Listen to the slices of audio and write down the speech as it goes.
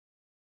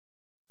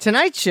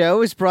Tonight's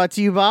show is brought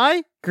to you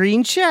by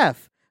Green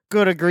Chef.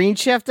 Go to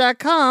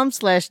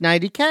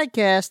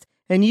greenchef.com/90catcast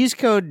and use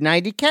code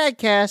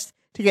 90catcast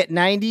to get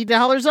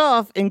 $90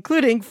 off,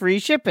 including free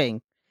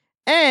shipping.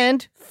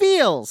 And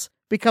Feels.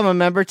 Become a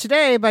member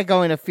today by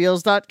going to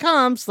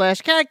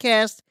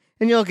feels.com/catcast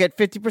and you'll get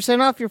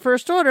 50% off your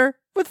first order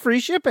with free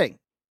shipping.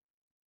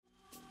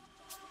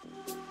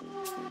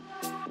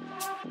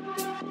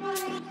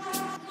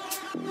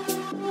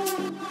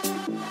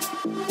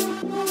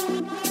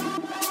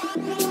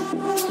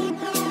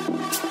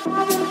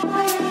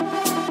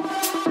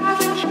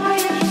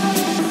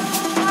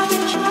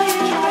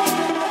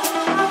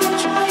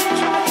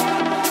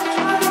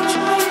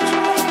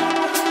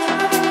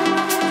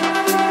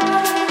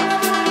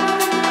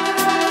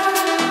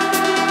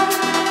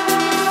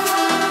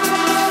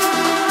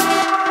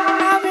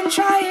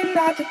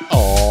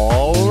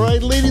 All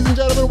right, ladies and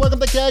gentlemen, welcome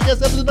to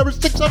CADcast episode number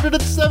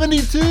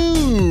 672.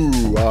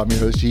 I'm your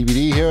host,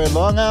 GBD, here in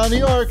Long Island, New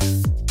York.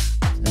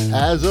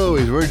 As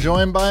always, we're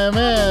joined by a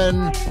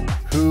man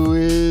who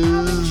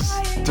is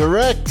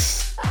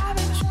directs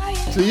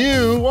to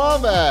you,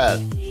 Wombat.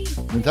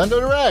 Nintendo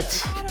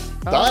Direct.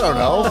 I don't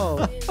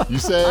know. You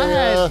say...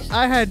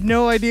 I had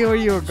no idea where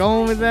you were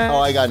going with that. Oh,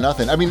 I got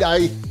nothing. I mean,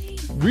 I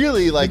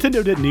really like...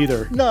 Nintendo didn't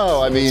either.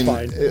 No, I mean... It's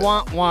fine. It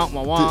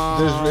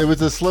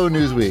was a slow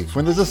news week.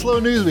 When there's a slow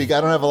news week, I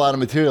don't have a lot of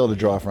material to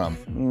draw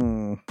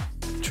from.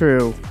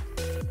 True.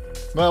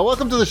 Well,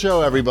 welcome to the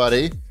show,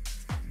 everybody.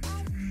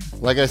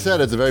 Like I said,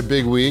 it's a very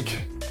big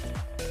week.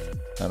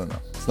 I don't know.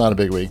 It's not a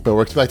big week, but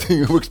we're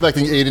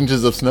expecting 8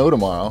 inches of snow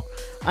tomorrow.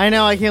 I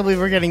know, I can't believe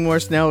we're getting more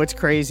snow. It's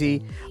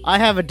crazy. I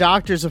have a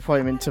doctor's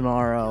appointment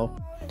tomorrow,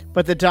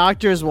 but the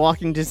doctor is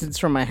walking distance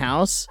from my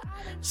house.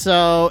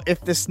 So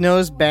if the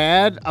snow's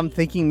bad, I'm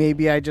thinking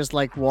maybe I just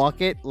walk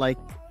it like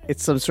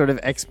it's some sort of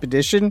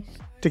expedition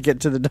to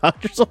get to the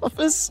doctor's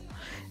office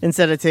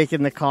instead of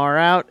taking the car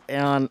out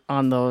on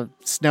the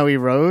snowy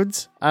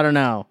roads. I don't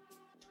know.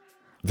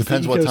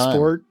 Depends what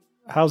time.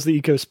 How's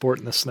the EcoSport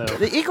in the snow?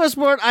 The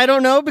EcoSport, I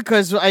don't know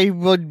because I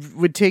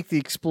would take the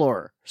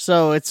Explorer.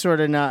 So it's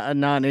sort of not a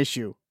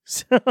non-issue.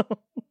 So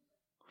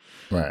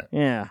Right.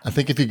 yeah. I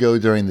think if you go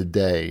during the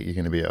day, you're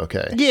going to be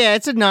okay. Yeah,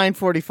 it's a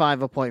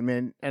 9:45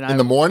 appointment. And In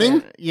the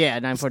morning? Yeah,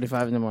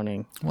 9:45 in the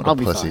morning. What I'll a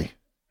be pussy. fine.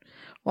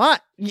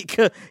 What?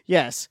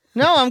 Yes.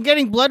 No, I'm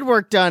getting blood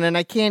work done, and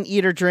I can't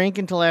eat or drink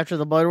until after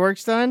the blood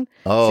work's done.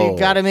 Oh. So you've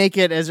got to make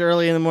it as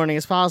early in the morning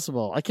as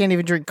possible. I can't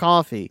even drink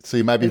coffee. So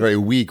you might be very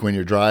weak when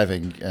you're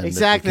driving, and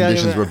Exactly. if the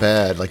conditions were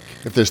bad. Like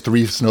if there's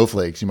 3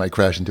 snowflakes, you might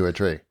crash into a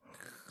tree.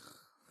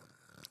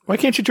 Why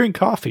can't you drink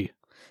coffee?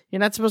 You're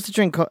not supposed to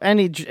drink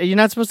You're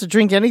not supposed to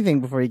drink anything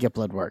before you get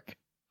blood work.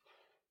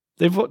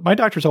 My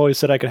doctor's always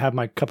said I could have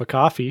my cup of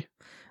coffee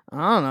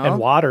I don't know. and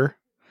water.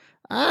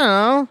 I don't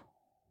know.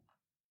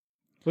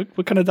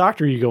 What kind of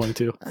doctor are you going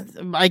to?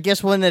 I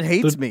guess one that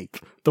hates me.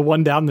 The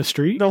one down the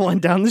street? The one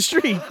down the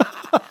street.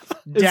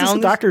 Is this a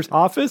doctor's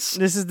office?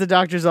 This is the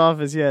doctor's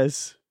office,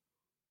 yes.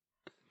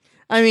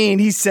 I mean,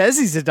 he says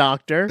he's a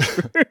doctor.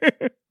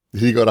 Did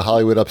he go to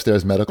Hollywood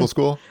Upstairs Medical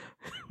School?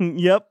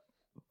 Yep.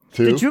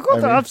 Too? Did you go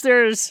to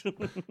upstairs?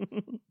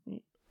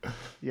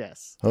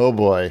 Yes. Oh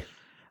boy.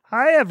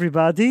 Hi,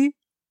 everybody.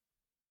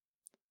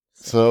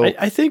 So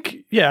I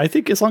think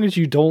as long as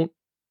you don't,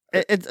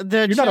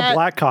 you're not a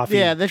black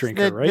coffee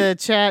drinker, right? The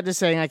chat is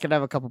saying I could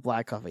have a cup of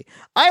black coffee.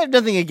 I have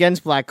nothing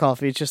against black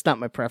coffee. It's just not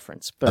my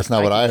preference. But that's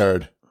not what I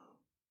heard.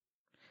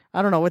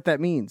 I don't know what that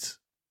means.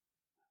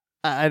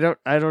 I don't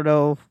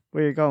know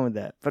where you're going with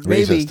that. But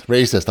maybe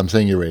Racist. I'm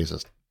saying you're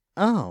racist.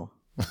 Oh.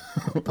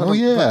 Oh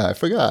yeah, I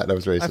forgot I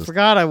was racist. I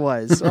forgot I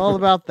was. All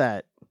about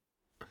that.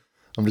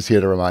 I'm just here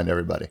to remind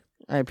everybody.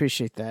 I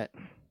appreciate that.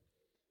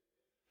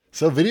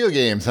 So video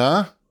games,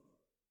 huh?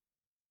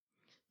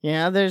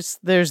 Yeah, there's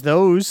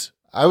those.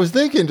 I was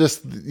thinking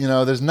there's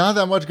not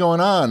that much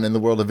going on in the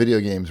world of video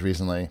games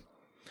recently.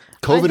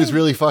 COVID is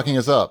really fucking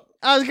us up.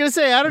 I was going to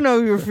say, I don't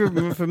know if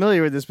you're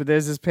familiar with this, but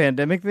there's this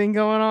pandemic thing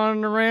going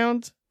on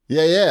around.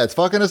 Yeah, it's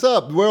fucking us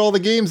up. Where are all the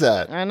games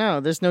at? I know,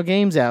 there's no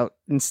games out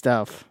and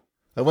stuff.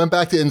 I went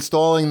back to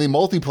installing the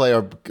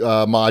multiplayer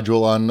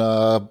module on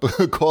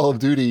Call of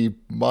Duty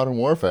Modern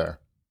Warfare.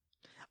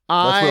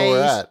 That's where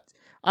we're at.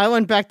 I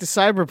went back to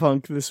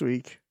Cyberpunk this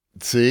week.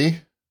 See?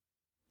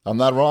 I'm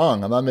not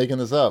wrong. I'm not making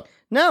this up.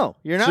 No,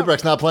 you're not.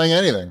 Shipwreck's not playing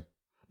anything.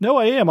 No,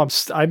 I am.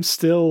 I'm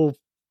still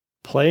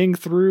playing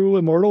through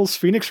Immortals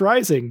Phoenix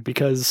Rising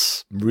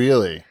because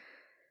really,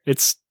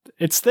 it's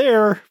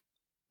there.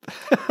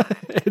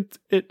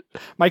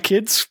 My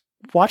kids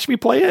watch me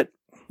play it.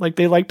 Like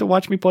they like to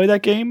watch me play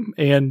that game,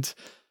 and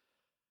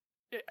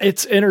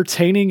it's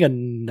entertaining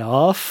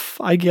enough,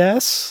 I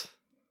guess.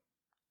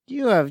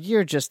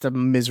 You're just a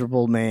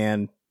miserable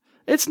man.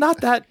 It's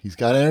not that he's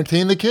got to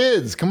entertain the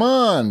kids. Come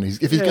on, if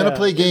he's going to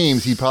play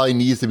games, he probably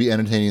needs to be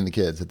entertaining the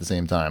kids at the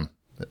same time.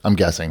 I'm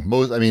guessing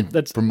for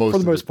the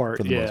most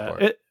part.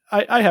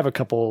 I have a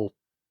couple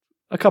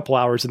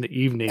hours in the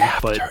evening,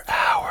 after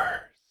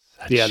hours.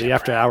 The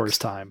after hours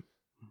time.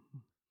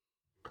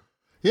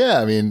 Yeah,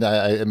 I mean,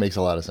 it makes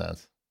a lot of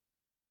sense.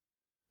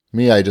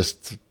 Me, I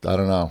don't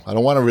know. I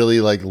don't want to really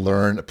like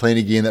play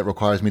any game that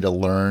requires me to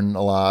learn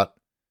a lot.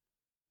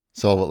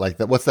 So like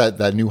what's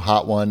that new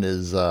hot one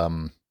is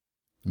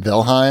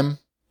Valheim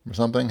or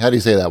something? How do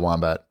you say that,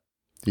 Wombat?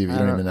 You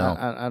don't even know.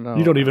 I don't.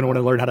 You don't even want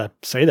to learn how to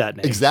say that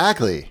name.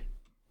 Exactly.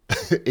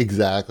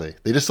 Exactly.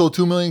 They just sold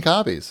 2 million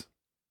copies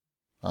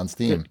on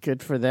Steam.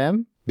 Good for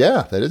them.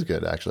 Yeah, that is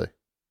good actually.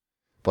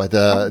 But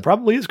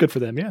probably is good for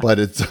them, yeah. But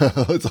it's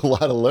a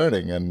lot of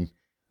learning, and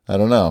I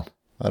don't know.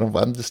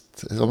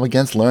 I'm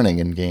against learning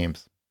in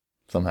games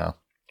somehow.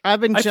 I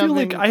feel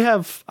like I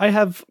have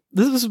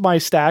this is my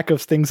stack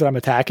of things that I'm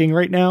attacking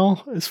right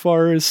now as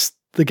far as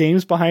the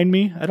games behind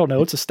me. I don't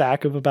know, it's a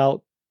stack of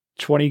about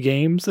 20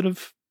 games that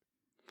have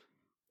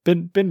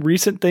been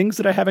recent things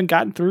that I haven't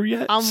gotten through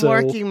yet. I'm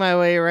working my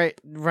way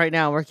right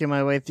now, working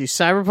my way through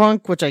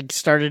Cyberpunk, which I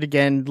started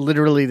again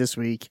literally this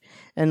week.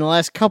 And the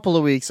last couple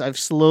of weeks I've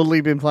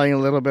slowly been playing a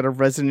little bit of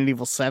Resident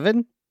Evil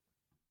 7,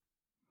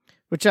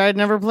 which I had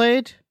never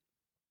played.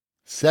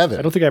 7.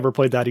 I don't think I ever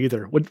played that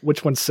either.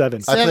 Which one's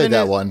 7? I played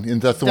that one,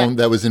 and that's the one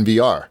that was in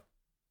VR.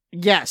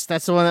 Yes,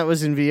 that's the one that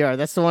was in VR.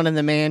 That's the one in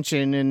the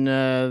mansion in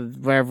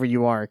wherever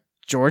you are.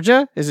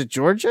 Georgia? Is it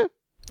Georgia?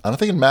 I don't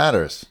think it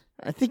matters.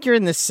 I think you're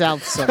in the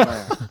South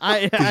somewhere.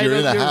 Because you're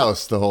in a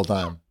house the whole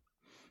time.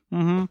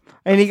 Mm-hmm.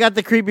 And you got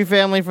the creepy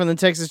family from the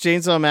Texas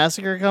Chainsaw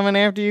Massacre coming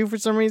after you for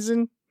some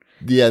reason.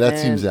 Yeah, that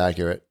seems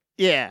accurate.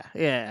 Yeah.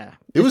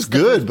 It was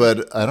good,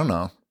 but I don't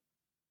know.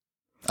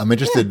 I'm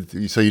interested.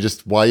 Yeah. So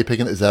why are you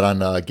picking? Is that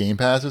on Game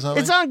Pass or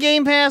something? It's on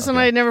Game Pass, and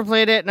I had never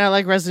played it, and I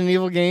like Resident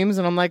Evil games,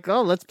 and I'm like,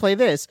 oh, let's play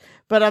this.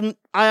 But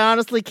I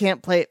honestly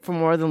can't play it for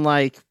more than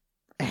like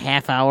a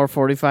half hour,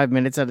 45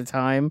 minutes at a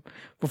time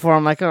before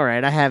I'm like, all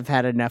right, I have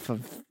had enough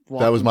of.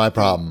 That was my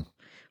problem.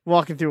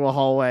 Walking through a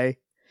hallway,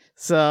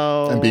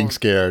 and being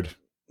scared.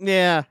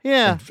 Yeah.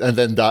 And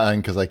then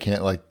dying because I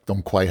can't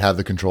don't quite have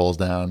the controls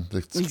down.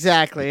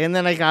 Exactly. And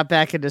then I got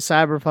back into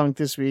Cyberpunk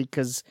this week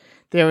because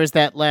there was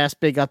that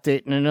last big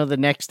update, and I know the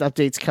next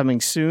update's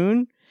coming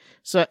soon.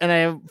 So, and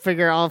I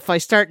figure if I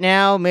start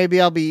now, maybe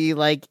I'll be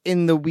like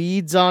in the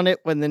weeds on it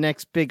when the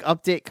next big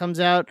update comes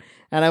out,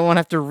 and I won't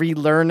have to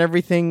relearn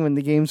everything when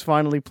the game's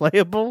finally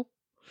playable.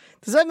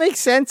 Does that make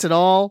sense at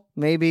all?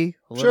 Maybe.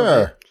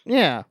 Sure. Bit.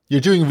 Yeah.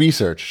 You're doing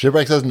research.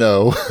 Shipwreck says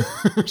no.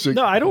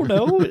 No, I don't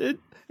know.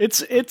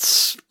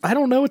 It's I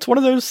don't know. It's one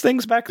of those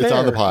things back there. It's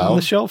on the pile. On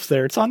the shelf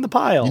there. It's on the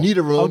pile. You need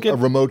a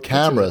remote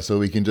camera so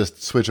we can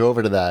just switch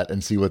over to that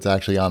and see what's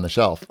actually on the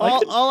shelf.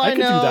 All I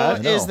know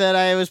is that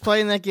I was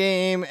playing that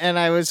game and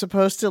I was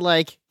supposed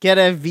to get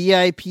a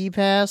VIP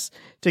pass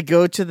to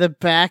go to the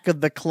back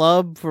of the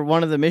club for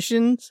one of the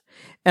missions.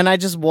 And I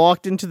just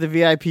walked into the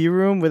VIP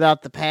room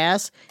without the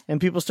pass, and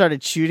people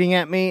started shooting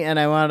at me, and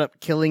I wound up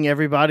killing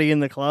everybody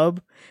in the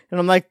club. And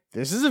I'm like,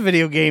 this is a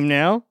video game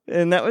now.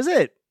 And that was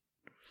it.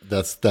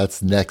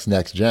 That's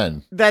next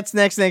gen. That's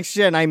next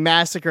gen. I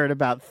massacred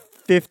about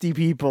 50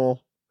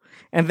 people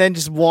and then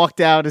just walked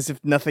out as if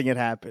nothing had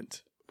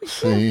happened.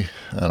 See,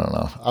 I don't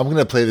know. I'm going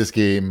to play this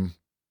game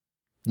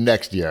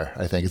next year.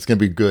 I think it's going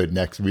to be good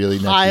next year.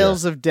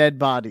 Piles of dead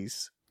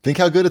bodies. Think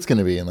how good it's going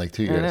to be in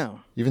 2 years. I know.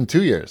 Even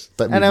 2 years.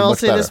 And I will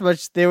say this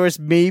much. There was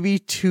maybe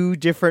two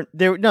different...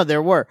 There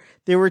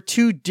were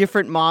two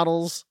different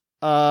models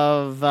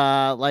of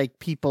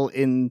people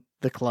in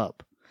the club.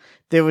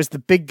 There was the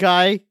big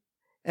guy,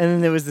 and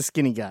then there was the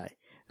skinny guy.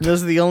 And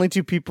those are the only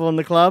two people in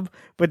the club,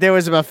 but there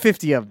was about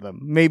 50 of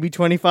them. Maybe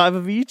 25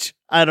 of each?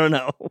 I don't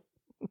know.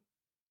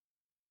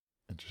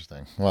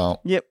 Interesting. Well,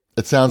 yep.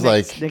 It sounds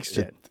next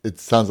gen. It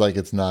sounds like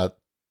it's not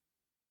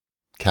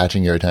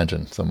catching your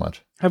attention so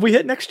much. Have we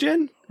hit next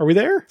gen? Are we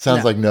there?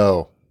 Sounds like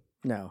no.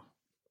 No.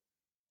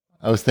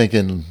 I was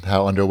thinking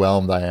how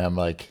underwhelmed I am.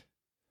 I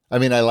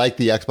like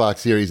the Xbox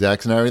Series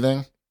X and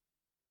everything.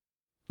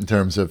 In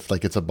terms of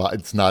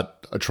it's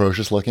not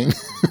atrocious looking.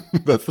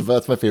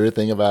 that's my favorite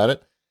thing about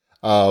it.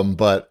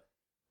 But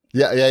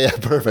yeah,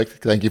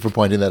 perfect. Thank you for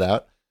pointing that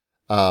out.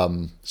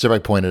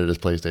 Shipwreck pointed at his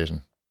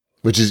PlayStation,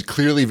 which is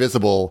clearly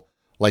visible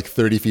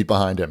 30 feet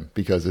behind him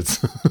because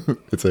it's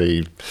it's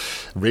a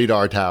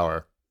radar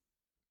tower.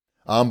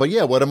 But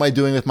yeah, what am I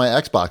doing with my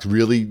Xbox?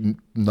 Really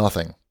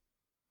nothing.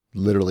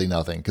 Literally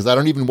nothing. Because I'm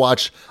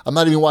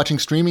not even watching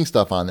streaming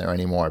stuff on there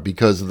anymore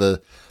because of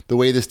the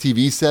way this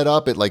TV's set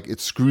up. It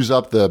screws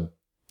up the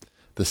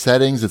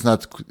settings. It's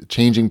not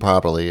changing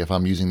properly if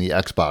I'm using the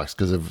Xbox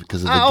because of the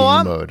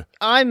game mode.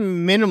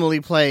 I'm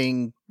minimally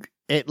playing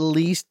at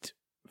least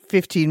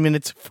 15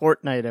 minutes of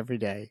Fortnite every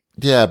day.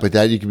 Yeah, but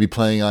that you could be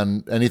playing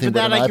on anything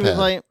but an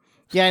iPad.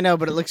 Yeah, I know,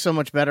 but it looks so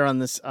much better on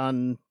this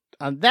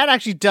that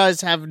actually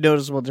does have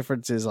noticeable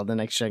differences on the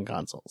next gen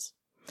consoles.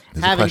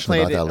 There's a question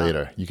about that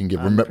later. You can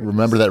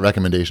remember that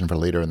recommendation for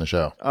later in the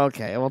show.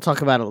 Okay, we'll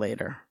talk about it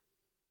later.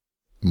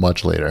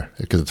 Much later,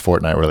 because it's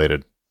Fortnite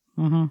related.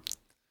 Mm-hmm.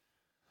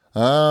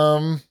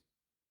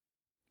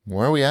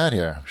 Where are we at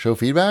here? Show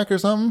feedback or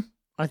something?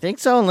 I think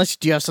so. Unless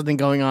do you have something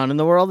going on in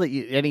the world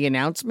any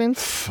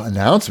announcements?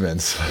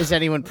 Announcements? Is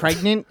anyone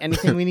pregnant?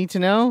 Anything we need to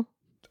know?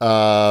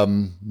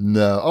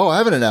 No. Oh, I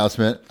have an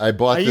announcement. I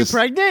bought Are you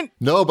pregnant?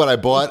 No, but I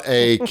bought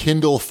a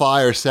Kindle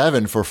Fire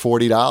 7 for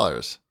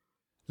 $40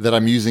 that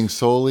I'm using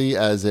solely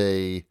as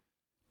a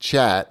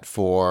chat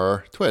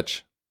for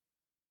Twitch.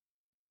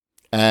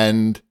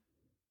 And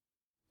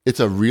it's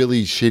a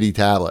really shitty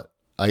tablet.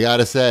 I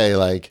gotta say,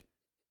 like,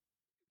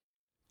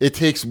 it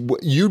takes.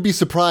 You'd be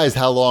surprised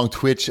how long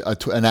Twitch,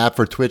 an app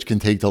for Twitch, can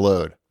take to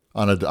load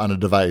on a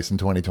device in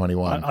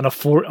 2021. On a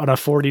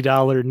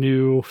 $40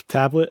 new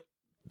tablet.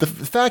 The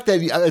fact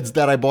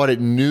that I bought it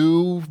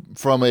new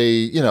from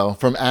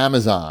from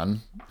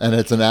Amazon, and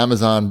it's an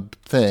Amazon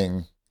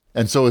thing,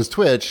 and so is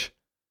Twitch.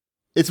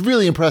 It's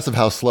really impressive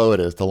how slow it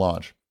is to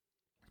launch.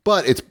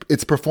 But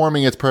it's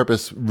performing its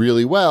purpose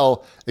really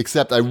well,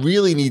 except I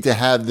really need to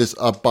have this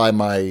up by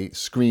my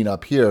screen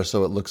up here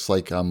so it looks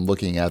like I'm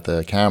looking at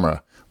the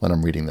camera when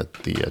I'm reading the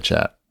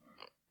chat.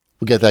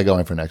 We'll get that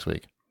going for next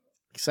week.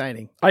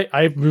 Exciting.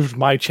 I've moved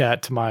my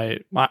chat to my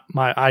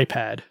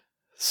iPad,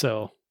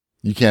 so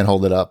you can't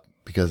hold it up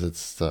because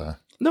it's no.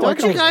 Don't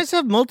you guys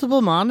have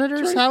multiple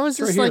monitors? How is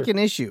this right like here. an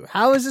issue?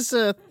 How is this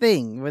a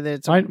thing? Whether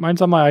it's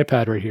Mine's on my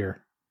iPad right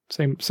here.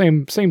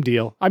 Same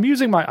deal. I'm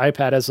using my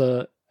iPad as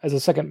a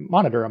second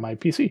monitor on my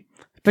PC.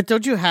 But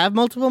don't you have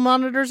multiple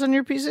monitors on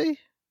your PC?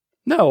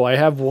 No, I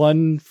have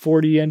one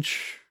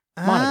 40-inch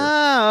monitor.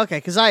 Ah, okay.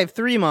 Because I have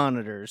 3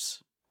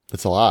 monitors.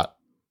 a lot.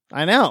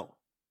 I know,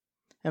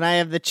 and I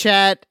have the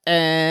chat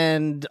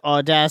and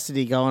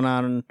Audacity going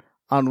on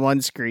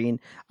one screen.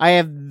 I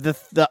have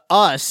the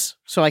us,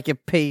 so I can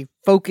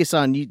focus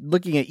on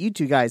looking at you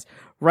two guys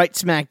right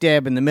smack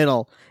dab in the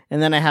middle,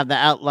 and then I have the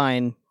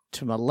outline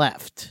to my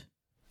left.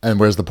 And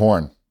where's the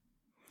porn?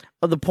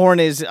 Oh, the porn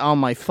is on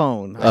my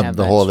phone. I have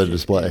The that whole other stream.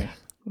 display.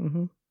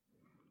 Mm-hmm.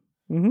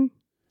 Mm-hmm.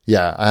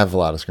 Yeah, I have a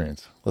lot of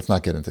screens. Let's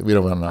not get into it. We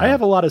don't want to know. I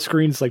have a lot of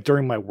screens like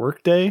during my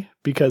work day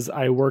because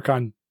I work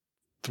on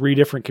 3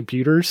 different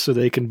computers, so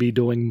they can be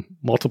doing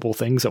multiple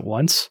things at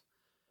once.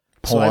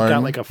 porn. So I've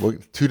got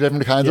like 2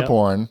 different kinds of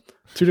porn.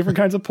 2 different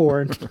kinds of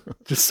porn,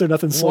 just so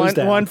nothing slows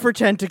down. One for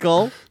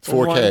tentacle, It's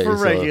 4K, one for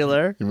so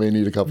regular. You may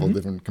need a couple of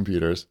different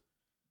computers.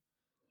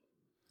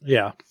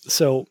 Yeah.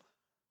 So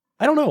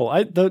I don't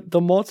know.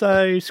 The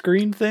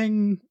multi-screen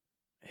thing,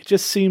 it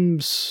just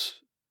seems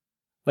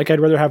like I'd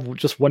rather have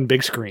just one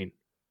big screen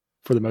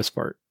for the most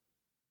part.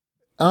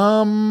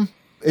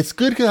 It's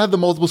good to have the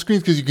multiple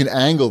screens because you can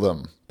angle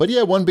them. But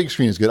yeah, one big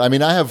screen is good. I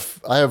mean, I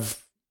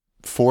have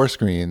 4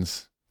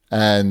 screens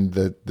and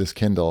this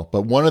Kindle,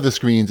 but one of the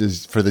screens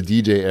is for the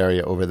DJ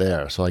area over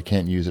there, so I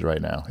can't use it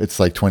right now. It's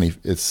like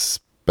it's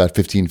about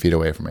 15 feet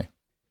away from me.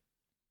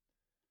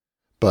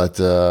 But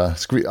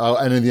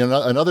and then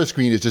another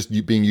screen is just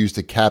being used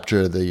to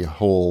capture the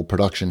whole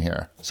production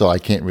here. So I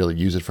can't really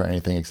use it for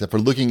anything except for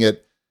looking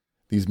at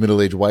these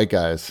middle-aged white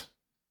guys,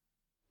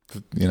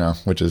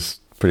 which is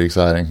pretty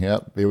exciting.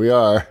 Yep, here we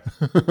are.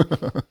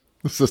 The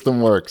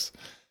system works.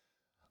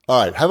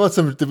 All right, how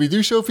about did we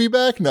do show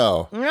feedback?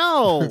 No.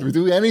 No. Did we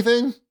do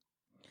anything?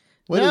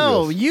 What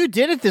No, is this? you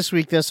did it this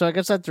week, though, so I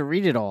guess I have to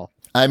read it all.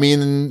 I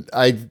mean,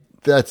 it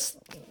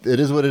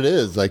is what it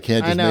is. I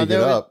can't just make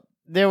it up.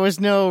 There was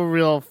no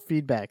real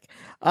feedback.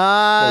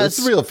 Well,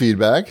 it's real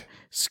feedback.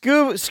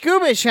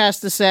 Scoobish has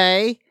to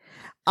say,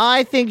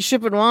 I think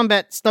Ship and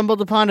Wombat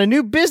stumbled upon a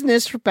new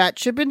business for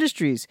Batship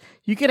Industries.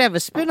 You could have a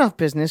spin-off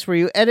business where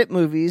you edit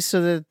movies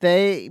so that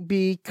they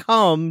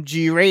become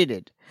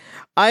G-rated.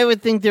 I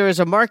would think there is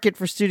a market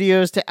for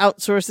studios to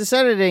outsource this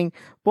editing.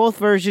 Both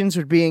versions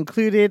would be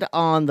included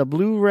on the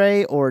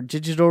Blu-ray or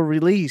digital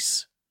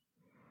release.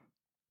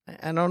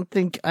 I don't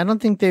think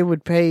they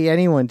would pay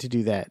anyone to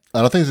do that.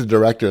 I don't think the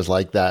directors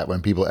like that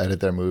when people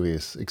edit their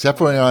movies, except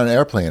for when you're on an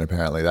airplane.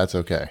 Apparently, that's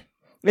okay.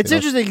 It's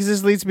interesting because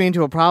this leads me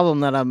into a problem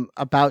that I'm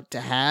about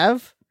to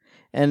have,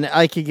 and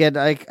I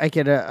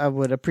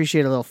would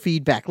appreciate a little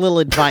feedback, little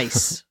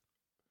advice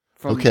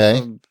from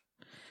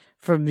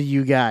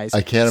you guys.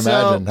 I can't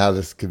imagine how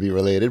this could be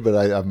related, but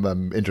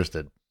I'm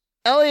interested.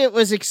 Elliot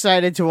was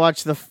excited to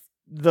watch the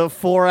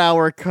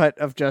 4-hour cut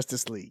of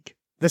Justice League,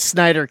 the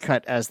Snyder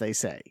cut, as they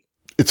say.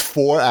 It's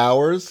 4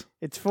 hours.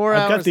 It's 4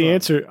 hours. I've got the long.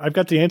 answer. I've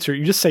got the answer.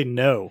 You just say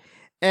no.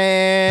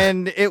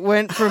 And it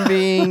went from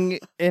being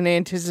an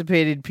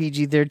anticipated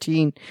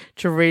PG-13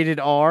 to rated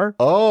R.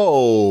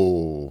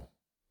 Oh,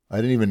 I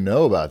didn't even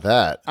know about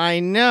that. I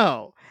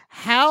know.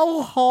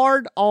 How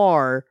hard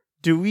R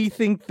do we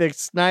think the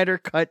Snyder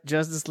Cut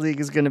Justice League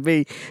is going to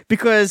be?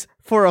 Because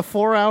for a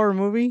 4-hour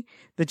movie,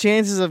 the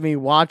chances of me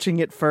watching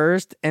it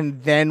first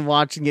and then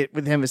watching it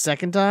with him a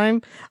second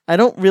time, I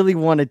don't really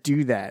want to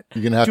do that.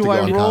 You're gonna have to go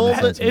on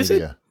Common Sense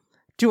Media.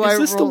 Is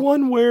this the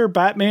one where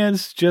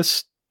Batman's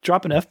just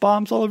dropping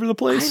F-bombs all over the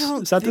place?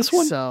 Is that this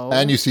one? So.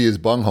 And you see his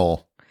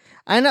bunghole.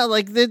 I know,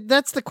 like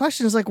that's the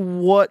question. Is like,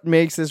 what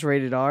makes this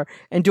rated R?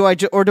 And do I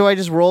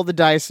just roll the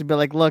dice and be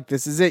like, look,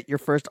 this is it, your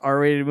first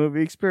R-rated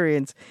movie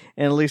experience,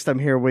 and at least I'm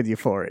here with you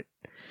for it.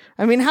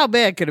 I mean, how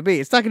bad could it be?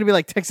 It's not going to be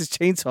like Texas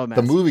Chainsaw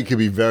Massacre. The movie could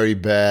be very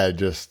bad.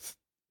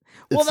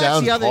 Well, that's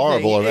sounds the other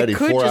horrible thing. It already.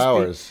 could 4 just be-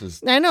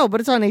 hours. I know, but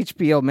it's on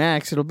HBO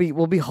Max.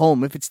 We'll be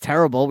home. If it's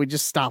terrible, we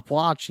just stop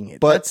watching it.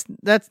 But-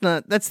 that's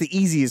the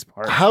easiest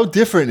part. How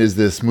different is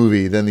this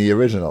movie than the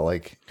original?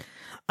 Like,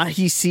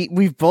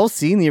 We've both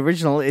seen the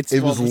original. it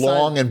was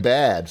long and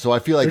bad, so I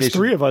feel like There's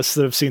three of us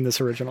that have seen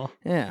this original.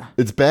 Yeah.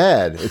 It's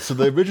bad. So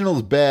the original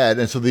is bad,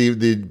 and so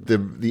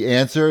the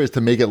answer is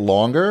to make it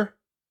longer.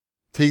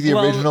 Take the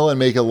original and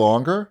make it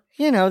longer.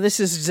 This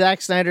is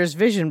Zack Snyder's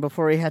vision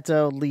before he had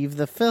to leave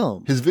the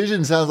film. His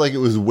vision sounds like it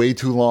was way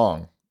too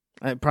long.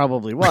 It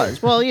probably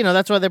was. Well,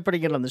 that's why they're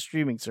putting it on the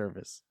streaming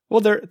service.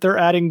 Well, they're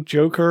adding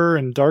Joker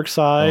and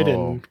Darkseid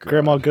and God.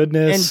 Grandma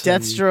Goodness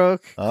And Deathstroke,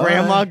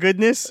 Grandma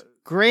Goodness,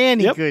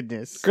 Granny Yep.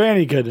 Goodness,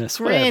 Granny Goodness,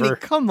 Granny. whatever.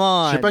 Come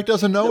on. Shipwreck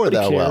doesn't know Nobody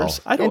her that cares. well.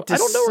 I don't know her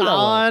that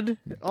well. Desaad,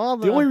 all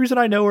The only reason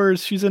I know her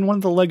is she's in one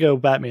of the Lego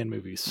Batman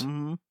movies.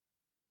 Mhm.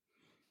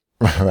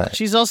 Right.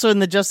 She's also in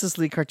the Justice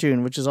League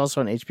cartoon, which is also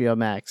on HBO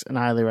Max and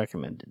highly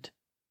recommended.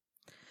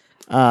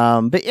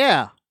 But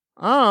yeah,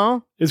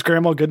 oh Is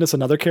Grandma Goodness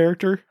another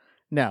character?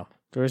 no,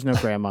 there is no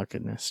Grandma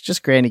Goodness,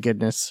 just Granny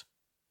Goodness.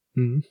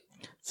 Hmm.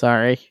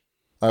 Sorry.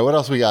 All right. What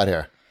else we got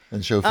here?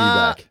 And show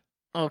feedback.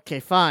 Okay,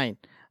 fine.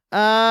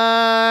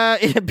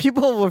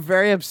 People were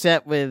very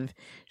upset with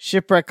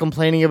Shipwreck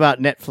complaining about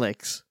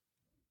Netflix.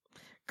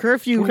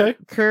 Curfew. Okay.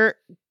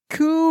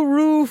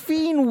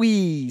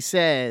 Kurufinwi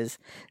says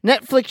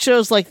Netflix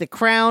shows like The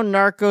Crown,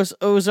 Narcos,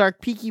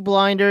 Ozark, Peaky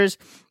Blinders,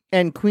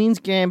 and Queen's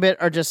Gambit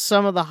are just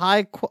some of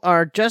the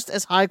are just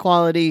as high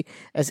quality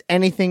as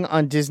anything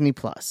on Disney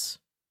Plus.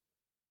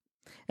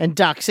 And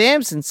Doc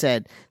Samson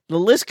said the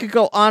list could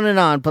go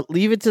on, but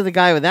leave it to the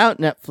guy without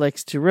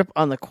Netflix to rip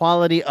on the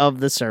quality of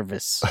the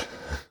service.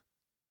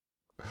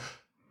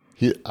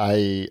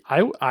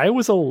 I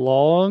was a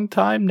long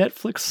time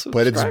Netflix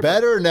But it's subscriber.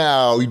 better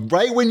now.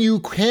 Right when you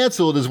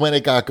canceled is when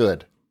it got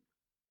good.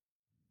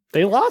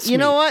 They lost me. You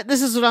know what?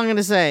 This is what I'm going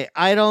to say.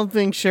 I don't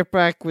think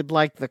Shipwreck would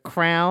like The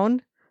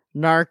Crown,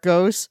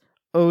 Narcos,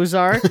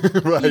 Ozark.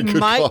 Right. He Good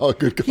might- call.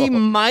 Good call. He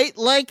might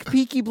like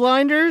Peaky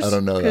Blinders. I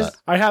don't know 'cause- that.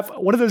 I have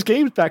one of those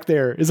games back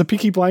there. Is a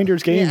Peaky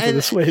Blinders game for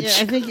the Switch.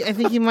 Yeah, I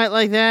think he might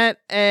like that.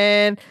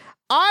 And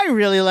I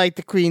really like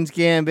the Queen's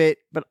Gambit,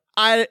 but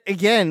I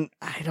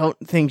don't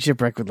think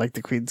Shipwreck would like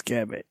the Queen's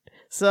Gambit.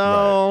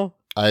 So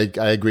I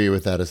agree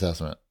with that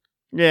assessment.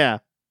 yeah,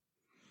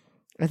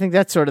 I think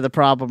that's sort of the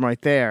problem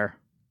right there.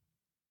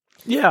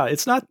 Yeah,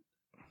 it's not.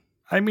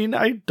 I mean,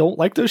 I don't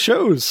like those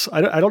shows.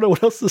 I don't know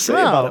what else to say No,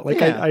 about it. Like,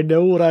 yeah. I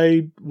know what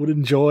I would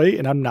enjoy,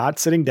 and I'm not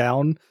sitting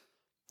down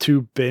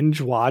to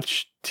binge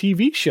watch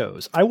TV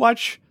shows. I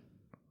watch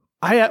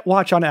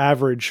on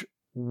average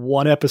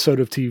one episode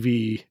of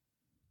TV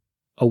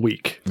a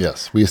week.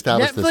 Yes, we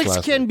established this Netflix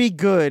last can week. be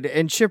good,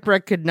 and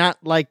Shipwreck could not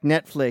like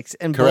Netflix,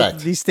 and Correct.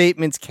 both of these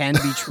statements can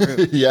be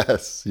true.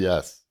 Yes.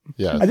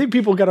 I think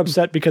people got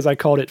upset because I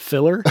called it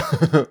filler.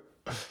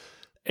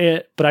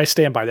 But I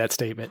stand by that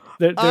statement.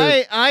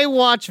 I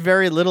watch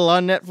very little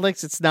on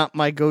Netflix. It's not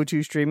my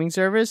go-to streaming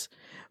service,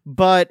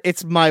 but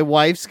it's my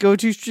wife's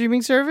go-to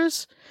streaming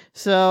service.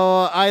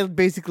 So I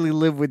basically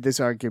live with this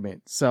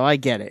argument. So I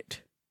get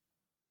it.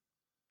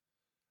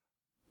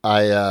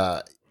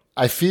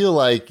 I feel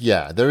like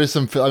there is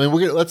some. I mean,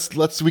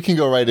 we can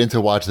go right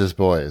into Watch This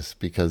Boys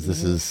because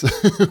this is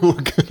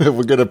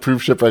we're gonna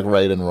prove Shipwreck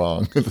right and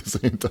wrong at the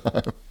same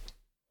time.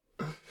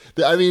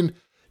 I mean,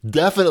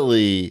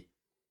 definitely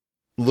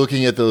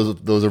looking at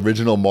those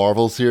original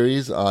Marvel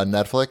series on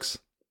Netflix,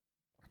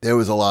 there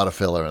was a lot of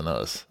filler in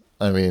those.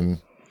 I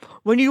mean,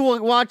 When you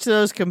watch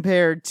those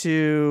compared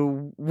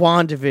to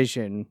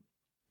WandaVision,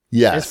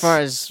 yes, as far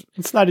as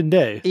it's night and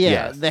day.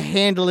 Yes. the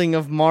handling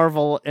of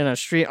Marvel on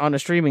a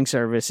streaming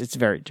service, it's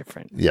very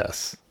different.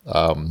 yes,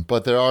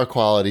 but there are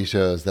quality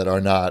shows that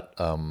are not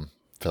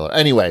filler.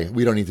 Anyway,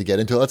 we don't need to get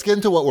into it. Let's get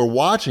into what we're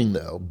watching,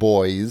 though,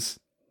 boys.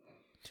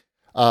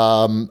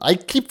 I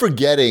keep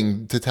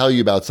forgetting to tell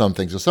you about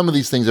something. So some of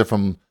these things are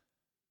from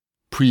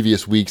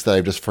previous weeks that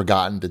I've just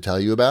forgotten to tell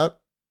you about.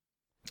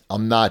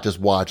 I'm not just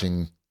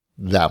watching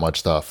that much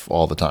stuff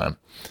all the time.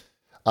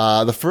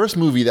 The first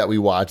movie that we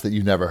watched that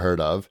you've never heard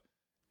of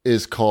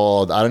is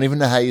called, I don't even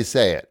know how you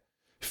say it,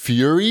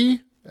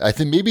 Fury? I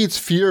think maybe it's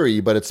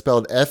Fury, but it's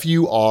spelled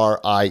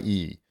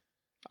Furie.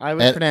 I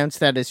would pronounce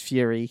that as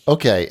Fury.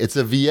 Okay, it's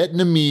a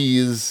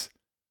Vietnamese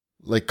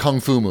like kung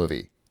fu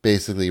movie,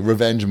 basically,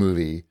 revenge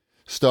movie.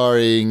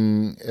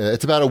 Starring,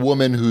 it's about a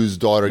woman whose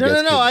daughter gets No.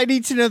 kidnapped. I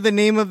need to know the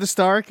name of the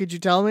star. Could you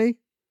tell me?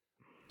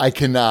 I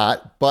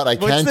cannot, but I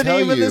What's can the tell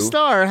name you. of the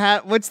star?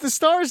 What's the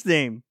star's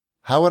name?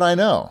 How would I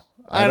know?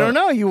 I don't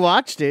know. You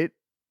watched it.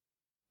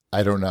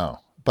 I don't know,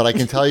 but I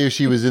can tell you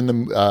she was in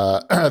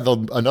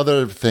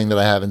another thing that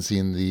I haven't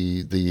seen,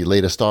 the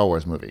latest Star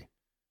Wars movie.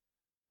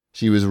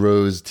 She was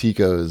Rose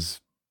Tico's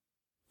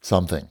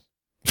something.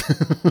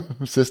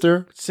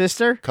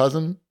 Sister?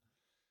 Cousin?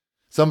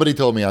 Somebody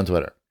told me on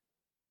Twitter.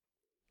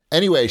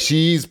 Anyway,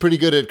 she's pretty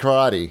good at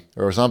karate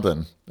or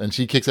something, and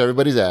she kicks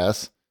everybody's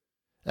ass.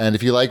 And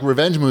if you like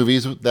revenge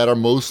movies that are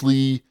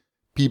mostly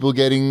people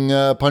getting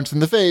punched in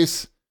the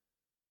face,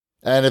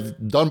 and if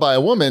done by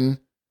a woman,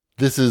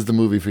 this is the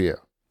movie for you.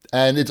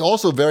 And it's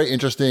also very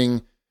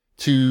interesting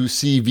to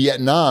see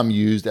Vietnam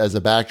used as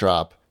a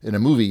backdrop in a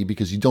movie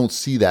because you don't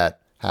see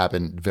that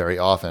happen very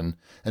often.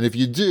 And if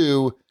you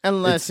do...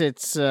 Unless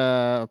it's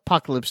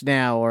Apocalypse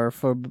Now or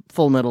for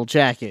Full Metal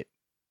Jacket.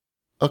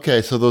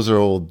 Okay, so those are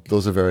old.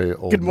 Those are very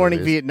old Good Morning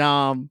movies.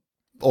 Vietnam.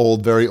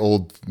 Old, very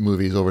old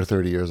movies, over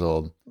 30 years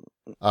old.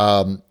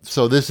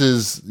 So this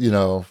is,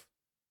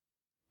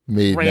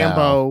 made Rambo.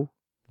 now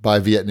by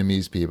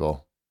Vietnamese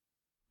people.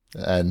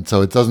 And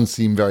so it doesn't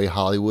seem very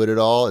Hollywood at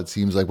all. It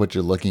seems like what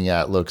you're looking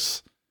at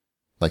looks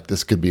like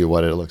this could be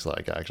what it looks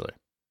like, actually.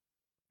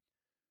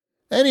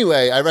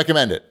 Anyway, I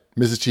recommend it,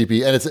 Mrs.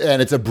 Cheapy. And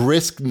it's a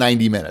brisk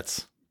 90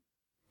 minutes,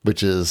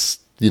 which is,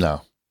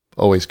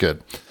 always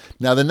good.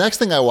 Now, the next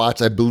thing I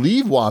watched, I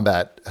believe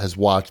Wombat has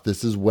watched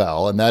this as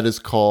well, and that is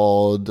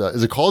called,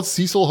 is it called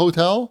Cecil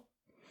Hotel?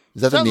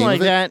 Is that Something the name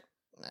like of it?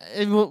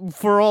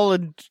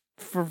 that.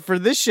 For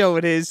this show,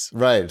 it is.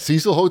 Right.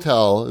 Cecil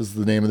Hotel is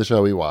the name of the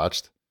show we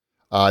watched.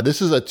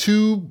 This is it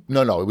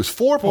was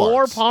 4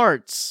 parts. 4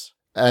 parts.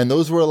 And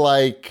those were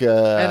like...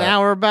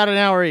 about an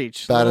hour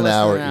each. About an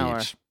Little less than hour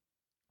each.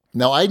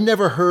 Now, I'd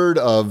never heard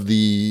of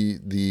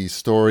the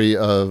story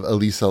of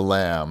Elisa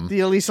Lam.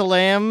 The Elisa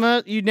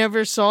Lam, you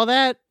never saw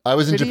that? I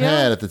was in video?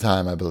 Japan at the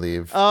time, I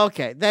believe. Oh,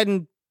 okay,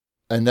 then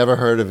I never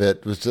heard of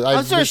it.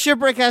 I'm sorry,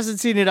 Shipwreck hasn't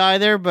seen it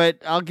either, but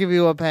I'll give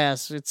you a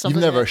pass. It's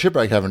something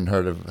Shipwreck haven't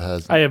heard of.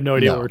 I have no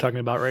idea No. what we're talking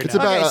about right It's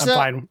now. about- Okay, so- I'm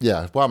fine.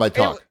 Yeah, why am I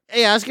talk?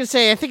 Yeah, I was gonna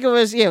say. I think it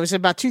was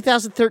about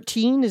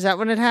 2013. Is that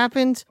when it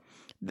happened?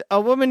 A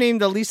woman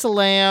named Elisa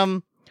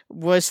Lam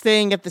was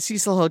staying at the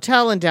Cecil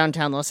Hotel in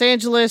downtown Los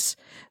Angeles,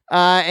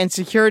 and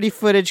security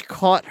footage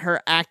caught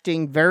her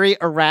acting very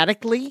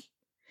erratically,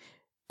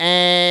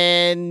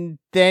 and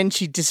then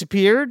she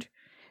disappeared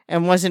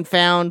and wasn't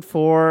found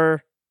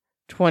for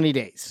 20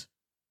 days.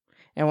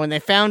 And when they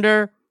found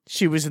her,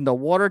 she was in the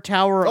water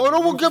tower. Oh, no,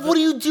 what are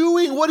you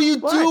doing? What are you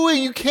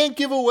doing? You can't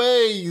give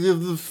away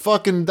the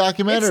fucking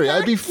documentary. It's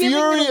not I'd be giving it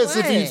furious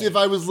away. if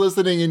I was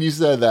listening and you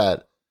said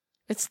that.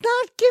 It's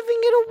not giving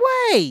it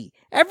away.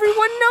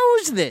 Everyone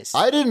knows this.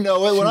 I didn't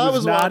know it when I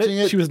was not watching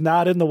it. She was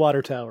not in the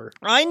water tower.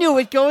 I knew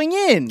it going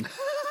in.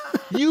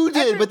 You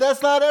did, but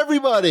that's not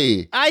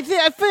everybody. I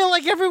feel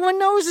like everyone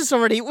knows this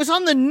already. It was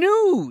on the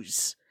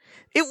news.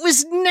 It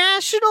was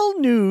national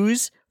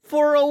news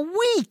for a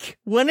week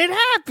when it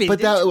happened. But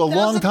that a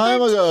long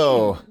time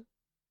ago.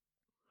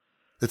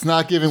 It's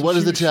not giving. What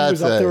does the She chat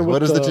was up say? there with What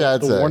does the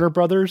chat say? Warner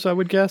Brothers, I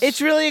would guess.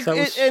 It's really That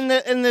was-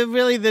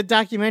 the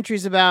documentary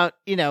is about,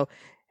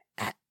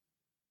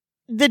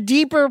 the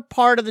deeper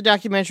part of the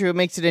documentary, what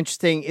makes it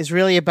interesting, is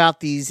really about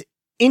these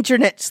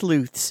internet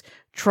sleuths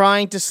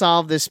trying to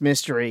solve this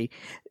mystery,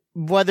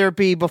 whether it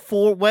be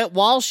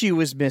while she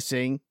was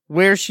missing,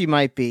 where she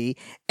might be,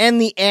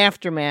 and the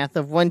aftermath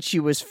of when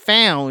she was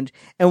found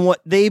and what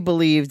they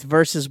believed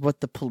versus what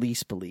the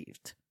police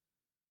believed.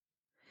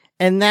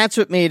 And that's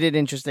what made it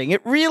interesting.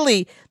 It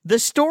really, the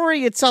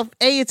story itself,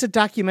 it's a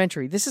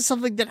documentary. This is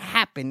something that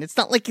happened. It's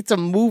not like it's a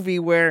movie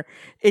where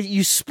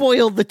you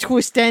spoil the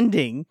twist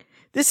ending.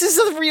 This is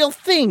a real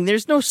thing.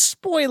 There's no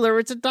spoiler.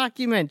 It's a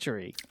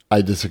documentary.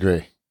 I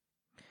disagree.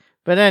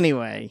 But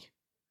anyway.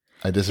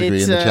 I disagree,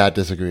 It's, and the chat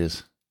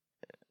disagrees.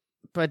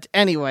 But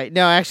anyway.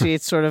 No, actually,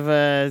 it's sort of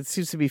it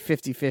seems to be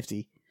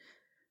 50-50.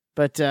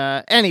 But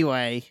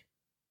anyway.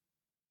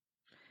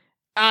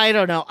 I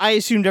don't know. I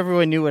assumed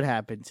everyone knew what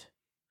happened.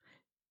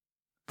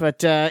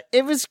 But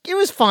it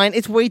was fine.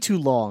 It's way too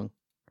long.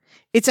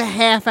 It's a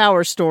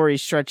half-hour story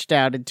stretched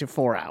out into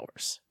 4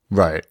 hours.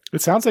 Right.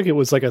 It sounds like it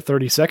was like a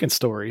 30-second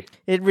story.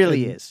 It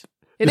really is.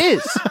 It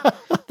is.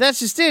 That's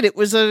just it.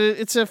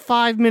 It's a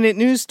 5-minute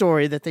news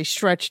story that they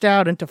stretched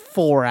out into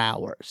 4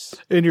 hours.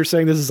 And you're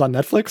saying this is on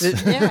Netflix?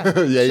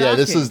 Yeah. yeah.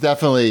 This Shocking. is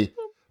definitely,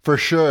 for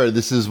sure,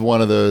 this is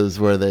one of those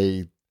where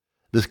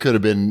this could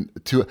have been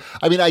too.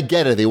 I mean, I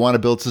get it. They want to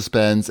build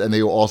suspense, and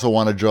they also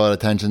want to draw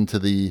attention to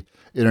the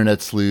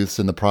internet sleuths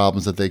and the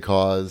problems that they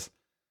cause.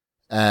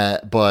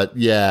 But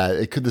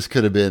yeah, this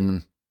could have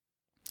been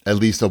at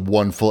least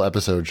one full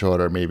episode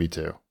shorter, maybe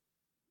 2.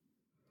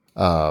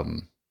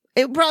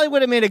 It probably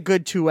would have made a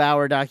good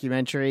 2-hour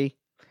documentary.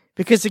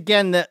 Because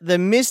again,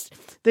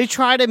 they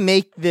try to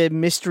make the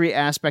mystery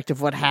aspect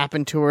of what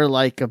happened to her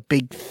like a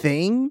big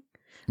thing.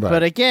 Right.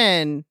 But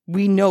again,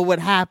 we know what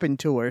happened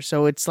to her.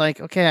 So it's like,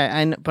 okay,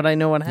 I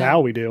know what happened. Now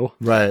we do.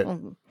 Right.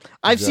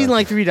 I've seen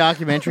like 3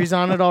 documentaries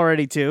on it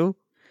already too.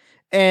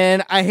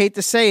 And I hate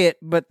to say it,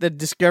 but the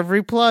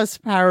Discovery Plus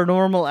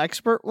Paranormal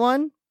Expert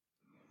one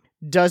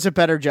does a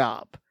better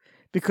job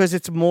because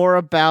it's more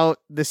about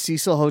the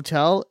Cecil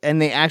Hotel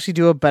and they actually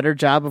do a better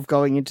job of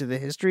going into the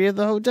history of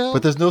the hotel.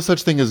 But there's no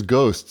such thing as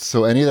ghosts,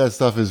 so any of that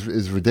stuff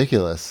is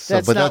ridiculous. So,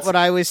 That's not what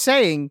I was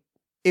saying.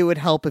 It would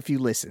help if you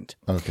listened.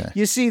 Okay.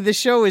 You see, the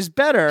show is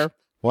better.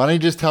 Why don't you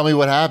just tell me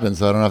what happened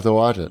so I don't have to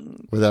watch it?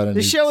 without any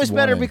The show is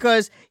better warning.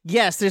 because,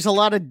 yes, there's a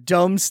lot of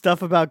dumb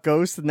stuff about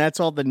ghosts, and that's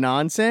all the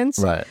nonsense.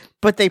 Right.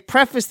 But they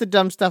preface the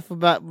dumb stuff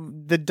about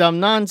the dumb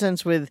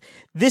nonsense with,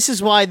 this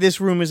is why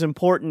this room is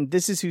important.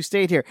 This is who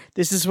stayed here.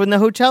 This is when the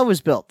hotel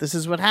was built. This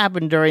is what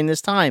happened during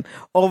this time.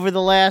 Over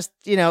the last,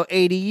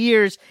 80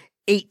 years,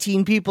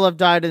 18 people have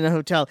died in the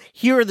hotel.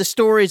 Here are the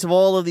stories of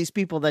all of these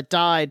people that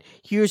died.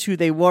 Here's who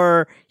they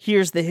were.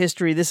 Here's the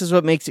history. This is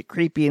what makes it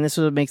creepy, and this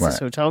is what makes this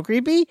hotel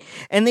creepy.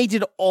 And they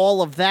did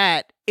all of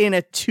that in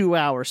a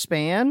 2-hour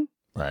span.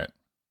 Right.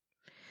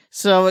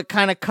 So it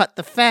kind of cut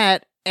the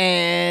fat.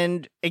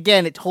 And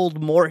again, it told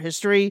more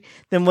history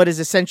than what is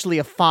essentially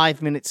a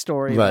 5-minute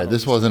story. Right.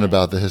 This wasn't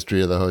about the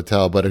history of the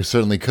hotel, but it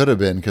certainly could have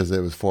been because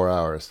it was 4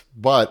 hours.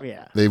 But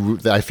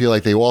I feel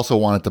like they also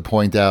wanted to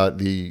point out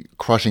the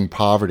crushing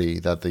poverty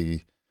that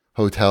the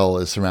hotel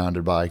is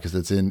surrounded by because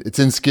it's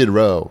in Skid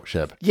Row,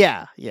 Ship.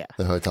 Yeah.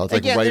 The hotel. It's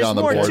like right on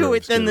the border. There's more to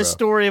it Skid than the Row.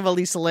 story of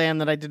Elisa Lam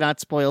that I did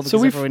not spoil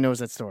because everyone knows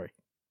that story.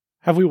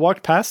 Have we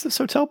walked past this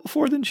hotel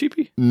before then,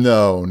 Sheepy?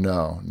 No.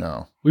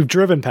 We've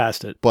driven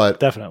past it, But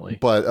definitely.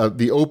 But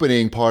the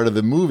opening part of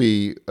the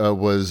movie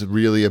was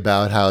really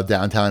about how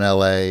downtown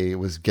LA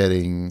was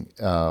getting,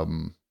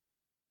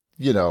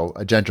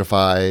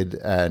 gentrified,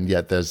 and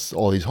yet there's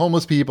all these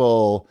homeless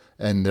people,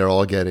 and they're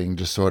all getting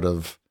just sort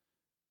of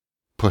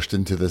pushed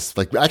into this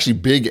like actually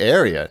big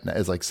area.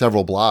 It's like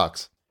several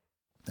blocks,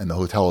 and the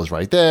hotel is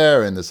right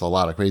there, and there's a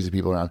lot of crazy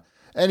people around.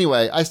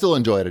 Anyway, I still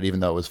enjoyed it, even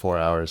though it was 4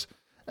 hours,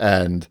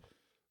 and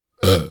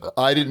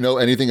I didn't know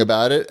anything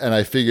about it, and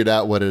I figured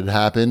out what had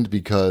happened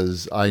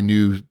because I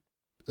knew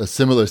a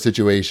similar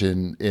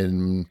situation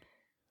in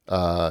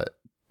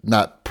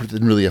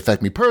didn't really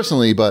affect me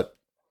personally, but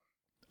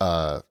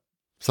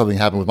something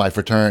happened with my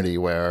fraternity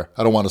where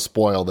I don't want to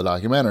spoil the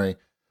documentary,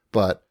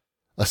 but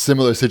a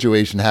similar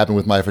situation happened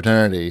with my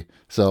fraternity.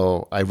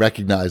 So I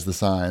recognized the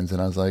signs,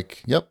 and I was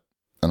like, "Yep,"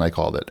 and I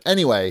called it.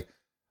 Anyway,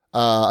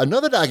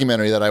 another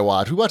documentary that I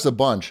watched. We watched a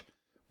bunch.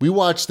 We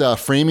watched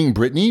Framing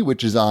Britney,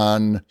 which is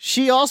on...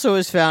 She also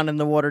is found in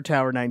the water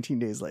tower 19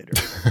 days later.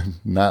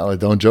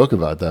 Don't joke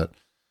about that.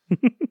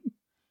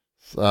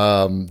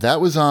 That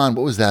was on...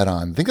 What was that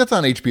on? I think that's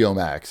on HBO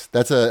Max.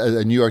 That's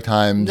a New York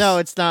Times... No,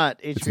 it's not.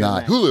 It's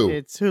not. Max. Hulu.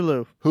 It's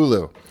Hulu.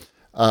 Hulu.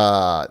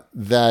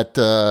 That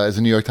is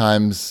a New York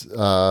Times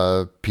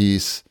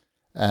piece.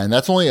 And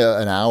that's only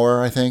an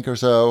hour, I think, or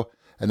so.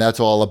 And that's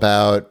all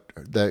about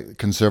the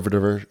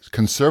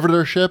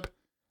conservatorship.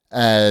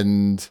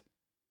 And...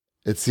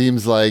 it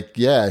seems like,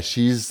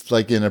 she's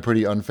like in a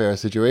pretty unfair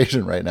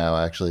situation right now,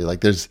 actually.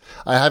 Like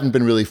I haven't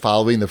been really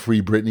following the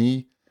Free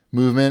Britney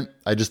movement.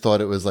 I just thought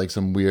it was like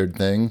some weird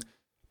thing.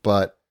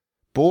 But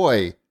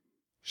boy,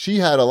 she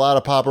had a lot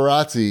of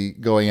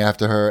paparazzi going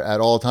after her at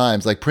all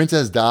times. Like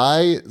Princess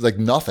Di, like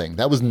nothing.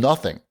 That was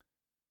nothing.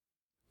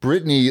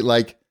 Britney,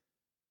 like,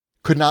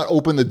 could not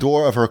open the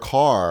door of her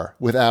car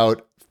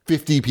without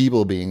 50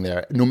 people being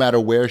there, no matter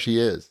where she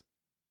is.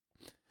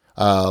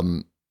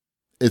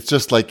 It's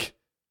just like...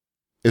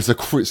 it's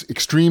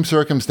extreme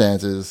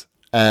circumstances,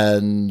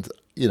 and,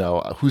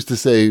 who's to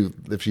say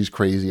if she's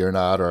crazy or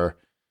not, or...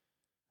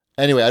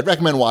 Anyway, I'd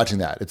recommend watching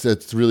that.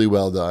 It's really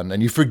well done,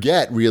 and you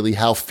forget really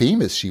how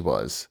famous she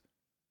was.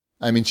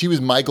 I mean, she was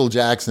Michael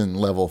Jackson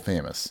level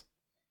famous.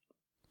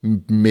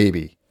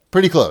 Maybe.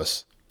 Pretty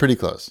close. You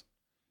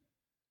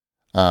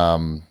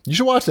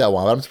should watch that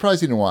one. I'm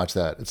surprised you didn't watch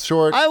that. It's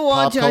short. I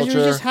want pop to. I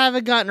culture. just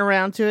haven't gotten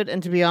around to it,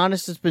 and to be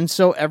honest, it's been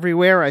so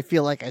everywhere, I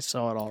feel like I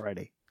saw it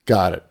already.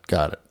 Got it.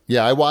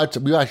 Yeah, I watched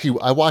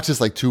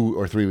this like 2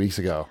 or 3 weeks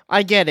ago.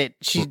 I get it.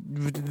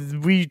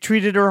 We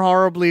treated her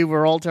horribly.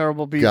 We're all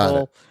terrible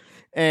people,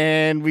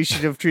 and we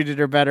should have treated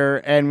her better.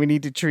 And we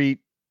need to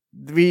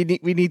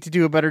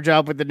do a better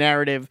job with the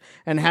narrative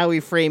and how we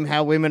frame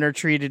how women are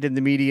treated in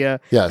the media.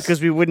 Yes,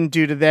 because we wouldn't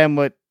do to them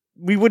what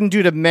we wouldn't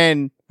do to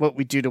men what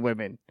we do to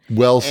women.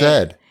 Well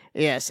said.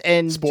 Yes,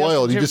 and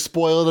spoiled. You just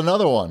spoiled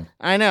another one.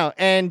 I know.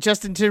 And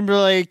Justin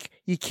Timberlake,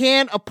 you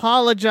can't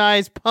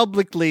apologize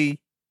publicly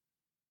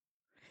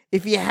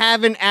if you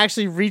haven't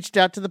actually reached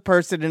out to the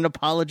person and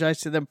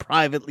apologized to them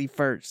privately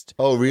first.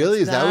 Oh,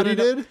 really? Is that what he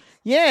did?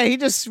 Yeah, he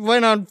just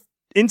went on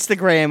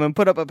Instagram and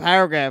put up a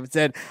paragraph and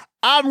said,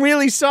 "I'm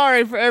really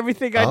sorry for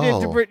everything I did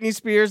to Britney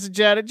Spears and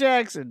Janet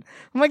Jackson."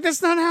 I'm like,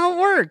 that's not how it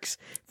works.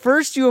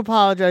 First, you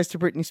apologize to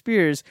Britney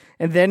Spears,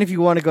 and then if you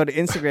want to go to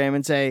Instagram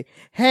and say,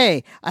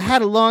 "Hey, I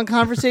had a long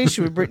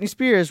conversation with Britney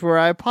Spears where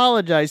I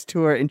apologized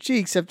to her and she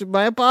accepted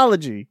my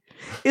apology."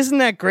 Isn't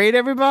that great,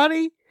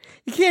 everybody?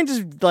 You can't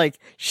just like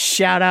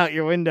shout out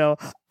your window,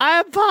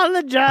 "I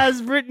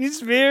apologize, Britney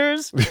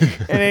Spears,"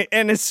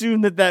 and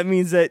assume that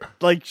means that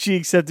like she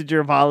accepted your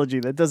apology.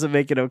 That doesn't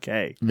make it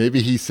okay.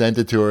 Maybe he sent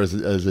it to her as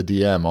a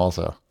DM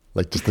also,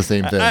 like just the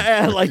same thing.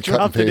 Like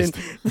dropped it in,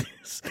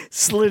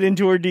 slid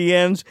into her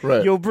DMs.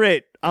 Right. "Yo,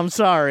 Brit, I'm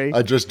sorry.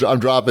 I'm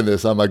dropping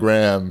this on my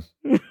gram.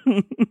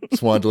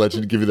 Just wanted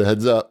to give you the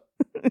heads up."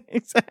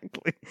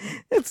 Exactly.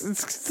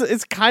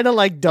 It's kind of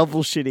like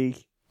double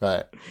shitty.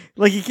 Right.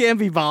 Like you can't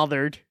be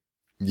bothered.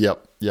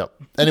 Yep.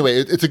 Anyway,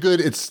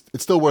 it's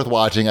still worth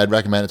watching. I'd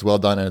recommend. It's well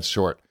done and it's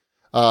short.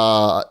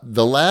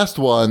 The last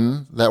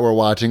one that we're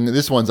watching,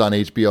 this one's on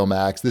HBO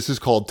Max. This is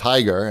called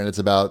Tiger, and it's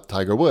about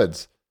Tiger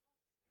Woods.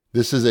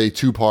 This is a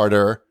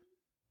two-parter.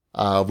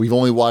 We've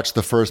only watched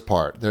the first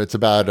part. It's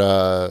about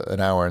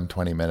an hour and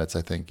 20 minutes,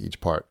 I think, each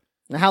part.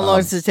 How long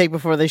does it take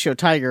before they show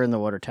Tiger in the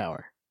water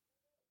tower?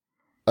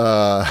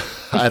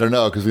 I don't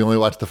know, because we only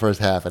watched the first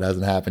half. It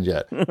hasn't happened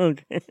yet.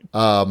 Okay.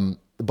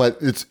 But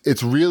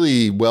it's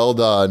really well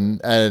done,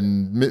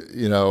 and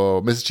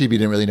Mrs. Chibi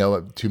didn't really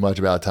know too much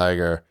about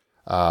Tiger,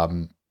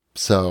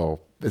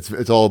 so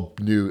it's all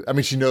new. I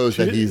mean, she knows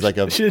that he's like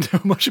She didn't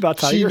know much about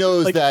Tiger. She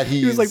knows like, that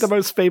he was like the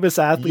most famous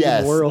athlete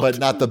in the world, but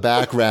not the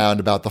background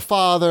about the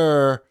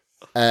father,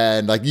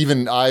 and like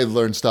even I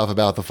learned stuff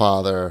about the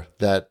father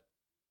that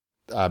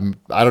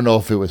I don't know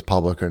if it was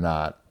public or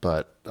not,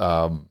 but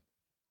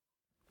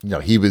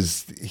he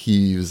was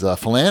a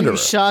philanderer. You were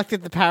shocked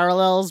at the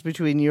parallels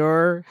between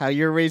how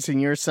you're raising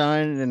your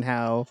son and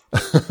how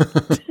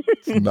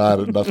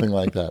nothing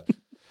like that.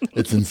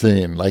 It's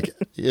insane. Like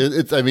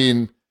it's. I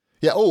mean,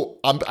 yeah. Oh,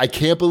 I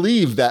can't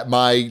believe that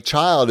my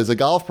child is a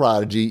golf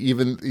prodigy.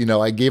 Even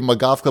I gave him a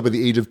golf club at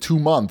the age of 2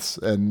 months,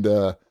 and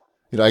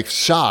I'm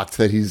shocked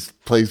that he's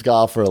plays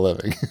golf for a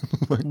living.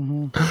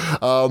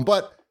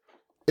 But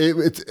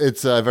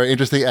it's very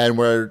interesting, and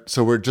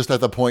we're just at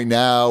the point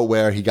now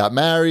where he got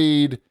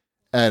married,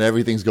 and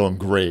everything's going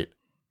great.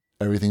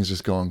 Everything's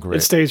just going great.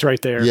 It stays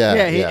right there. Yeah,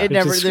 It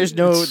never. There's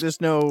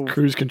no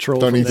cruise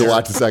control. Don't need to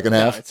watch the second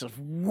half. It's a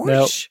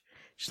whoosh.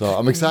 So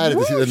I'm excited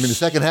to see. I mean, the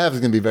second half is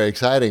going to be very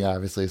exciting,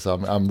 obviously. So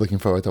I'm looking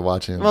forward to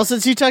watching. Well,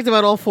 since you talked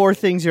about all 4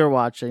 things you're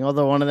watching,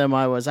 although one of them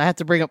I have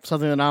to bring up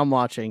something that I'm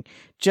watching,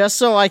 just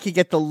so I could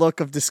get the look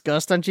of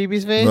disgust on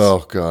Chibi's face.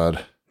 Oh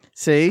God.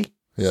 See?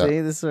 Yeah.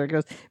 See, this is where it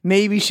goes.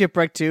 Maybe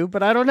Shipwreck 2,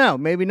 but I don't know.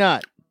 Maybe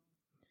not.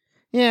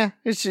 Yeah,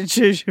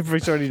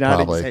 Shipwreck's already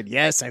nodding his head.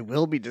 Yes, I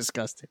will be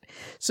disgusted.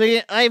 So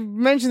yeah, I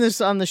mentioned this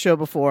on the show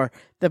before,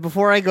 that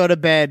before I go to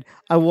bed,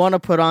 I want to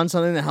put on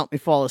something that helps me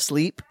fall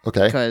asleep.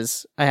 Okay.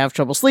 Because I have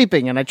trouble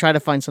sleeping, and I try to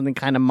find something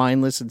kind of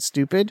mindless and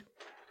stupid.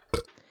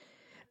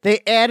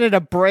 They added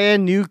a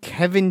brand new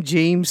Kevin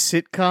James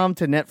sitcom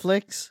to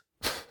Netflix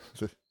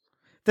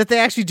that they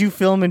actually do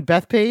film in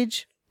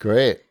Bethpage.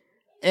 Great.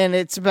 And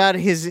it's about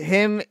he's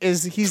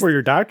That's where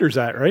your doctor's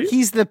at, right?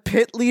 He's the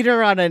pit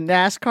leader on a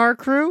NASCAR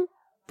crew.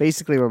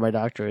 Basically where my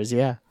doctor is,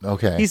 yeah.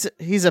 Okay.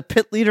 He's a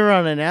pit leader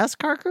on a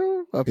NASCAR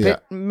crew? A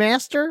pit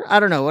master? I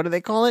don't know. What do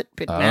they call it?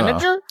 Pit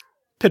manager?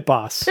 Pit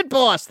boss. Pit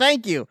boss.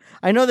 Thank you.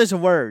 I know there's a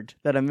word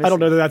that I'm missing. I don't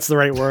know that that's the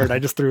right word. I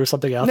just threw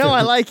something out there. No,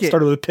 I like it.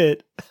 Started with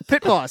pit.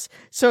 Pit boss.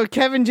 So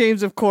Kevin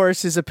James, of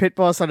course, is a pit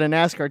boss on a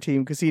NASCAR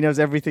team because he knows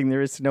everything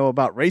there is to know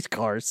about race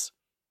cars.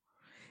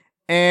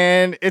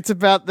 And it's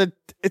about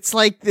it's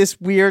like this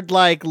weird,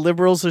 like,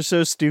 liberals are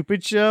so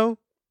stupid show.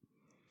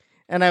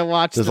 And I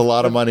watched. There's a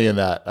lot of money in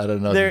that. I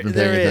don't know if you've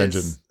been paying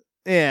attention.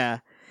 Yeah.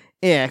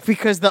 Yeah.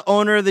 Because the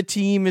owner of the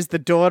team is the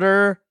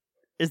daughter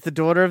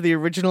of the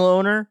original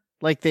owner.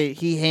 Like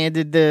he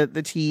handed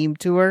the team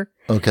to her.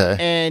 Okay.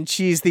 And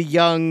she's the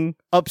young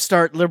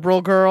upstart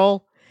liberal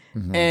girl.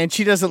 Mm-hmm. And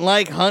she doesn't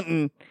like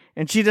hunting.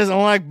 And she doesn't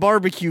like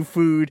barbecue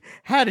food.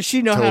 How does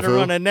she know how to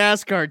run a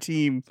NASCAR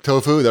team?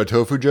 Tofu? There are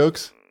tofu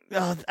jokes?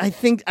 I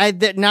think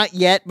not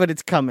yet, but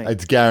it's coming.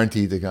 It's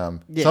guaranteed to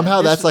come. Yeah,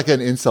 somehow that's like an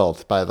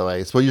insult, by the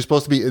way. So you're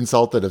supposed to be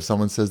insulted if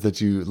someone says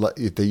that you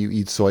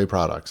eat soy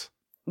products.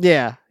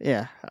 Yeah.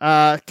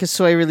 Because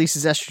soy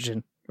releases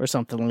estrogen or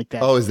something like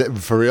that. Oh, is that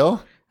for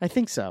real? I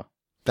think so.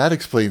 That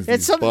explains.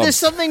 There's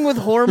something with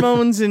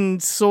hormones and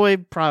soy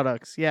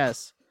products.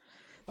 Yes,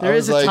 there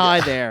is a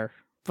tie there,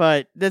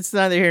 but that's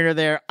neither here nor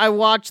there. I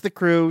watched The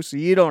Crew, so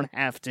you don't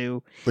have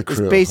to. The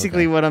Crew. It's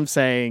basically what I'm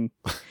saying.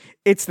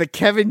 It's the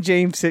Kevin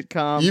James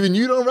sitcom. Even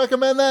you don't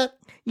recommend that?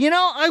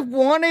 I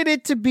wanted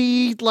it to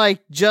be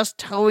like just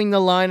towing the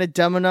line of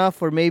dumb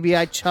enough where maybe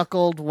I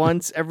chuckled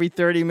once every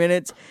 30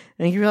 minutes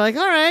and you'd be like,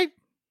 all right.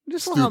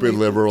 Just stupid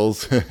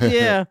liberals.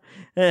 Yeah.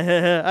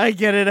 I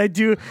get it.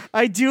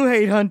 I do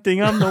hate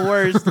hunting. I'm the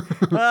worst.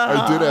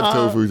 I did have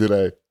tofu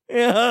today.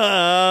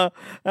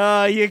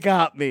 You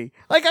got me.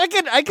 Like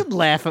I could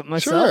laugh at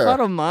myself. Sure. I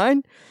don't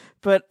mind.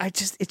 But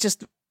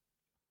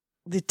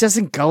it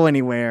doesn't go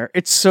anywhere.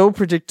 It's so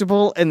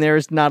predictable, and there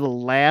is not a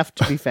laugh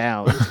to be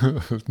found.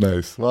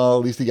 Nice. Well,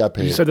 at least he got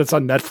paid. You said it's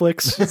on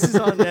Netflix? This is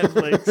on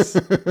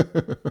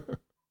Netflix.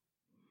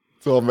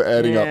 So I'm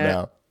adding up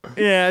now.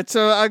 Yeah,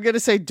 so I'm going to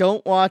say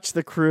don't watch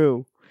The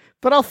Crew,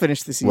 but I'll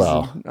finish the season.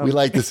 Well, we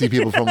like to see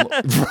people from...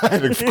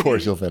 Right, of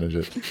course you'll finish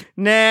it.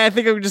 Nah, I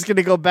think I'm just going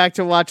to go back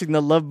to watching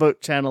the Love Boat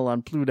channel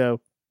on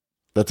Pluto.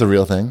 That's a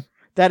real thing?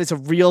 That is a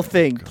real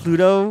thing.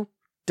 Pluto.tv,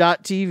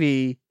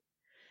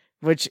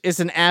 which is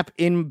an app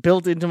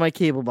built into my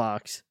cable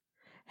box,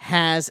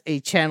 has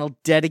a channel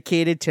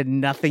dedicated to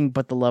nothing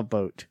but the Love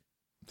Boat.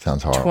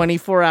 Sounds horrible.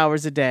 24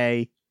 hours a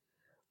day,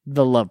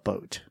 the Love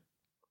Boat.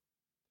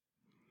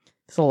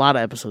 There's a lot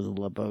of episodes of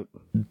the Love Boat.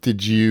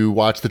 Did you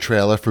watch the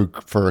trailer for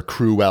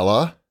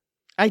Cruella?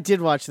 I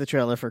did watch the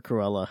trailer for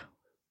Cruella.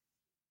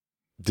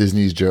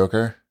 Disney's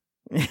Joker?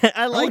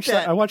 I like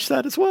that. I watched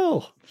that as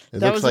well. It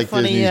looks like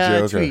funny Disney's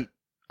Joker. tweet.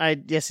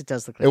 Yes, it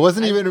does look like It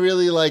wasn't even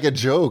really like a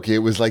joke. It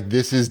was like,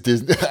 this is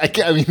Disney.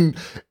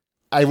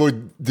 I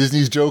mean,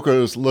 Disney's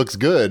Joker looks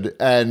good.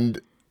 And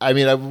I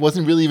mean, I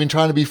wasn't really even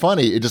trying to be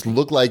funny. It just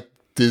looked like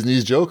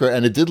Disney's Joker,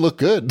 and it did look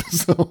good.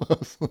 So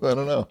I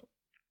don't know.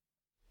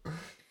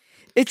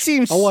 It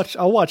seems.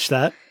 I'll watch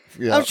that.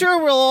 Yeah. I'm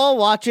sure we'll all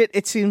watch it.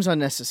 It seems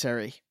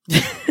unnecessary.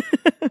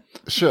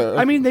 Sure.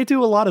 I mean, they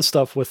do a lot of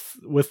stuff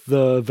with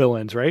the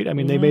villains, right? I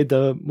mean, they made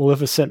the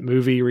Maleficent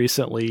movie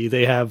recently.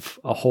 They have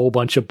a whole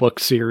bunch of book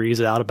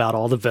series out about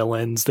all the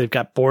villains. They've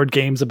got board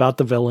games about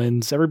the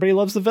villains. Everybody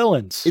loves the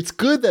villains. It's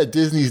good that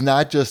Disney's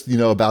not just,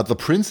 about the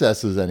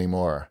princesses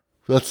anymore.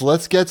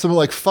 Let's get some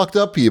like fucked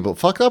up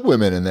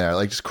women in there,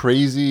 like just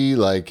crazy,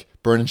 like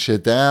burning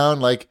shit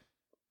down, like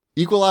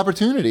equal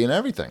opportunity and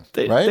everything.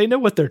 Right? They know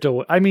what they're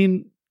doing. I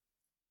mean,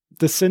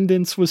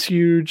 Descendants was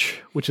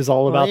huge, which is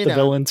all about the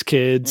villains'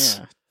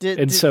 kids.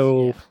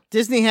 Yeah.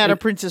 Disney had a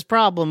princess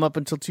problem up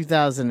until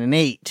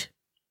 2008.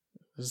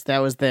 That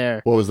was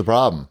their. What was the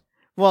problem?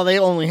 Well, they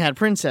only had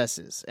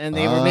princesses, and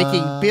they were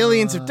making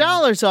billions of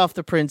dollars off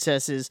the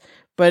princesses,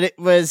 but it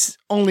was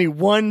only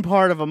one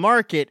part of a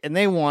market, and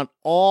they want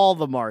all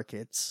the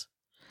markets.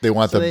 They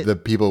want the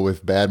people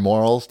with bad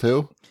morals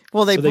too?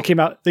 Well, they came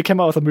out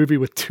with a movie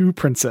with two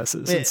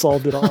princesses and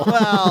solved it all.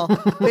 Well,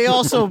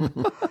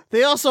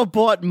 they also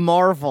bought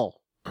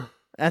Marvel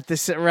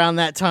around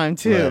that time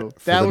too. Right,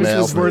 that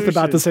was worth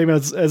about the same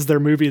as their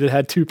movie that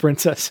had two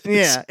princesses.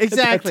 Yeah,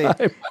 exactly.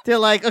 They're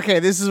like, okay,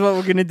 this is what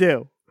we're gonna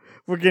do.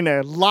 We're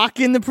gonna lock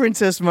in the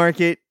princess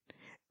market,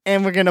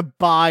 and we're gonna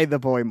buy the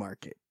boy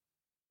market.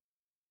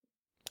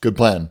 Good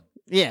plan.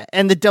 Yeah,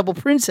 and the double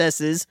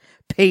princesses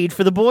paid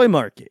for the boy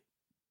market.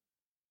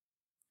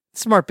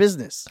 Smart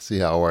business. See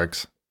how it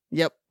works.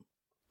 Yep.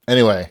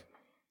 Anyway,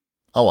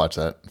 I'll watch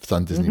that. It's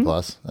on Disney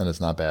Plus, and it's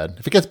not bad.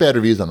 If it gets bad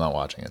reviews, I'm not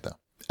watching it though.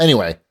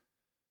 Anyway,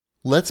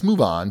 let's move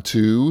on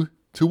to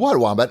what,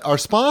 Wombat? Our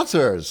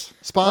sponsors.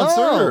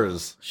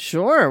 Sponsors. Oh,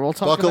 sure, we'll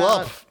talk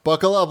about...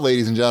 Buckle up,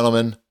 ladies and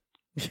gentlemen.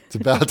 It's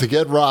about to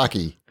get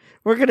rocky.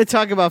 We're going to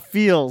talk about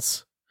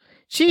Feels.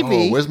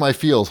 Chibi. Oh, where's my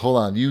Feels? Hold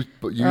on. You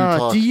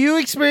talk. Do you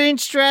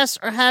experience stress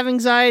or have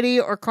anxiety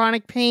or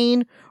chronic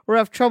pain or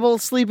have trouble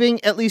sleeping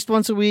at least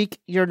once a week?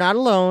 You're not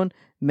alone.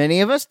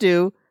 Many of us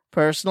do.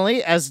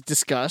 Personally, as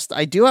discussed,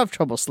 I do have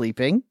trouble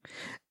sleeping.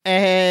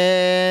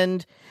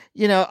 And,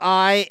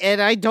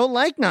 I don't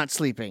like not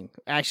sleeping.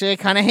 Actually, I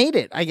kind of hate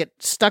it. I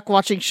get stuck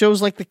watching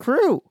shows like The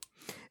Crew.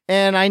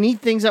 And I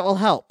need things that will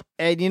help.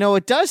 And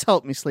it does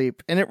help me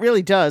sleep, and it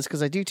really does,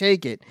 because I do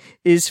take it,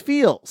 is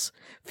Feels.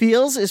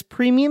 Feels is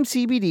premium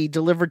CBD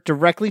delivered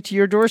directly to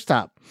your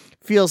doorstep.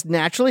 Feels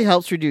naturally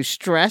helps reduce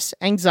stress,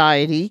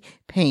 anxiety,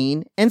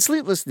 pain, and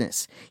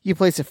sleeplessness. You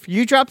place a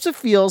few drops of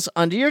Feels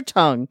under your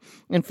tongue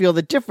and feel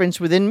the difference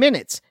within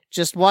minutes.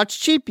 Just watch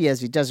Cheapy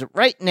as he does it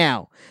right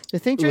now. The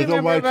thing to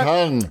remember about...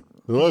 tongue.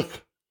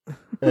 Look.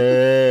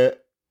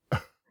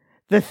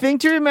 The thing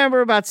to remember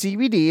about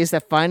CBD is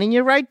that finding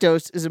your right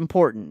dose is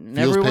important, and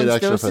everyone's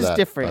dose is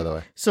different. By the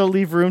way. So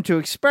leave room to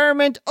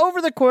experiment over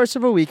the course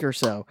of a week or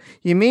so.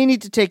 You may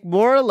need to take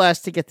more or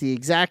less to get the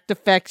exact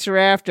effects you're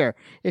after.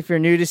 If you're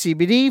new to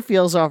CBD,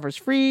 Feels offers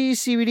free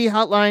CBD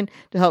hotline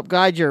to help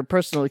guide your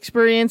personal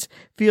experience.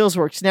 Feels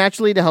works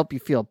naturally to help you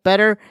feel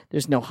better.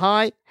 There's no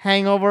high,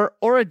 hangover,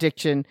 or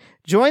addiction.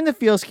 Join the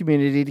Feels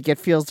community to get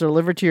Feels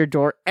delivered to your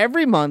door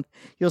every month.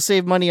 You'll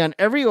save money on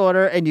every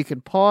order, and you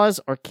can pause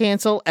or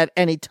cancel at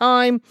any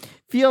time.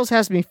 Feels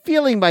has me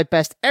feeling my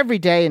best every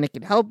day, and it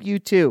can help you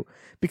too.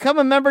 Become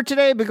a member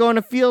today by going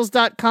to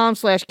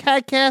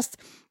feels.com/CADcast,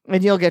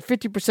 and you'll get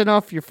 50%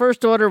 off your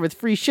first order with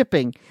free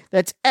shipping.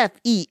 That's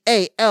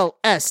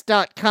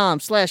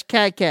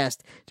FEALS.com/CADcast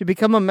to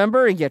become a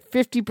member and get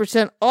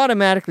 50%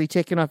 automatically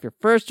taken off your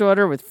first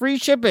order with free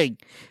shipping.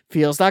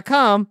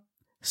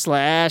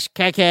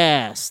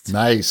 Feels.com/CADcast.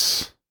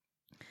 Nice.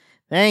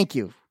 Thank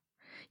you.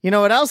 You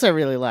know what else I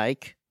really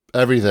like?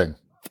 Everything.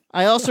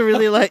 I also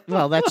really like,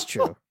 well, that's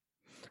true.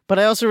 But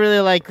I also really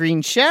like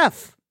Green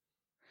Chef.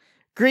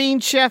 Green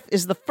Chef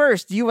is the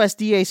first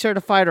USDA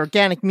certified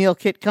organic meal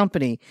kit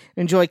company.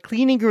 Enjoy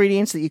clean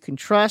ingredients that you can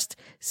trust,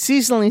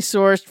 seasonally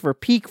sourced for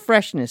peak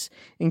freshness.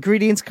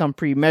 Ingredients come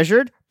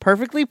pre-measured,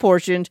 perfectly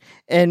portioned,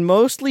 and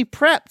mostly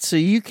prepped so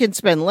you can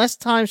spend less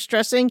time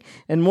stressing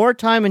and more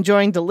time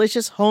enjoying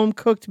delicious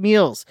home-cooked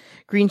meals.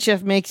 Green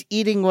Chef makes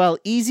eating well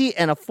easy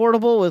and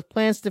affordable with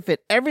plans to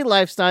fit every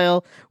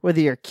lifestyle, whether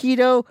you're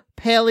keto,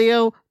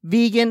 paleo,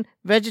 vegan,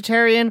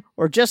 vegetarian,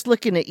 or just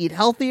looking to eat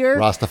healthier.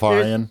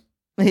 Rastafarian.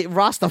 I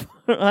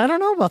don't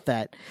know about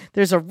that.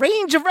 There's a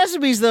range of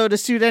recipes, though, to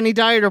suit any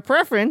diet or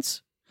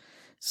preference.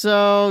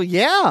 So,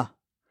 yeah.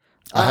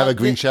 I have a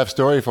Green Chef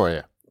story for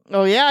you.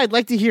 Oh, yeah? I'd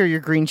like to hear your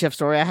Green Chef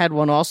story. I had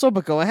one also,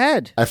 but go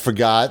ahead. I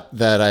forgot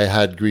that I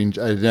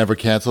never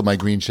canceled my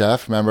Green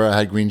Chef. Remember, I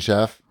had Green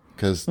Chef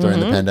because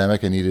during the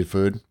pandemic, I needed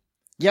food.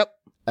 Yep.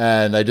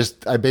 And I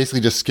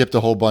basically just skipped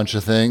a whole bunch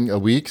of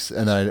weeks,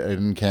 and I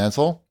didn't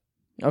cancel.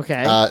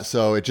 Okay.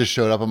 So it just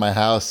showed up at my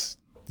house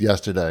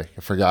yesterday.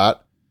 I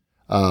forgot.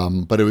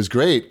 But it was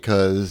great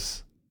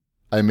because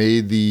I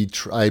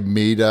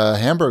made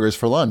hamburgers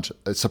for lunch.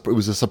 It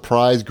was a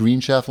surprise Green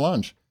Chef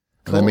lunch.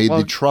 And I made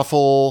the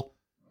truffle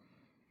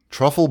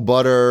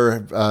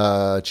butter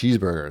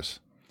cheeseburgers.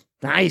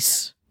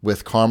 Nice.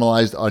 With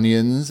caramelized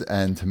onions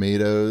and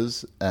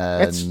tomatoes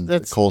and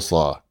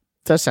coleslaw.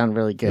 Does sound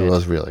really good. It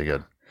was really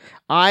good.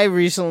 I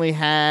recently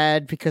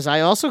had, because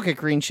I also get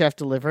Green Chef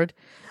delivered,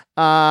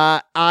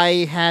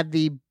 I had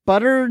the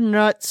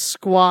butternut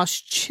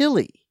squash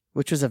chili,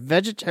 which was a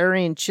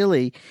vegetarian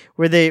chili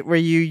where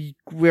we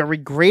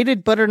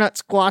grated butternut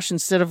squash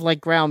instead of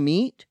like ground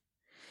meat,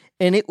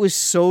 and it was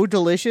so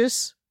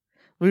delicious.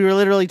 We were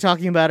literally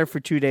talking about it for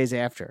 2 days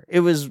after.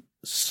 It was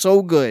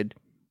so good.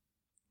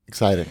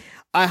 Exciting.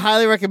 I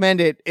highly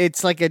recommend it.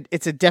 It's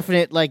a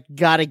definite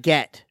gotta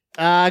get.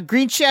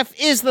 Green Chef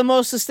is the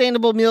most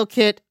sustainable meal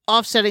kit,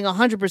 offsetting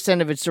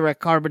 100% of its direct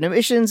carbon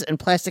emissions and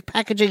plastic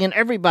packaging in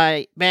every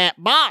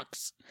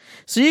box.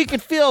 So you can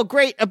feel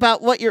great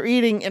about what you're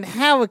eating and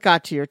how it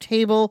got to your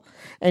table.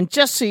 And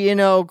just so you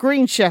know,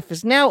 Green Chef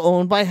is now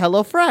owned by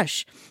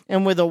HelloFresh.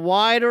 And with a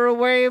wider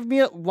array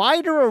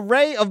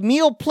of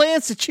meal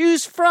plans to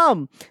choose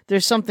from,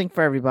 there's something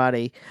for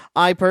everybody.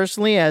 I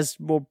personally, as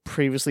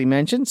previously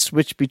mentioned,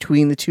 switched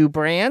between the two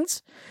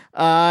brands.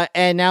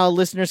 And now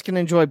listeners can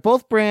enjoy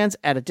both brands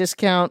at a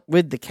discount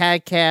with the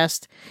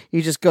CAGcast.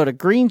 You just go to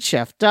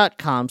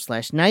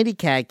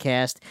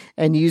greenchef.com/90CAGcast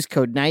and use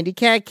code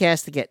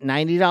 90CAGcast to get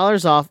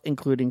 $90 off,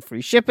 including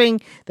free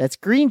shipping. That's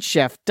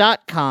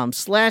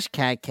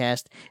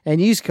greenchef.com/CAGcast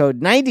and use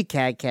code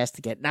 90CAGcast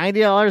to get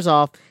 $90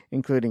 off,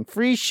 including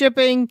free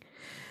shipping.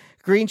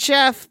 Green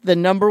Chef, the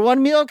 #1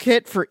 meal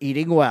kit for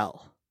eating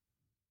well.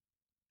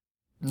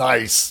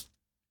 Nice.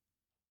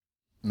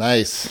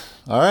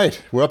 All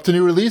right. We're up to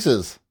new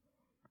releases.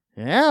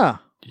 Yeah.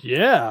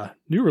 Yeah.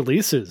 New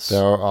releases.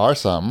 There are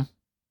some.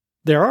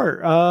 There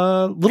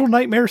are. Little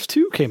Nightmares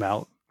 2 came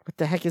out. What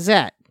the heck is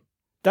that?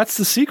 That's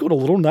the sequel to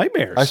Little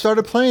Nightmares. I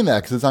started playing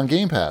that because it's on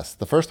Game Pass,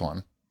 the first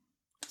one.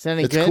 Is that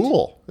any It's good?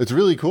 cool. It's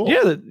really cool.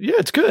 Yeah,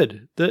 it's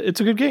good. It's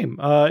a good game.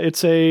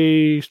 It's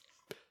I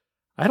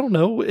don't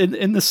know,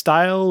 in the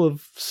style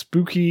of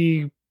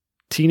spooky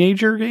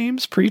teenager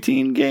games,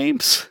 preteen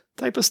games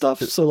type of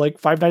stuff. So like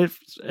Five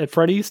Nights at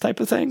Freddy's type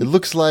of thing. It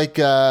looks like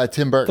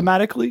Tim Burton.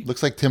 Thematically.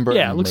 Looks like Tim Burton.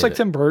 Yeah, it looks like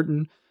Tim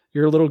Burton.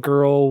 You're a little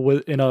girl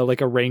in a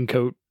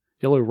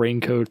yellow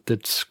raincoat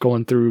that's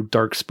going through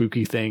dark,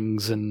 spooky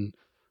things and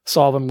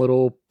solving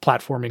little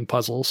platforming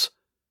puzzles.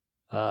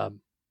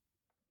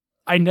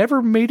 I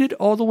never made it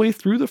all the way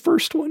through the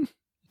first one.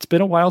 It's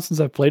been a while since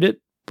I've played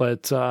it,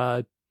 but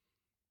the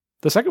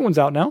second one's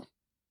out now.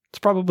 It's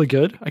probably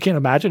good. I can't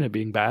imagine it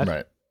being bad.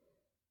 Right.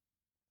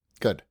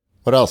 Good.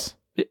 What else?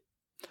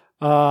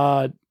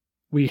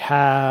 We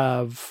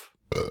have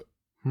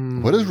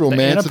what is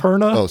Romance? The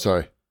Annapurna. Oh,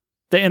 sorry.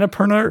 The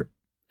Annapurna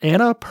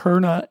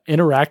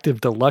Interactive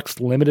Deluxe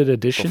Limited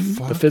Edition,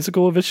 the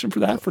physical edition for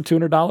that for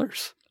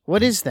 $200.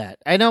 What is that?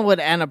 I know what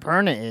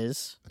Annapurna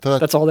is.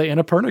 That's all the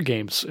Annapurna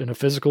games in a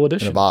physical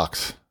edition.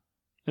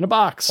 In a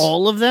box.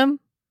 All of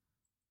them?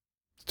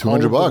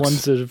 $200. The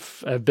ones that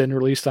have been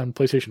released on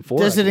PlayStation 4.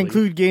 Does it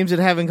include games that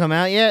haven't come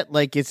out yet?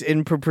 Like it's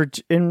in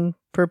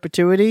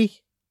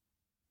perpetuity?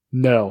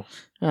 No.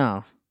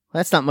 Oh,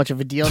 that's not much of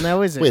a deal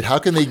now, is it? Wait, how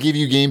can they give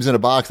you games in a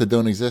box that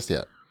don't exist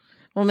yet?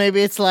 Well,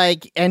 maybe it's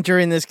like enter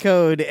in this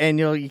code and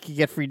you can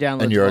get free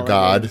downloads. And you're a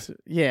god. Games.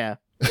 Yeah.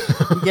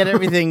 You get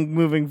everything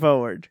moving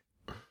forward.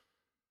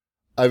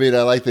 I mean,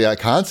 I like the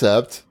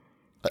concept.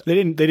 They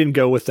didn't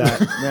go with that.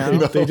 No.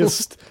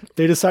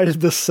 They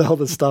decided to sell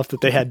the stuff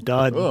that they had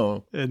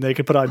done and they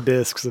could put on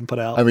discs and put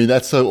out. I mean,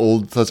 that's such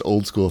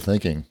old school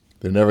thinking.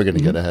 They're never going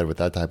to get ahead with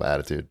that type of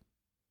attitude.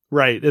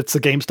 Right. It's the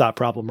GameStop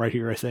problem right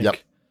here, I think. Yep.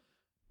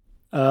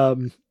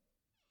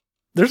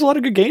 There's a lot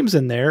of good games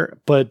in there,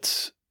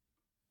 but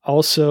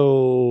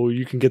also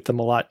you can get them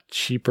a lot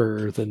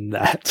cheaper than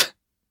that.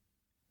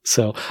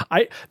 So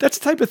that's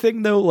the type of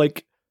thing though,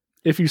 like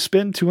if you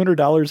spend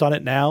 $200 on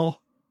it now,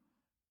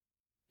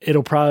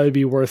 it'll probably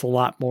be worth a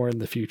lot more in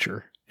the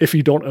future if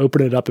you don't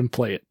open it up and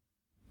play it.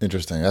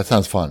 Interesting. That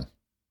sounds fun.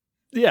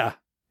 Yeah.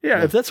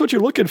 Yeah. If that's what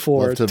you're looking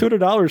for,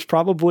 $200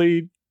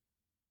 probably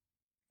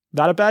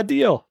not a bad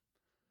deal.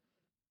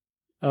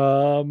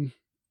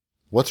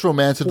 What's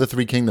Romance of the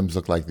Three Kingdoms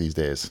look like these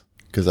days?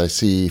 Because I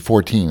see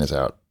 14 is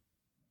out.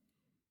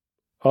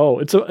 Oh,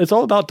 it's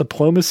all about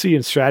diplomacy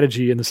and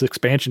strategy in this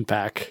expansion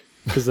pack.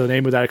 Because the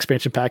name of that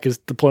expansion pack is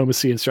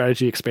Diplomacy and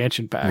Strategy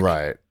Expansion Pack.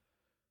 Right.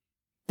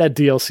 That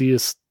DLC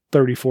is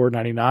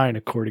 $34.99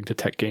 according to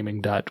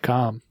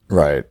techgaming.com.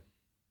 Right.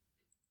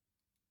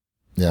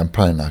 Yeah, I'm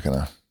probably not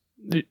gonna.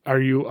 Are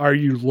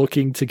you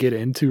looking to get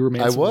into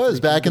Romance? I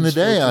was back in the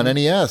day on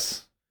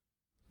NES,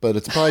 but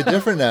it's probably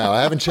different now.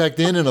 I haven't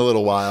checked in a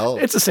little while.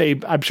 It's the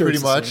same. I'm sure.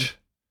 Pretty much.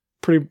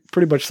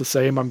 Pretty much the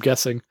same. I'm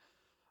guessing.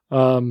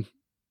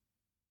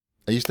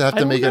 I used to have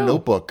to make a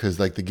notebook because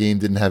like the game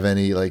didn't have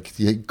any, like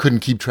you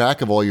couldn't keep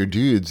track of all your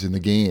dudes in the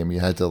game.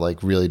 You had to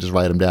like really just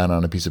write them down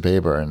on a piece of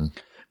paper. And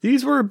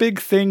these were a big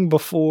thing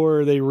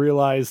before they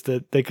realized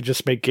that they could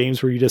just make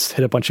games where you just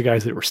hit a bunch of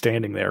guys that were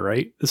standing there,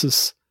 right? This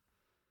is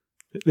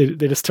They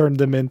just turned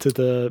them into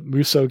the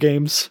Muso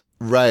games.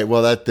 Right.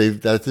 Well, that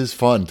is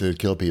fun to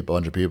kill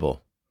bunch of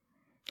people.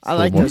 I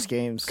like those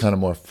games. Kind of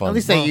more fun. At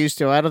least I used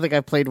to. I don't think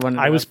I played one.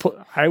 I was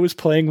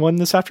playing one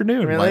this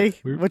afternoon. Really?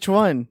 Which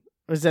one?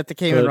 Was that the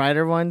Kamen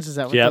Rider ones? Is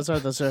that what those are?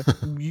 Those are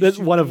That's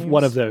one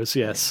of those.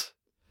 Yes,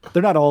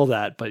 they're not all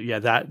that, but yeah,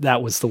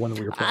 that was the one that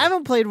we were playing. I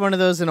haven't played one of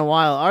those in a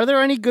while. Are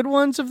there any good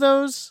ones of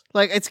those?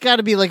 Like, it's got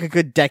to be like a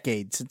good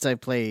decade since I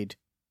played.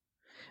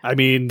 I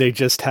mean, they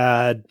just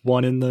had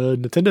one in the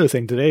Nintendo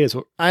thing today.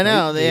 I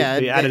know. They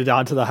added it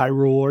on to the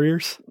Hyrule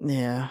Warriors.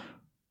 Yeah.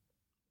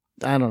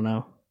 I don't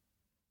know.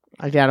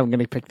 I doubt I'm going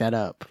to pick that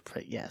up,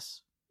 but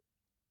yes.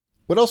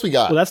 What else we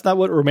got? Well, that's not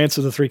what Romance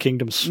of the Three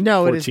Kingdoms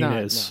 14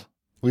 is.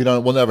 No.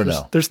 We'll never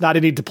know. There's not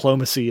any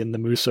diplomacy in the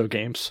Muso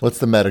games. What's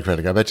the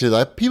Metacritic? I bet you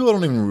people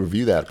don't even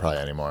review that probably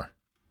anymore.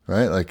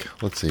 Right? Like,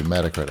 let's see,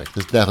 Metacritic.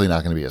 There's definitely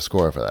not going to be a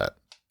score for that.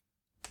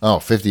 Oh,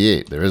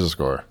 58. There is a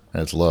score.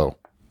 And it's low.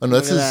 Oh, no,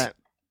 this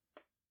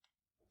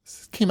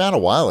came out a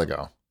while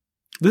ago.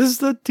 This is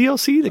the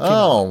DLC that came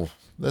out. Oh,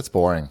 that's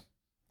boring.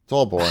 It's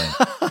all boring.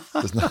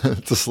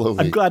 It's a slow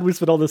week. I'm glad we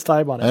spent all this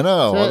time on it. I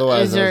know. So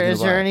otherwise, is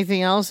there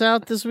anything else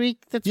out this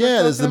week?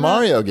 There's the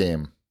Mario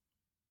game.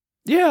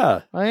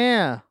 Yeah. Oh,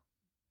 yeah.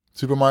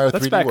 Super Mario 3D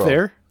That's back World.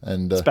 there.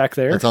 And it's back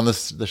there. It's on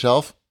the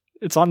shelf?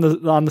 It's on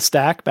the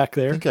stack back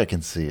there. I think I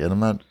can see it.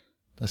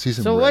 I see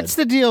some So red. what's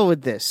the deal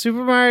with this?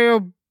 Super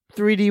Mario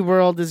 3D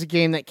World is a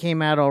game that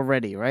came out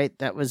already, right?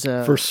 That was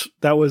a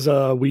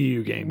Wii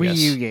U game. Wii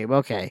U game,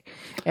 okay.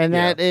 And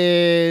that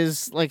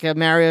is like a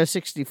Mario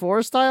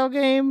 64 style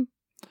game?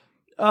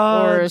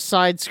 Or a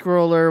side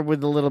scroller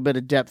with a little bit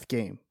of depth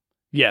game?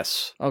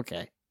 Yes.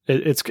 Okay.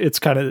 It's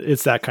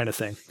that kind of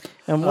thing.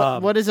 And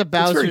what is a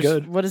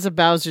Bowser's? What is a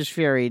Bowser's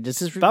Fury? Does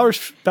this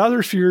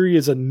Bowser's Fury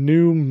is a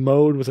new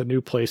mode with a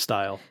new play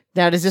style.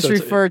 Now, does this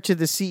refer to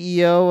the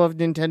CEO of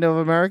Nintendo of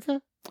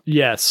America?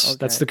 Yes, okay.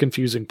 That's the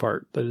confusing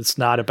part. That it's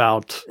not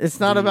about. It's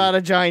not about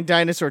a giant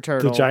dinosaur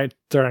turtle. The giant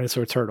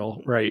dinosaur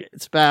turtle, right?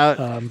 It's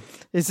about.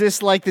 Is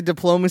this like the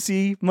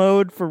diplomacy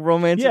mode for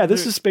Romance? Yeah,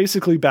 this is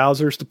basically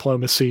Bowser's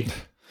diplomacy.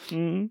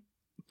 Mm-hmm.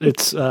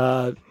 It's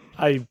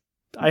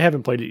I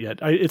haven't played it yet.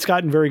 It's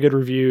gotten very good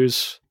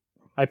reviews.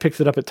 I picked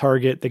it up at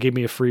Target. They gave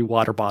me a free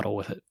water bottle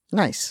with it.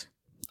 Nice.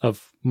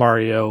 Of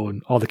Mario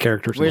and all the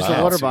characters. Where's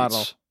the water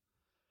bottle?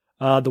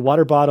 The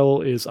water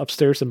bottle is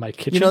upstairs in my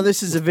kitchen. You know,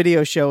 this is a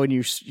video show and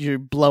you're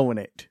blowing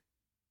it.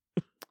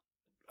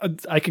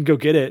 I can go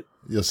get it.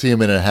 You'll see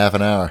him in a half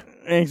an hour.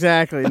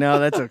 Exactly. No,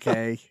 that's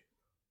okay.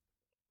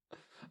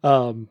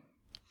 No,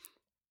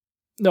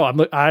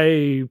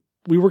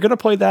 we were going to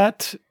play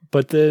that,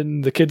 but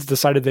then the kids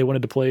decided they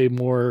wanted to play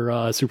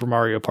more Super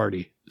Mario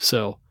Party.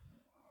 So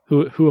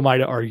who am I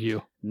to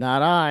argue?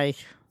 Not I.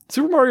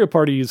 Super Mario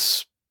Party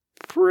is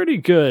pretty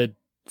good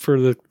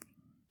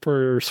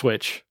for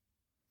Switch.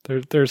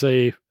 There's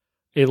a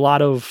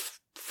lot of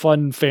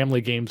fun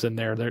family games in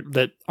there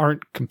that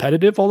aren't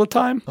competitive all the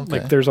time. Okay.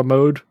 Like there's a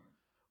mode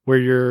where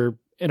you're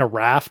in a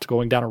raft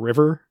going down a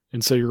river,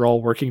 and so you're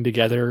all working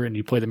together and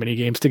you play the mini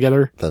games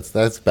together.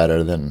 That's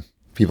better than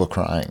people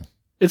crying.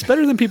 It's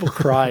better than people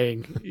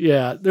crying.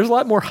 Yeah, there's a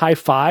lot more high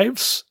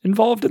fives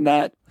involved in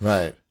that.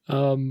 Right.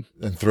 And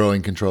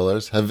throwing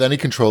controllers. Have any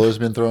controllers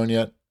been thrown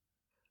yet?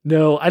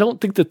 No, I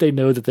don't think that they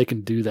know that they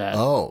can do that.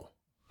 Oh.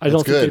 I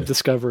don't think they've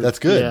discovered. That's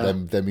good. Yeah.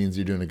 That means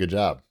you're doing a good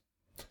job.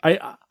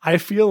 I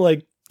feel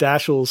like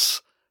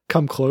Dashiell's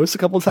come close a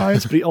couple of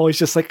times, but he always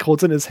just like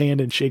holds it in his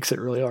hand and shakes it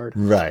really hard.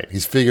 Right.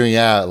 He's figuring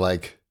out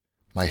like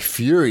my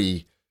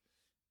Fury.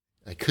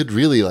 I could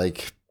really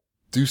like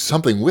do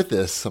something with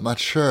this. I'm not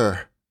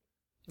sure.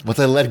 Once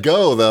I let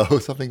go, though,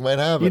 something might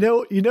happen.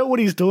 You know what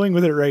he's doing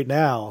with it right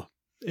now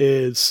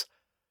is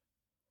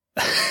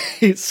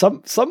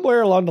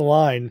somewhere along the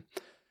line,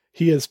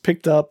 he has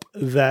picked up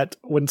that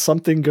when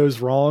something goes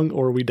wrong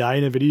or we die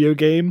in a video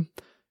game,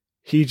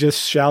 he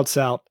just shouts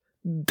out,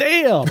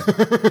 "Damn!"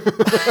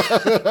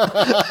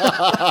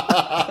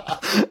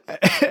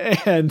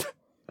 And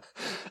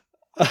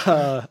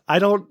I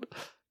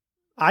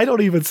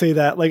don't even say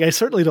that. Like, I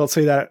certainly don't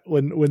say that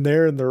when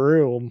they're in the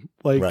room.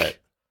 Like, right.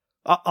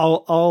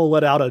 I'll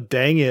let out a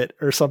 "dang it"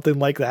 or something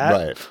like that.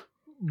 Right.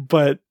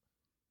 But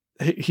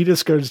he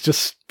just goes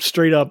just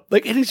straight up,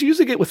 like, and he's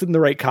using it within the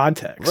right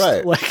context.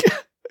 Right. Like,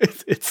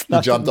 it's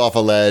not. He jumped off a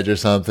ledge or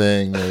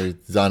something. Or he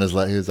was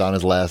on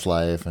his last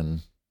life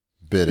and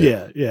bit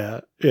it.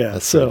 Yeah.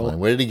 That's so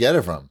where did he get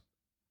it from?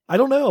 I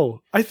don't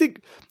know. I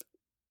think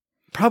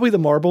probably the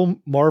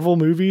Marvel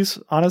movies,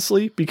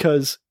 honestly,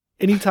 because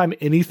anytime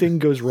anything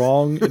goes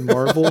wrong in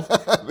Marvel,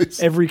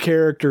 every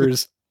character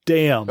is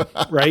 "damn,"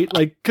 right?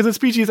 Like, because it's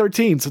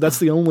PG-13, so that's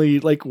the only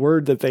like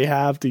word that they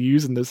have to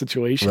use in those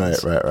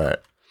situations. Right.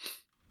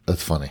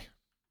 That's funny.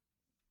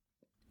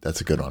 That's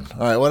a good one. All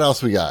right, what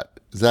else we got?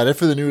 Is that it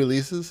for the new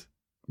releases?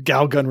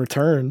 Galgun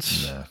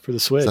returns for the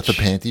Switch. Is that the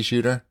panty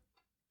shooter?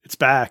 It's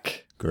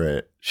back.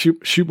 Great.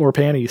 Shoot more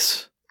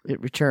panties.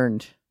 It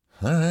returned.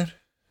 All right.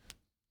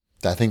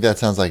 I think that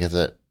sounds like it's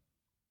it.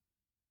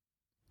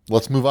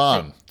 Let's move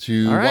on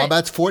to All right.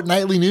 Wombat's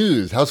Fortnightly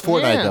News. How's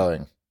Fortnite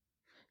going?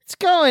 It's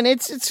going.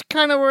 It's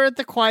kind of we're at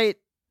the quiet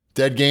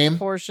Dead game?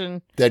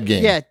 portion. Dead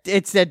game. Yeah,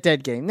 it's that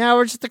dead game. Now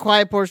we're just at the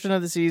quiet portion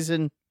of the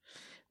season.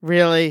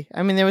 Really,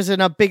 I mean, there was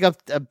a big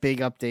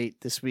update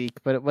this week,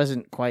 but it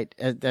wasn't quite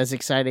as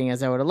exciting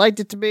as I would have liked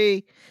it to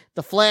be.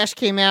 The Flash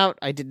came out.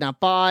 I did not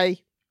buy.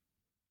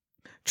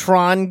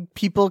 Tron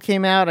people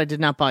came out. I did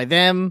not buy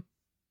them.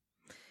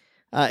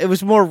 It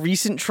was more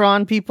recent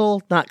Tron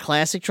people, not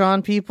classic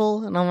Tron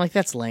people, and I'm like,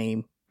 that's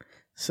lame.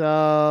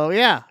 So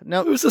yeah,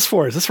 no. Who's this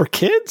for? Is this for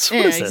kids? What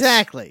Yeah, is this?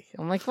 exactly.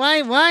 I'm like,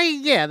 why?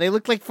 Yeah, they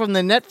look like from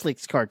the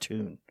Netflix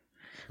cartoon.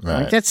 I'm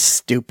Right. like, that's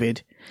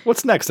stupid.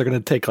 What's next? They're going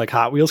to take like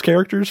Hot Wheels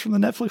characters from the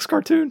Netflix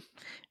cartoon?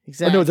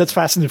 Exactly. Oh, no, that's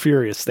Fast and the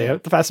Furious. The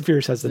Fast and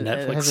Furious has the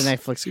Netflix. It has a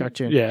Netflix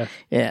cartoon. Yeah.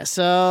 Yeah.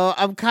 So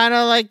I'm kind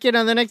of like,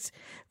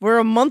 we're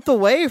a month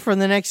away from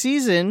the next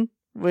season,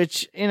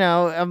 which,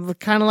 I'm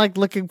kind of like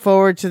looking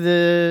forward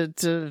to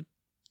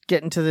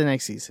getting to the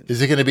next season.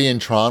 Is it going to be in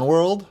Tron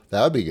World?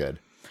 That would be good.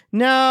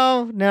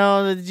 No,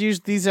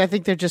 these, I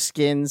think they're just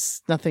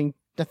skins. Nothing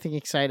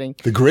exciting.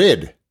 The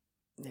Grid.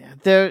 Yeah.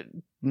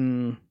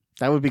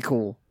 That would be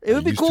cool. It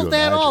would be used cool to to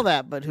add all imagine.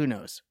 that, but who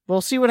knows?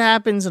 We'll see what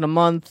happens in a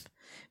month.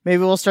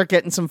 Maybe we'll start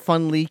getting some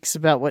fun leaks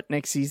about what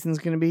next season's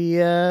going to be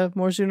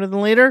more sooner than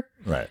later.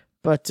 Right.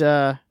 But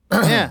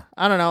yeah,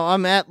 I don't know.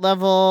 I'm at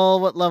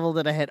what level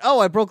did I hit? Oh,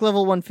 I broke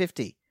level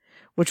 150,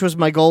 which was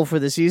my goal for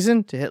the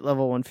season, to hit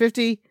level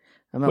 150.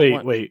 I'm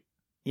at Wait.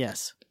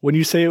 Yes. When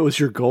you say it was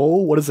your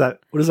goal, what does that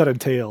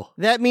entail?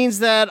 That means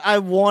that I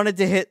wanted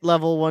to hit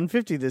level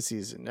 150 this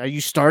season. You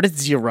start at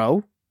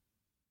 0,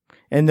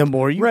 and the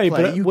more you Right,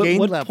 play, but you what gain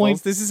levels.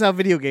 point- This is how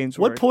video games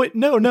work. What point?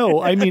 No.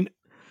 I mean,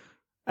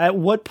 at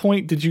what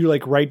point did you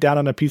like write down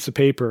on a piece of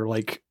paper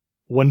like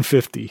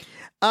 150?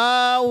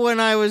 When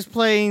I was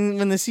playing,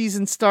 when the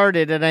season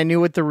started and I knew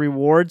what the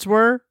rewards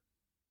were,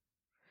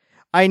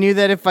 I knew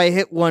that if I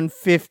hit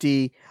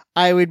 150,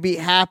 I would be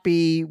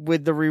happy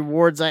with the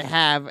rewards I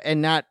have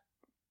and not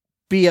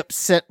be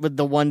upset with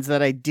the ones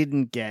that I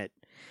didn't get.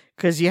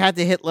 Because you had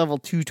to hit level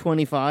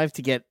 225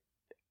 to get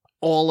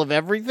all of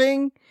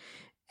everything.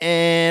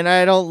 And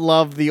I don't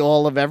love the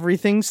all of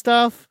everything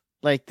stuff,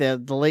 like the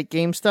late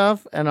game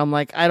stuff. And I'm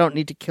like, I don't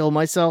need to kill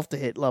myself to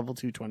hit level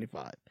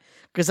 225.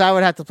 Because I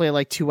would have to play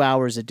like 2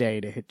 hours a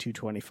day to hit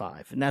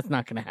 225, and that's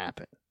not going to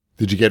happen.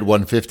 Did you get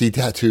 150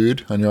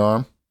 tattooed on your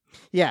arm?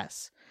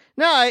 Yes.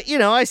 No,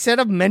 I set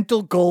a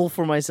mental goal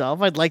for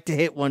myself. I'd like to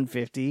hit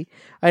 150.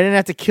 I didn't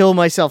have to kill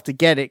myself to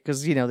get it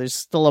because, there's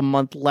still a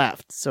month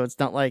left. So it's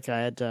not like I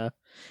had to,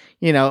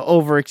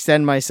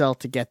 overextend myself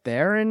to get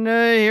there. And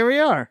here we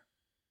are.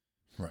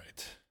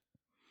 Right.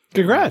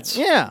 Congrats.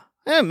 Yeah.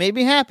 Made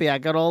me happy. I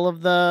got all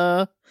of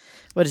the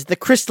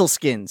crystal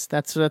skins.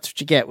 That's what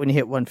you get when you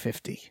hit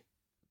 150.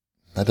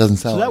 That doesn't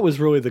sound So that was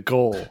really the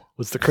goal,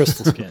 was the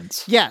crystal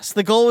skins. Yes,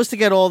 the goal was to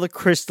get all the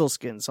crystal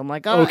skins. I'm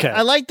like, Okay.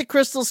 I like the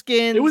crystal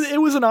skins. It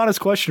was an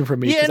honest question for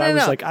me Yeah, because I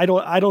was like, I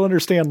don't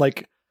understand.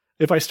 Like,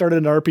 if I started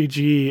an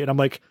RPG and I'm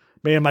like,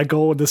 man, my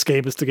goal in this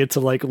game is to get to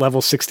like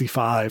level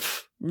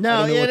 65. No,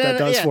 I don't know what that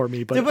does yeah. for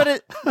me,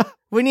 but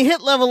When you hit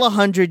level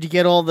 100, you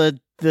get all the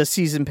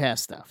season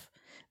pass stuff.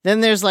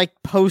 Then there's like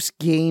post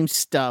game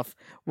stuff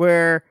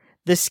where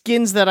the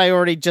skins that I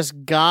already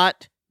just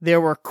got,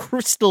 there were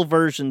crystal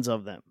versions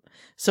of them.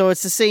 So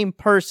it's the same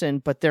person,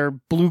 but they're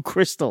blue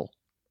crystal.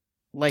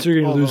 Like, so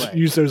you're all gonna the way.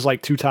 use those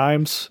like 2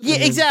 times. Yeah,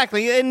 and then-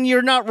 exactly. And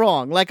you're not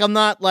wrong. Like, I'm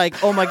not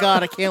like, oh my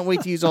God, I can't wait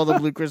to use all the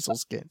blue crystal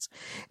skins.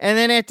 And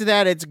then after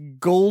that, it's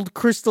gold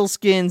crystal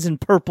skins and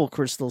purple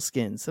crystal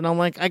skins. And I'm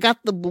like, I got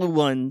the blue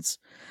ones.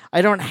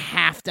 I don't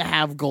have to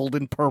have gold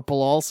and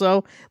purple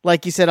also.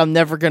 Like you said, I'm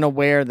never going to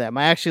wear them.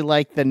 I actually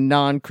like the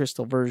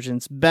non-crystal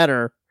versions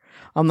better.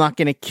 I'm not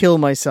going to kill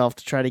myself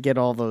to try to get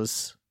all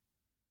those.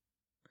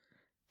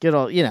 Get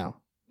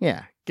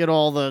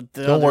all the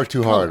Don't other work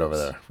too hard colors. over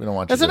there. We don't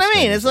want you That's to what I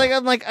mean. sting It's like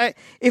yourself.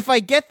 if I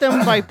get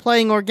them by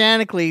playing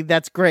organically,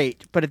 that's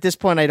great. But at this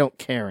point, I don't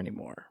care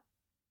anymore.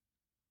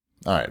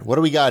 All right. What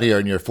do we got here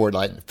in your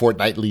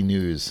fortnightly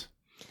news?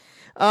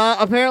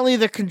 Apparently,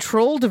 the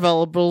Control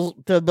developers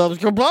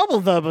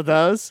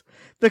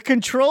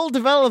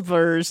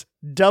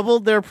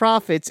doubled their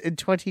profits in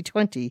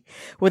 2020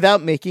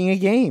 without making a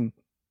game.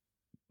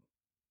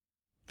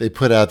 They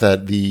put out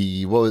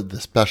what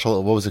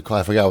was it called?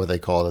 I forgot what they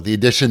called it. The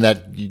edition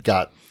that you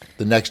got,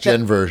 the next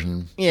gen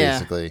version, Yeah.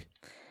 basically.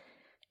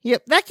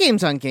 Yep, that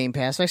game's on Game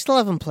Pass. I still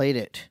haven't played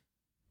it.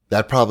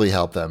 That probably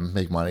helped them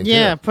make money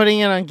Yeah, too. putting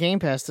it on Game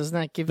Pass doesn't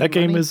that give you That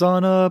game money? is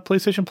on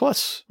PlayStation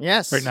Plus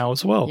yes right now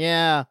as well.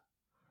 Yeah.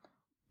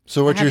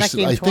 So what I had that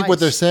game I think what twice.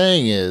 they're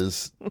saying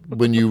is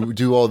when you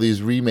do all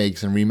these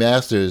remakes and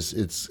remasters,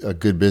 it's a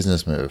good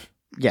business move.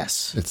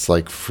 Yes. It's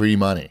like free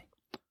money.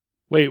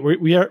 Wait,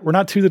 we're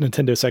not to the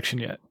Nintendo section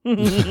yet.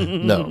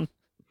 No.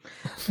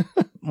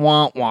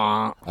 Wah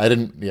wah. I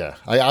didn't. Yeah,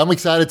 I'm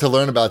excited to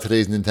learn about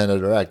today's Nintendo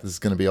Direct. This is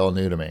going to be all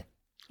new to me.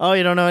 Oh,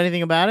 you don't know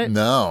anything about it?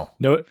 No,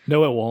 No, it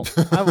won't.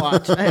 I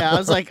watched. Yeah, I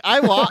was like,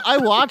 I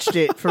watched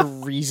it for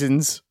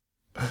reasons.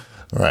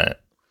 right?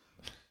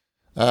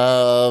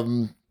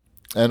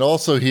 And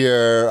also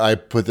here, I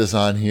put this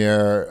on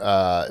here.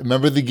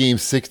 Remember the game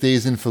 6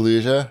 Days in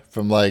Fallujah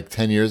from like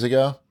 10 years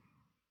ago?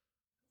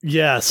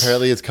 Yes.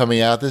 Apparently it's coming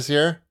out this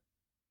year.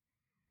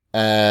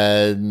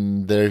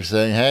 And they're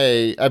saying,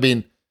 hey, I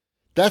mean,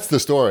 that's the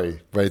story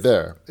right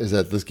there, is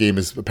that this game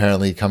is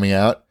apparently coming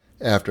out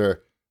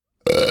after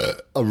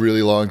a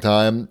really long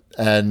time.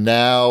 And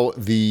now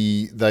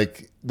the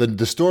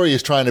story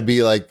is trying to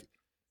be like,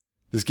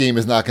 this game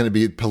is not going to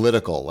be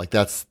political. Like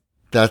that's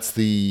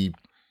the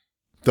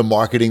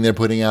marketing they're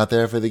putting out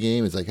there for the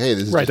game. It's like, hey,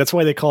 this is right. That's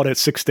why they called it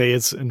 6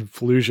 Days in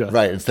Fallujah.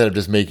 Right. Instead of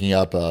just making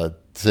up a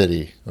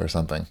city or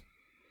something.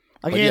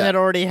 A game that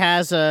already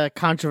has a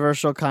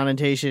controversial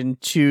connotation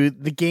to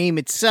the game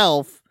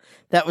itself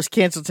that was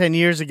canceled 10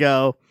 years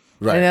ago.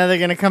 Right. And now they're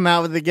going to come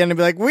out with it again and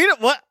be like,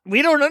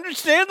 we don't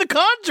understand the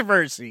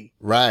controversy.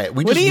 Right.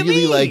 We What just do you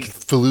really mean? like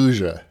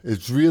Fallujah.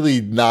 It's really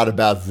not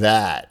about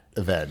that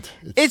event.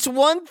 It's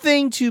one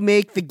thing to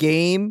make the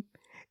game.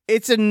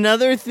 It's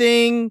another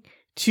thing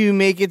to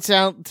make it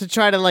sound, to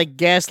try to like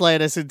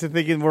gaslight us into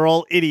thinking we're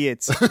all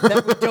idiots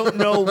that we don't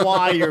know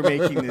why you're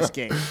making this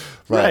game.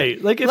 Right.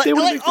 Like if they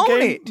want to make the own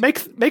game,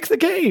 it. make the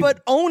game.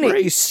 But own it,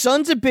 Right. you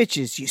sons of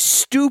bitches, you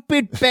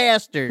stupid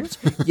bastards,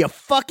 you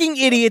fucking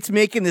idiots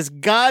making this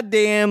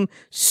goddamn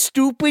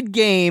stupid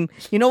game.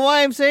 You know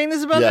why I'm saying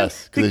this about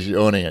Yes, that? because you're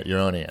owning it. You're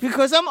owning it.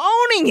 Because I'm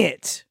owning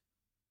it.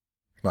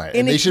 Right. and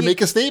And they if should you-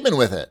 make a statement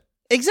with it.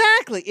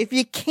 Exactly. If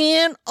you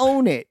can't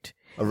own it,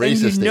 A and racist you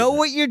statement. know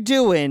what you're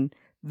doing,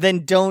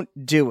 then don't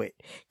do it.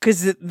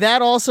 Because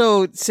that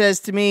also says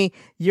to me,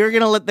 you're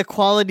going to let the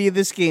quality of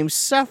this game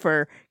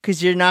suffer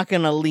because you're not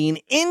going to lean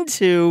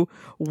into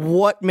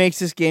what makes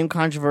this game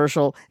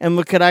controversial and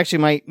what could actually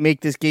might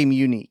make this game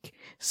unique.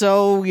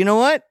 So, you know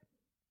what?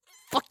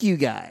 Fuck you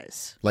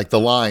guys. Like the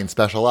line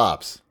Special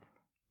Ops.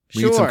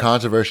 We need some Sure.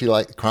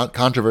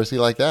 controversy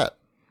like that.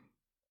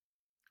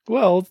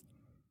 Well,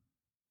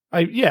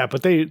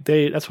 but they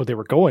that's what they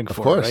were going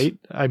for, course. right?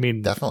 I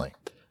mean, Definitely.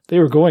 they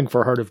were going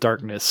for Heart of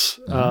Darkness.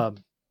 Mm-hmm.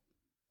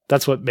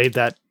 That's what made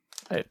that.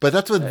 But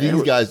that's what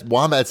these guys,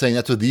 Wombat's saying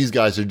that's what these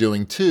guys are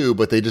doing too,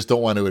 but they just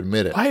don't want to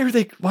admit it.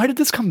 Why did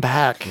this come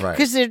back? Right.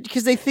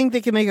 Because they think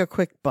they can make a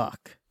quick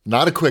buck.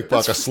 Not a quick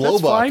buck, a slow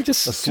That's buck. fine,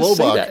 just a slow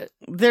say buck. that.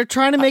 They're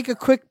trying to make a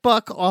quick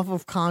buck off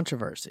of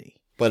controversy.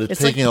 But it's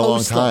It's like taking a long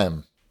Postal.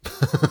 time.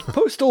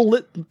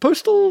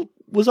 Postal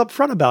was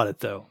upfront about it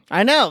though.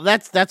 I know,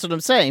 that's what I'm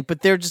saying,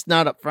 but they're just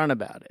not upfront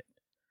about it.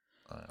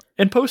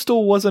 And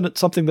Postal wasn't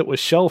something that was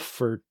shelved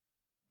for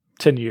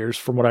 10 years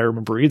from what I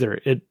remember either.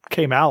 It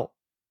came out.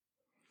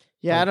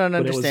 Yeah, I don't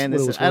when it was- understand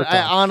when it this. was worked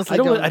I on. honestly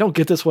I don't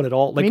get this one at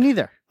all. Like me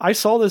neither. I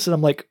saw this and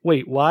I'm like,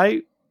 wait,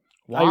 why?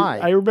 Why?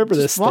 I remember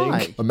Just this why?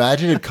 thing.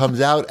 Imagine it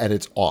comes out and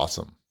it's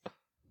awesome.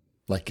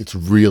 Like it's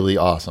really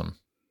awesome.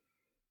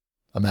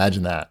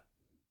 Imagine that.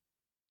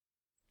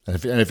 And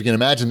if you can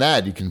imagine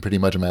that, you can pretty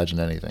much imagine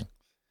anything.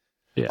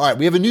 Yeah. All right,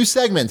 we have a new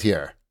segment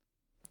here.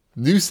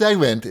 New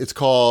segment. It's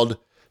called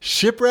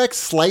Shipwreck's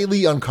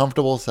Slightly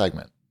Uncomfortable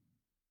Segment,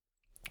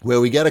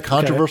 where we get a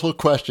controversial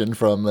question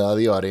from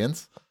the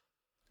audience,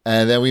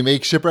 and then we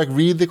make Shipwreck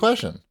read the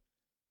question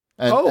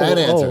and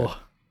answer.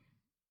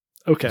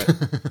 Okay.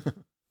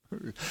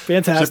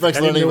 Fantastic. Shipwreck's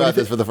I didn't learning know about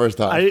anything- this for the first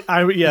time.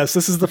 Yes,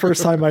 this is the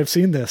first time I've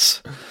seen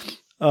this.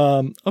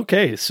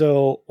 Okay,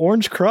 so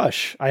Orange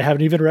Crush. I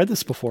haven't even read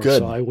this before, Good.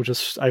 so I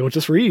will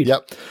just read.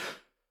 Yep.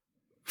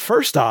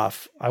 First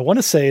off, I want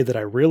to say that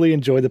I really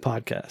enjoy the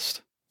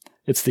podcast.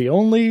 It's the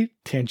only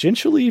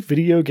tangentially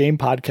video game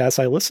podcast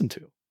I listen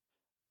to.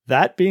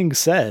 That being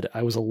said,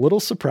 I was a little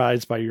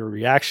surprised by your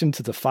reaction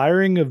to the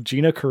firing of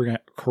Gina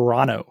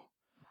Carano.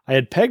 I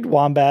had pegged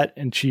Wombat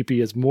and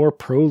Cheapy as more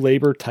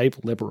pro-labor type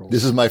liberals.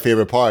 This is my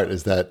favorite part,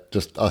 is that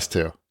just us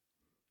two.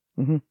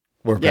 Mhm.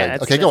 We're Yeah, pegged.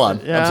 it's- Okay, go on.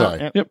 yeah, I'm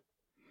sorry. yeah.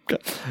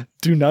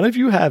 Do none of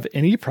you have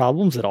any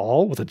problems at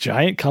all with a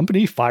giant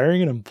company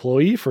firing an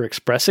employee for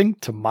expressing,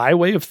 to my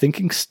way of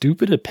thinking,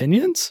 stupid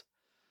opinions?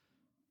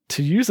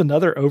 To use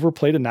another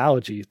overplayed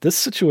analogy, this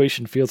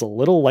situation feels a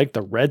little like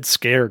the Red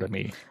Scare to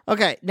me.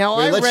 Okay, now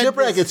Wait, I let read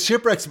Shipwreck. this- It's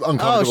Shipwreck's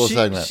uncomfortable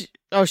segment.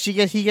 he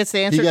gets the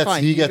answer.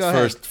 Fine, He you gets go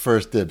ahead.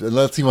 first dibs.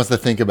 Unless he wants to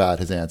think about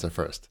his answer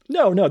first.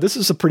 No, this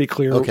is a pretty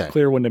clear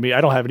one to me. I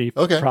don't have any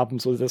Okay.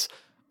 problems with this.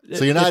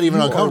 So you're not If even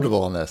you are-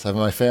 uncomfortable on this. Am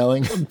I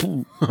failing?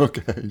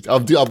 Okay, I'll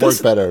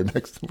work better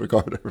next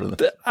regard.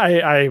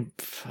 I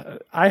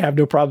have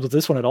no problems with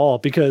this one at all,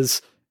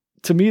 because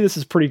to me this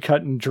is pretty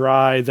cut and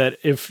dry that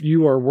if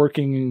you are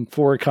working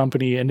for a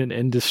company in an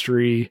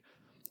industry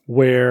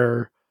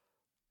where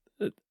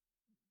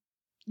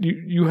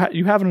you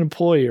have an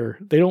employer,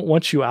 they don't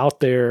want you out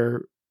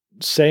there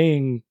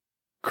saying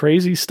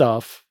crazy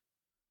stuff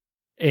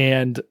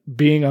and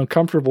being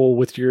uncomfortable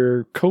with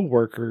your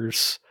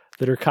coworkers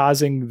that are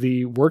causing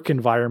the work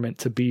environment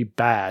to be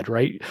bad,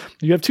 right?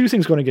 You have two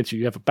things going against you.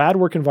 You have a bad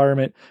work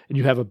environment and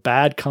you have a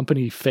bad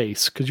company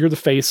face, because you're the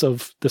face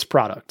of this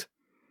product.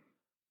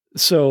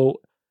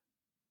 So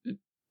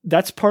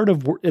that's part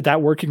of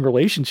that working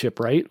relationship,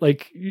 right?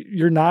 Like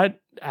you're not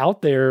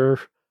out there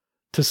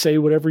to say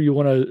whatever you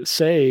want to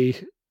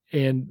say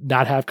and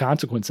not have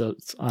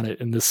consequences on it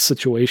in this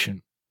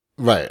situation.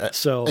 Right.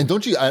 So, and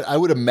don't you, I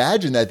would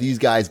imagine that these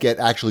guys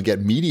actually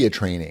get media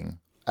training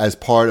as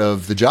part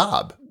of the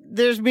job.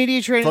 There's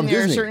media training. From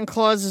There Disney. are certain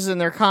clauses in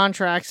their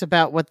contracts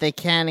about what they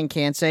can and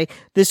can't say.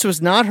 This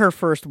was not her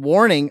first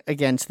warning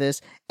against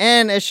this.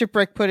 And as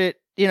Shipwreck put it,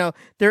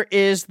 there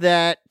is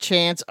that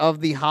chance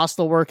of the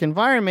hostile work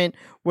environment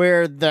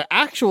where the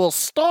actual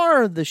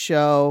star of the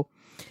show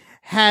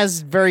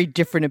has very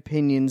different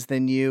opinions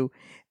than you,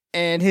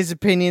 and his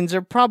opinions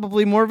are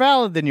probably more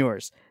valid than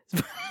yours.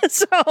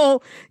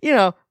 So,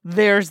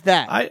 there's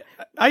that.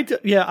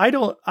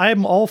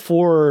 I'm all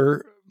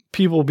for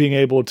people being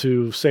able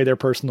to say their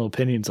personal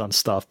opinions on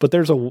stuff, but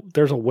there's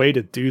a way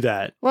to do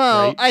that.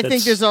 Well, right? I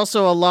think there's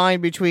also a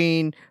line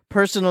between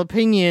personal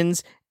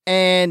opinions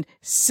and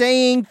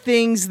saying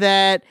things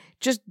that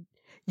just,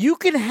 you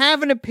can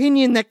have an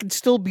opinion that can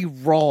still be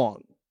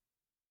wrong.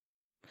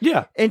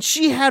 Yeah. And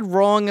she had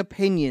wrong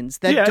opinions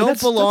that don't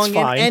belong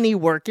in any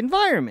work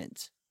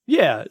environment.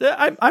 Yeah,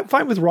 I'm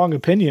fine with wrong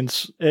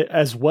opinions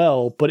as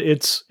well, but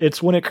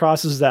it's when it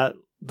crosses that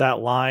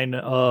line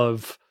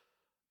of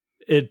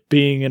it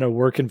being in a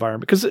work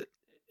environment, because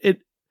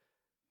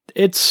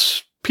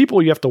it's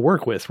people you have to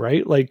work with,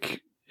 right?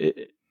 Like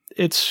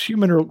it's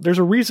human. There's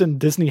a reason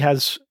Disney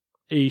has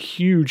a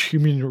huge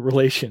human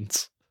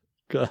relations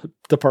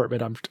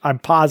department. I'm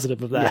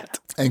positive of that.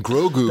 Yeah. And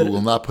Grogu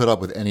will not put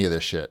up with any of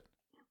this shit.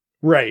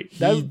 Right.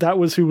 That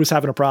was who was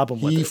having a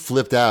problem with it. He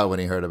flipped out when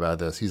he heard about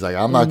this. He's like,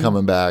 I'm not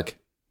coming back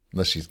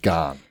unless she's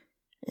gone.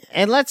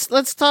 And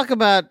let's talk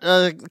about,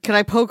 can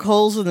I poke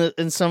holes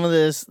in some of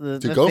this, the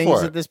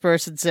things that this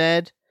person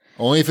said?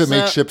 Only if it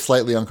makes Ship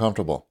slightly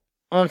uncomfortable.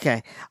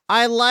 Okay.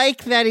 I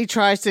like that he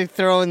tries to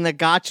throw in the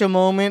gotcha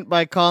moment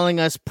by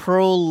calling us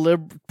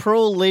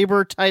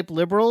pro-labor type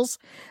liberals,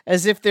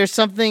 as if there's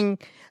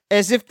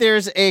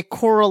a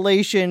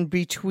correlation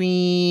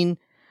between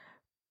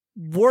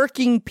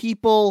working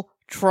people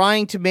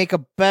trying to make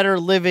a better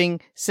living,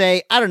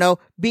 say, I don't know,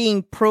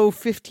 being pro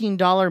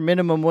 $15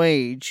 minimum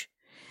wage,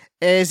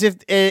 as if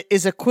it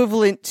is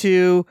equivalent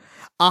to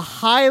a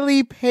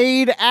highly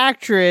paid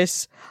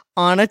actress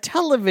on a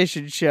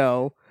television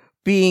show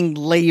being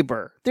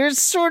labor. There's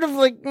sort of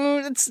like,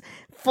 that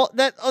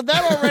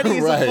already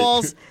is right. a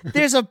false,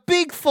 there's a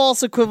big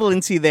false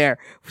equivalency there.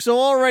 So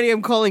already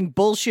I'm calling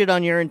bullshit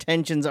on your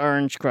intentions,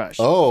 Orange Crush.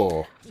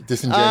 Oh,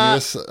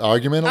 disingenuous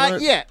argument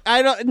alert? Yeah,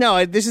 I don't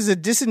know. This is a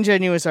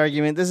disingenuous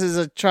argument. This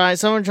is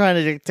someone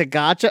trying to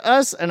gotcha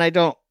us, and I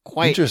don't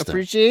quite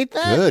appreciate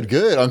that.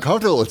 Good.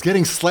 Uncomfortable. It's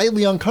getting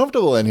slightly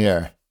uncomfortable in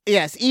here.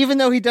 Yes, even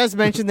though he does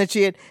mention that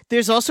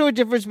there's also a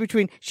difference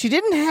between, she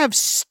didn't have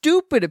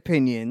stupid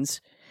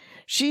opinions.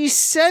 She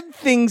said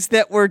things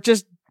that were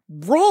just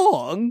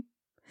wrong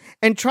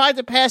and tried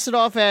to pass it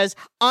off as,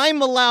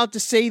 I'm allowed to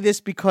say this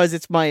because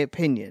it's my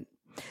opinion.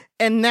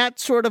 And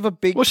that's sort of a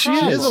big problem. She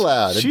is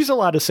allowed. She's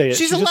allowed to say it.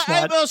 She's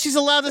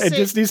allowed to say it.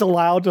 Disney's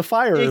allowed to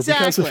fire her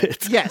because of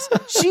it. Yes.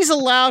 She's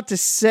allowed to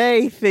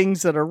say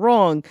things that are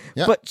wrong,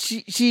 but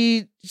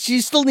she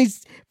still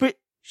needs, but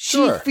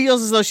she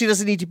feels as though she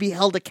doesn't need to be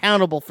held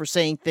accountable for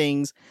saying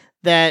things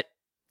that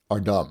are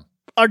dumb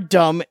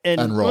and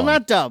wrong. Well,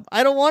 not dumb.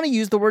 I don't want to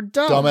use the word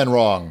dumb. Dumb and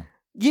wrong.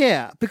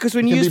 Yeah, because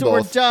when you use the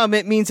word dumb,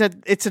 it means that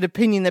it's an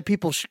opinion that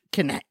people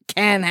can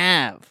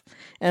have.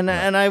 And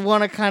I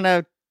want to kind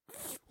of,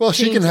 well,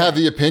 she can have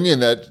the opinion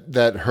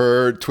that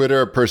her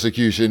Twitter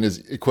persecution is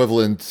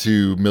equivalent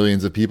to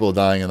millions of people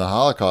dying in the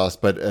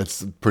Holocaust, but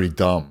it's pretty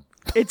dumb.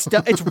 It's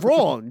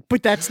wrong,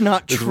 but that's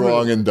not true. It's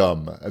wrong and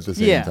dumb at the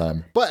same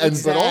time.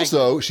 But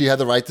also she had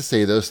the right to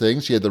say those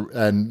things.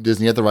 And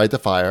Disney had the right to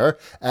fire her,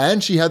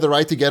 and she had the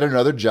right to get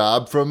another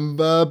job from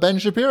Ben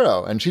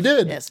Shapiro, and she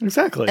did. Yes,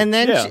 exactly. And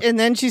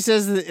then she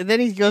says then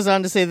he goes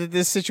on to say that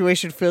this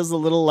situation feels a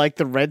little like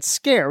the Red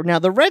Scare. Now,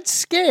 the Red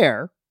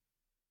Scare,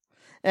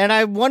 and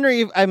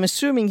I'm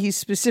assuming he's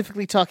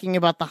specifically talking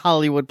about the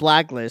Hollywood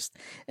Blacklist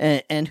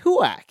and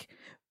HUAC,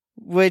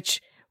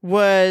 which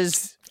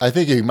was, I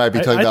think he might be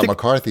talking about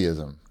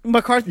McCarthyism.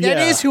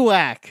 That is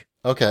HUAC.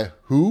 Okay.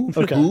 Who?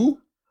 Okay. Who?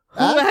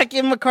 HUAC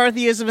and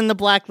McCarthyism and the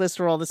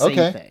Blacklist are all the same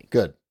thing.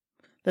 Good.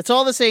 That's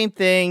all the same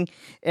thing.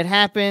 It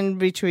happened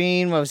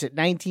between,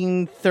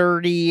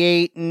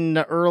 1938 and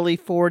the early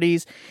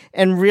 40s,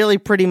 and really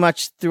pretty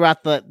much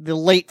throughout the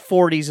late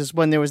 40s is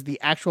when there was the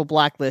actual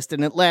blacklist,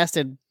 and it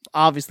lasted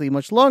obviously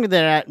much longer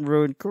than that and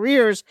ruined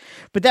careers,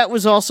 but that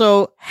was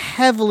also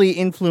heavily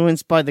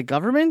influenced by the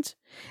government,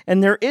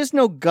 and there is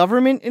no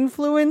government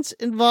influence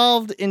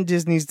involved in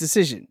Disney's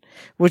decision,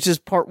 which is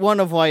part one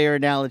of why your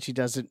analogy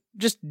doesn't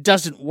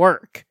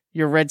work.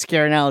 Your Red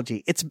Scare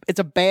analogy. It's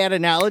a bad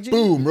analogy.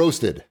 Boom,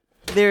 roasted.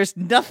 There's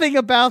nothing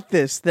about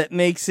this that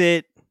makes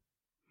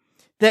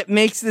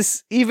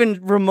this even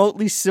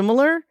remotely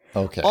similar.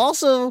 Okay.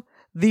 Also,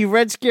 the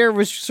Red Scare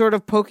was sort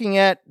of poking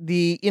at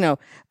a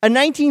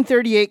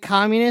 1938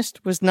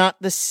 communist was not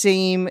the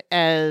same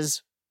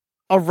as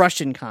a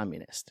Russian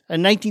communist. A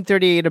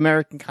 1938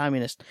 American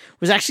communist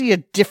was actually a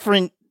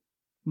different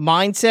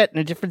mindset and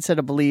a different set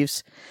of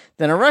beliefs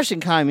than a Russian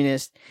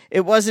communist.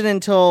 It wasn't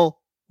until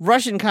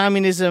Russian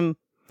communism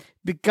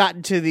got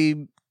into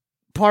the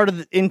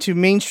into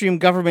mainstream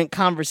government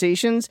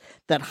conversations,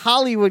 that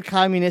Hollywood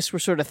communists were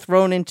sort of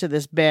thrown into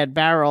this bad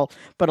barrel,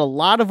 but a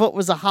lot of what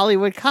was a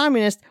Hollywood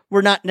communist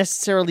were not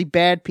necessarily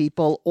bad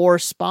people or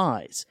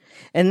spies.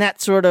 And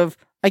that sort of,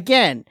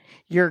 again,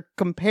 you're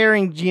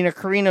comparing Gina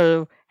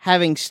Carano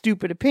having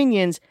stupid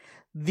opinions.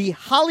 The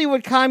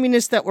Hollywood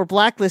communists that were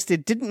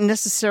blacklisted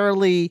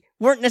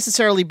weren't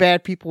necessarily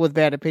bad people with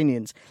bad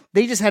opinions.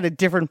 They just had a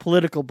different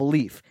political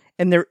belief.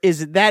 And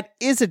that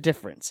is a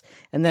difference.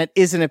 And that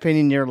is an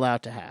opinion you're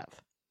allowed to have.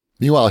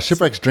 Meanwhile,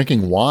 Shipwreck's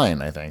drinking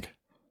wine, I think.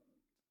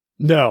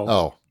 No.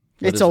 Oh.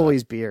 It's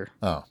always beer.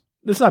 Oh.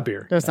 It's not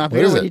beer. No, it's not What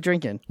beer. is What it? are you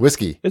drinking?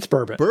 Whiskey. It's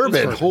bourbon.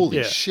 Bourbon. It's Holy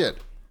yeah. shit.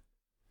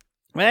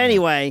 But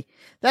anyway,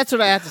 that's what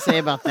I have to say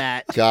about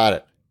that. Got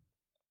it.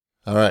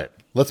 All right.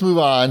 Let's move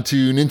on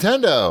to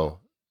Nintendo.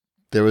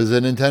 There was a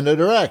Nintendo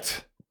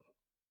Direct.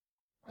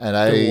 And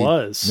It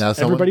was. Now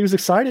Everybody was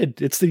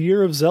excited. It's the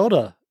year of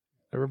Zelda.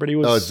 Everybody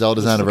was. Oh, it's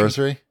Zelda's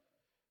anniversary?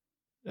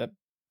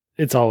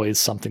 It's always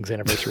something's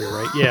anniversary,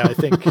 right? Yeah, I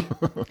think.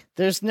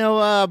 There's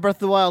no Breath of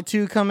the Wild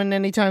 2 coming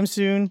anytime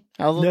soon.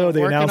 No,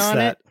 they working announced on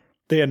that. it.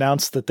 They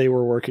announced that they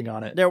were working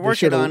on it. They're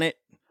working on it.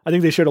 I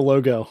think they showed a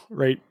logo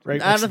right I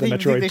next to don't the think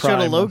Metroid they Prime.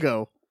 showed a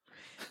logo.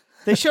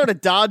 They showed a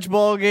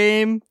dodgeball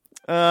game.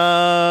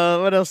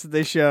 What else did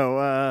they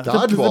show?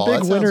 Dodgeball. big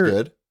That sounds winner-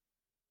 good.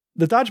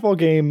 The dodgeball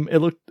game, it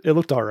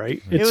looked all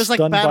right. It was like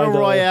done by Battle the-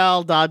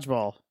 Royale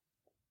dodgeball.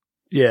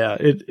 Yeah,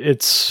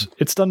 it's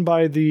done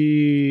by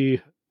the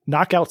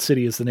Knockout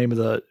City is the name of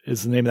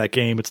that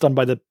game. It's done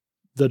by the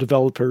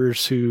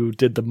developers who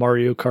did the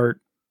Mario Kart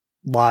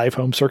Live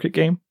home circuit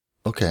game.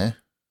 Okay.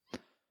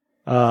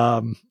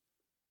 I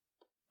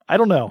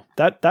don't know.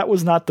 That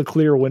was not the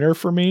clear winner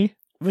for me.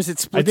 Was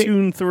it I think-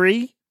 Splatoon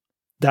 3?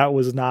 That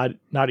was not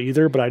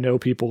either, but I know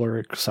people are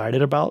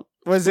excited about.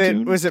 Was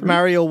Splatoon it 3?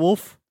 Mario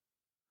Wolf?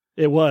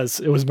 It was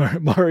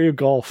Mario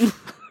Golf.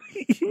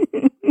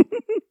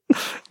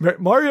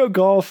 Mario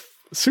Golf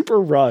Super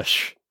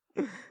Rush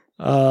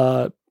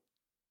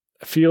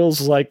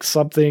feels like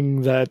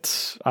something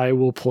that I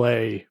will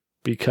play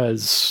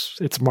because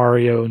it's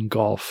Mario and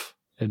golf,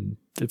 and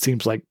it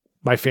seems like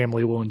my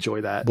family will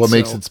enjoy that. What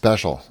makes it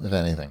special, if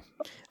anything?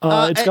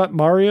 It's got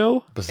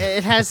Mario.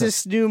 It has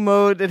this new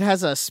mode. It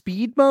has a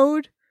speed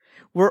mode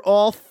where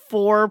all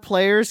 4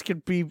 players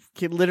could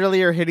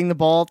literally are hitting the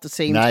ball at the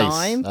same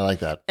time. I like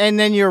that. And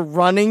then you're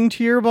running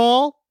to your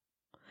ball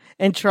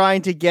and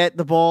trying to get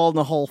the ball in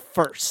the hole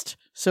first.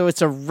 So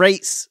it's a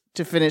race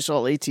to finish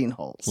all 18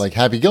 holes. Like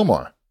Happy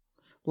Gilmore.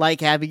 Like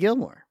Happy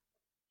Gilmore.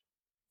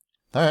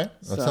 All right.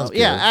 That sounds good.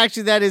 Yeah,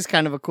 actually, that is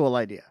kind of a cool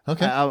idea.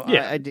 Okay.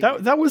 I dig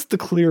it. That was the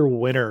clear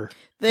winner.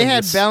 They from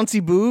had this.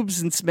 Bouncy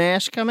Boobs and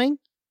Smash coming.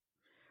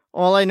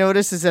 All I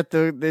noticed is that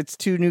it's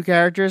 2 new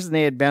characters and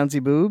they had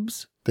Bouncy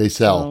Boobs. They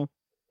sell. So,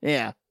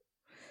 yeah.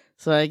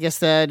 So I guess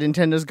that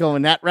Nintendo's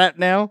going that route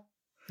now.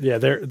 Yeah,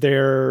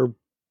 they're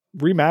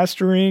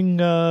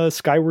remastering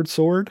Skyward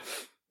Sword.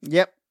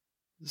 Yep.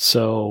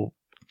 So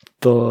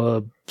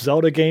the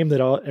Zelda game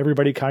that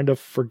everybody kind of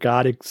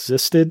forgot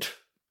existed.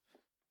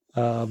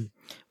 With or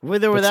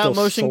But without still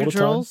motion sold a ton.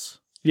 controls.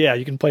 Yeah,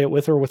 you can play it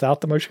with or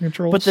without the motion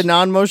controls. But the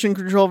non-motion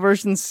control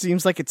version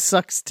seems like it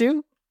sucks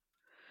too.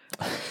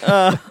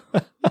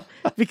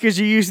 Because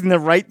you're using the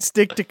right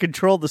stick to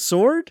control the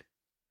sword?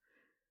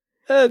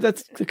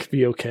 that could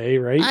be okay,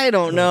 right? I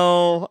don't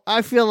know.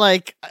 I feel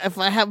like if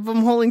I'm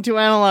holding 2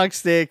 analog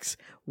sticks,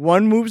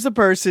 one moves the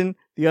person,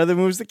 the other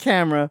moves the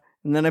camera,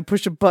 and then I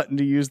push a button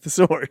to use the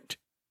sword.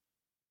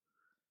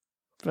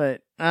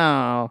 But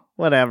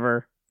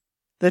whatever.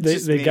 That's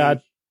just They me.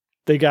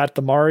 got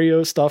the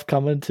Mario stuff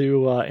coming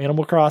to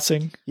Animal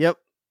Crossing. Yep.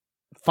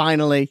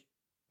 Finally.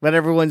 What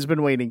everyone's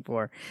been waiting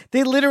for.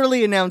 They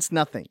literally announced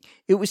nothing.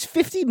 It was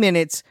 50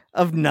 minutes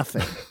of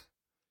nothing.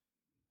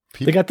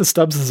 They got the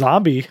Stubbs the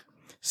Zombie.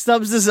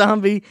 Stubbs the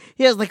Zombie.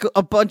 He has like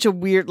a bunch of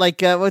weird,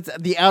 what's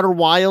The Outer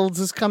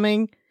Wilds is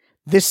coming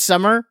this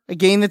summer. A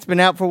game that's been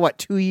out for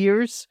 2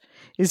 years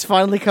is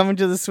finally coming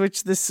to the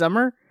Switch this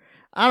summer.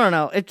 I don't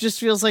know. It just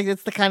feels like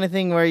it's the kind of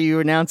thing where you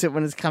announce it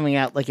when it's coming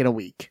out in a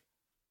week.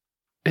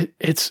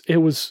 It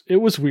was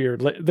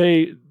weird.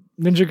 They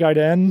Ninja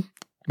Gaiden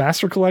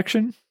Master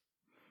Collection.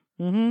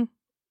 Mm-hmm.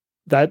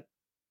 That,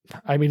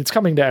 I mean, it's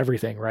coming to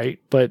everything, right?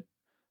 But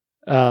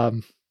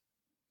it's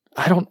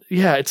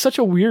such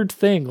a weird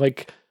thing.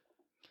 Like,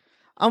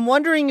 I'm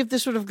wondering if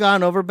this would have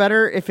gone over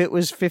better if it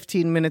was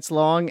 15 minutes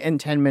long and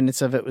 10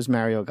 minutes of it was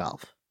Mario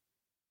Golf.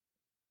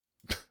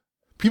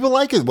 People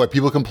like it. What,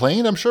 people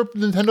complain? I'm sure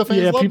Nintendo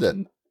fans loved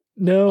it.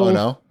 No. Oh,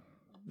 no?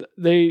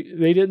 They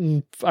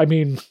didn't. I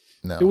mean,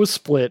 No. it was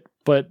split,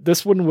 but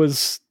this one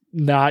was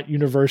not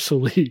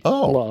universally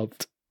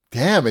loved.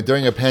 Damn, and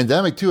during a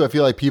pandemic, too, I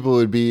feel like people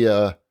would be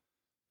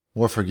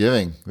more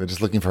forgiving. They're just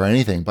looking for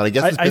anything. But I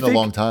guess it's been a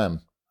long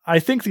time. I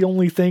think the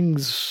only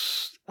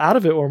things out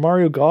of it were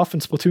Mario Golf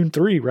and Splatoon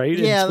 3, right?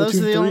 Yeah, and those are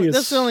Splatoon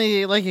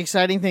the only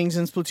exciting things.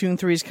 And Splatoon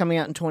 3 is coming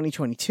out in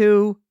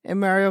 2022, and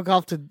Mario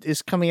Golf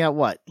is coming out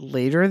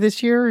later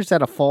this year? Is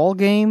that a fall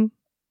game?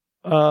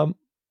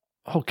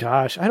 oh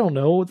gosh, I don't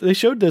know. They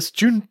showed this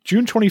June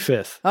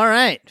 25th. All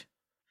right.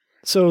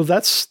 So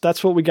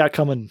that's what we got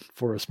coming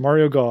for us.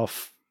 Mario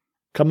Golf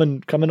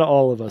coming to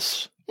all of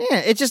us.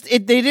 Yeah,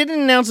 they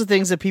didn't announce the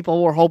things that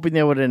people were hoping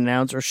they would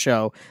announce or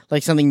show,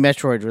 like something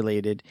Metroid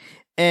related.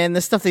 And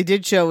the stuff they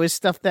did show is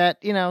stuff that,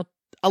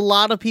 a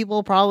lot of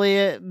people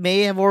probably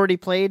may have already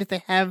played if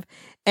they have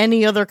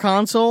any other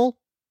console,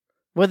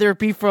 whether it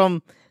be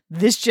from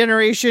this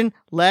generation,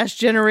 last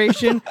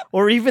generation,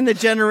 or even the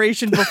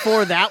generation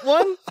before that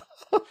one.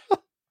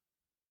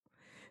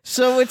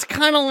 So it's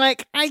kind of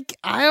like, I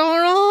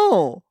don't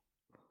know.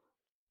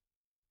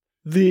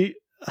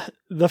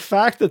 The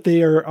fact that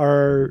they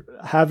are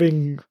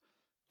having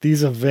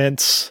these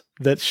events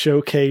that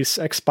showcase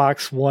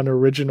Xbox One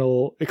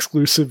original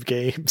exclusive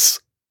games.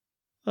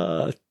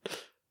 When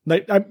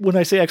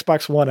I say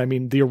Xbox One, I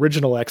mean the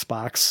original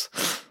Xbox.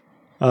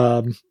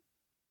 Ninja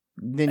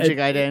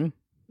Gaiden.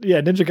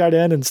 Yeah, Ninja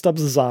Gaiden and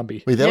Stubbs the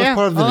Zombie. Wait, that was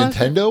part of the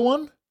Nintendo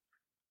one?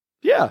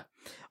 Yeah.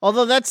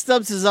 Although that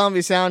Stubbs the Zombie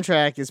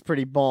soundtrack is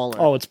pretty baller.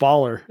 Oh, it's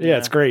baller. Yeah,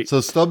 it's great.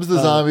 So Stubbs the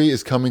Zombie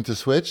is coming to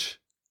Switch?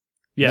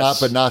 Yes.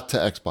 But not to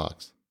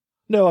Xbox.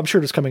 No, I'm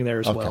sure it's coming there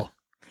as well.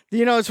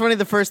 It's funny,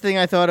 the first thing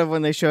I thought of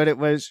when they showed it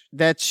was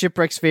that's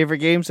Shipwreck's favorite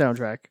game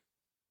soundtrack.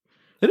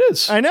 It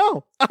is. I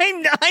know.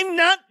 I'm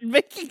not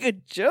making a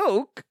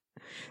joke.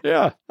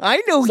 Yeah.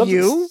 I know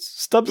you.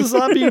 Stubbs the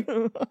Zombie.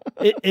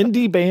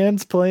 Indie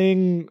bands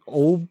playing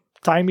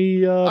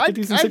old-timey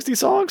 50s and 60s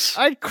songs.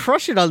 I'd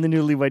crush it on the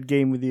Newlywed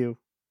Game with you.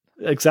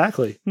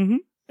 Exactly. Mm-hmm.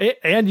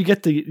 And you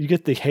get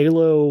the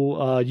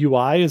Halo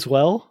UI as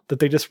well that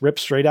they just ripped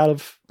straight out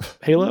of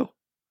Halo.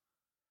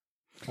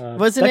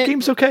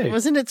 Game's okay.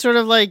 Wasn't it sort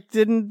of like,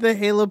 didn't the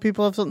Halo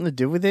people have something to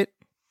do with it?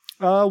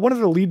 One of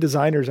the lead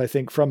designers, I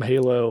think, from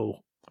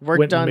Halo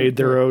made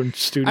their own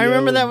studio. I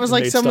remember that was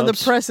like some of the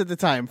Stubbs. press at the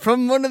time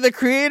from one of the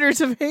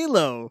creators of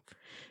Halo.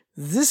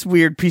 This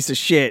weird piece of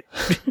shit.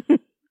 It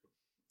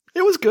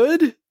was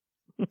good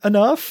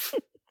enough.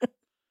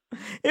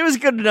 It was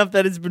good enough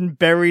that it's been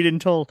buried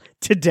until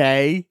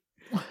today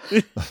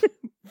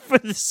for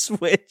the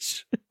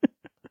Switch.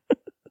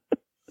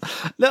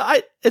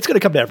 No, it's going to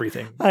come to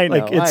everything. I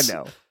know. I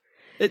know.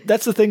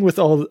 That's the thing with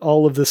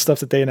all of this stuff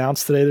that they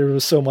announced today. There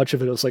was so much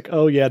of it. It was like,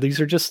 oh yeah,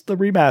 these are just the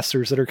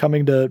remasters that are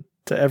coming to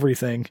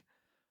everything.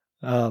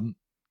 What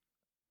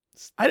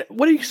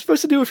are you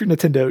supposed to do if you're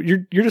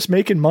Nintendo? You're just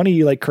making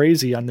money like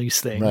crazy on these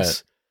things.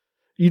 Right.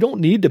 You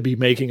don't need to be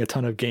making a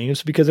ton of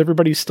games because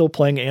everybody's still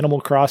playing Animal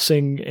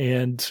Crossing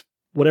and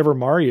whatever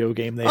Mario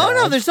game they have. Oh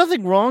no, there's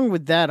nothing wrong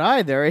with that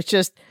either. It's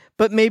just,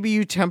 but maybe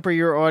you temper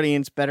your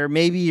audience better.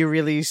 Maybe you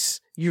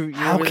release.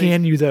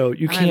 Can you though?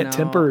 You can't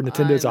temper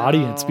Nintendo's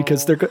audience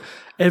because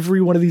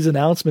every one of these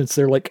announcements,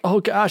 they're like, oh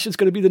gosh, it's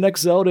going to be the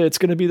next Zelda. It's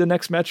going to be the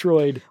next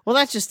Metroid. Well,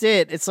 that's just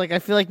it. It's like, I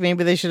feel like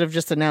maybe they should have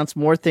just announced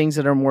more things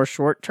that are more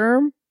short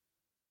term.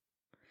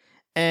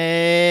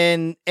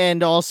 And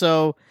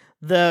also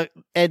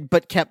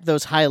but kept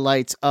those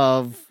highlights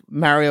of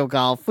Mario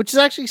Golf, which is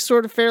actually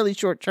sort of fairly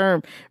short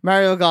term,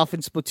 Mario Golf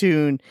and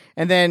Splatoon.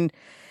 And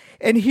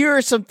here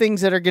are some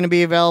things that are going to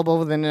be available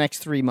within the next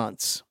 3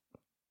 months.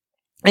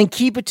 And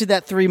keep it to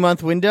that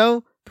 3-month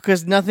window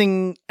because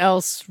nothing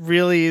else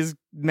really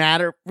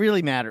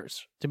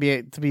matters, to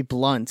be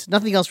blunt.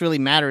 Nothing else really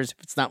matters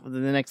if it's not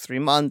within the next 3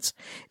 months.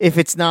 If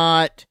it's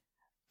not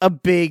a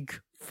big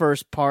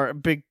first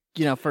party.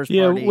 Yeah,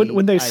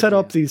 when they set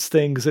up these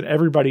things and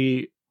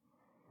everybody's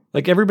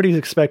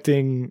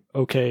expecting,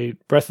 okay,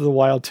 Breath of the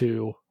Wild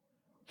 2.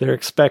 They're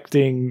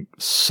expecting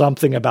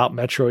something about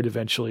Metroid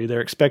eventually.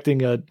 They're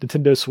expecting a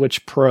Nintendo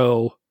Switch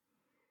Pro.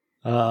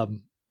 There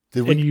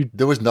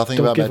was nothing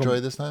about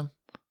Metroid this time?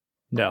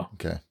 No.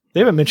 Okay.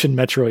 They haven't mentioned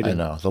Metroid. I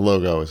know. The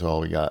logo is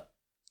all we got.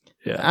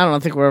 Yeah. I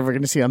don't think we're ever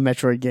going to see a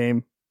Metroid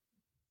game.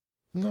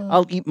 No.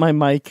 I'll eat my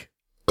mic.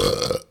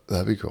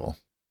 That'd be cool.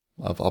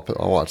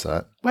 I'll watch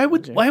that. Why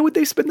would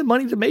they spend the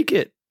money to make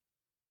it?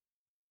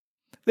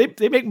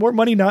 They make more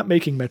money not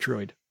making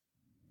Metroid.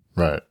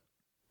 Right.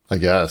 I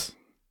guess.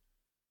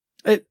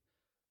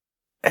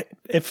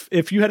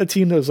 If you had a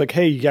team that was like,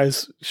 hey, you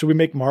guys, should we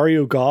make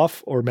Mario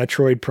Golf or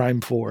Metroid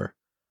Prime 4?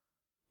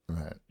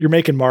 Right. You're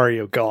making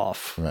Mario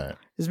Golf. Right.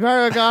 Is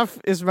Mario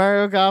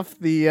Golf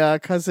the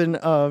cousin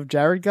of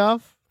Jared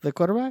Goff, the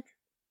quarterback?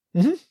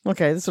 Mm-hmm.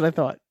 Okay, that's what I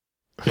thought.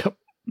 Yep.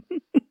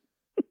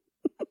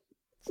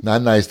 It's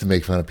not nice to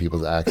make fun of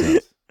people's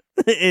accents.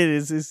 It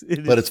is.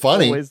 But it's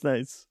funny. Always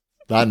nice.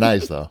 Not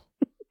nice though.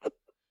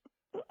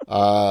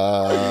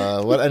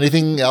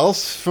 Anything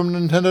else from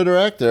Nintendo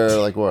Direct or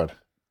like what?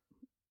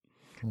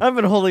 I've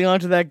been holding on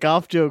to that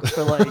golf joke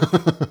for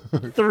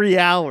like 3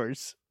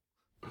 hours.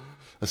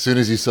 As soon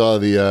as you saw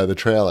the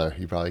trailer,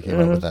 you probably came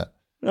up with that.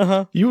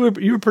 Uh-huh. You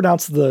would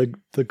pronounce the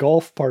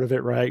golf part of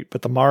it right,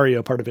 but the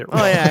Mario part of it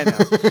wrong. Oh yeah, I know.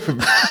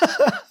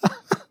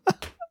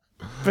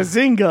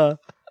 Bazinga.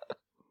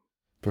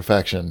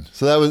 Perfection.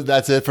 So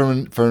that's it for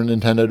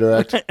Nintendo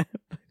Direct. I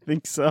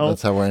think so.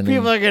 That's how we're ending.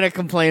 People are gonna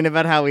complain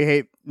about how we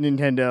hate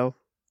Nintendo.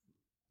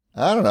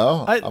 I don't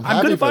know. I'm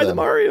going to buy the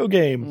Mario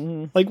game.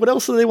 Mm-hmm. Like, what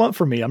else do they want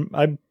from me?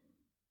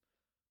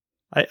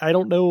 I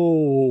don't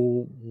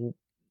know.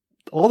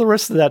 All the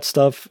rest of that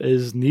stuff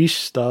is niche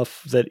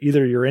stuff that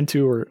either you're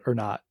into or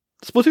not.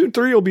 Splatoon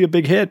 3 will be a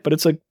big hit, but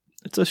it's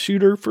a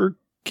shooter for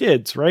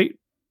kids, right?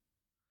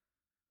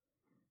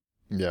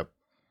 Yep.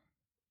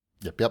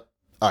 All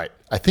right.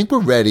 I think we're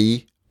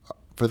ready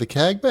for the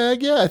CAG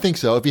bag. Yeah, I think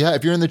so. If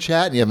you're in the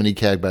chat and you have any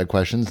CAG bag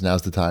questions,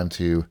 now's the time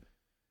to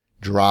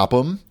drop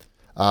them.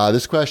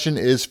 This question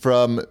is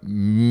from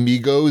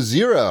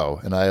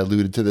Migo0, and I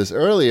alluded to this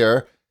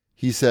earlier.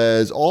 He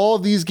says, all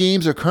of these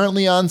games are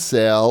currently on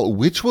sale.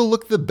 Which will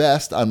look the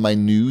best on my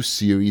new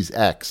Series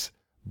X?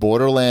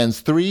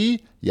 Borderlands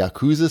 3,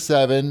 Yakuza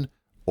 7,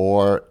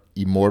 or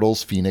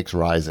Immortals Phoenix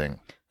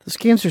Rising? Those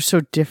games are so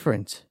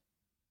different.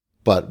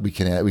 But we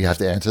have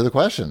to answer the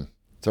question.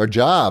 It's our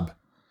job.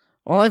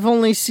 Well, I've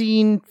only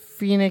seen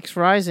Phoenix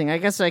Rising. I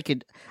guess I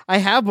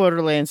have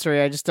Borderlands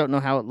 3. I just don't know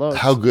how it looks.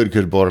 How good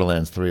could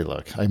Borderlands 3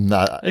 look?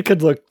 It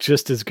could look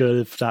just as good,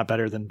 if not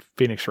better, than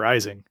Phoenix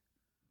Rising.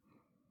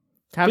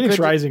 Phoenix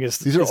Rising is.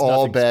 These are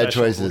all bad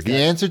special. choices. The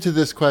answer to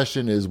this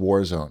question is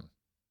Warzone.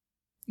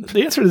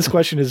 The answer to this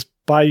question is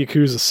buy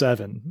Yakuza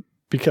 7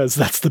 because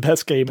that's the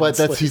best game. But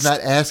he's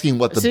not asking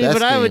what the best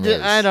game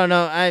is. I don't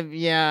know.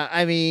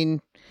 I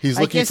mean, he's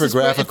looking for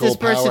graphical if this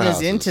person powerhouses.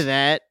 is into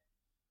that.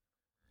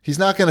 He's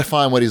not going to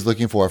find what he's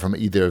looking for from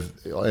any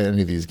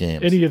of these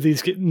games.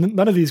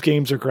 None of these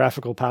games are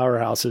graphical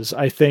powerhouses.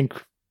 I think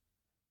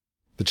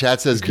the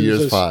chat says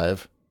Gears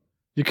 5.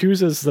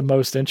 Yakuza is the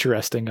most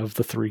interesting of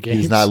the three games.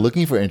 He's not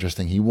looking for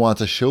interesting. He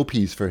wants a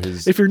showpiece for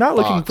his. If you're not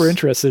box. looking for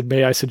interested,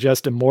 may I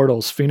suggest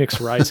Immortals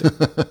Phoenix Rising?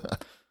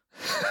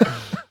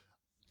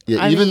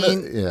 I'm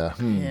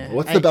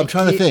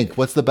trying to think.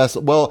 What's the best?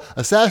 Well,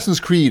 Assassin's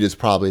Creed is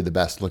probably the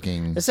best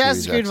looking.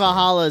 Assassin's Creed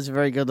Valhalla is a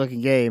very good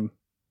looking game.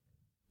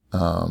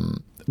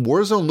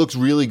 Warzone looks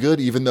really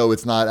good, even though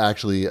it's not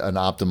actually an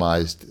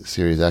optimized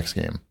Series X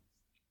game.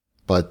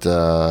 But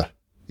like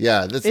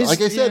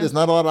I said, there's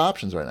not a lot of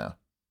options right now.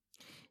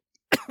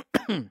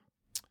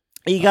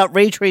 You got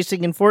ray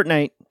tracing in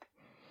Fortnite.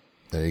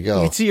 There you go.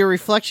 You can see your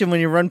reflection when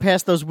you run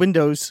past those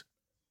windows.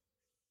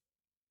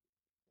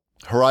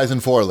 Horizon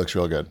 4 looks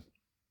real good.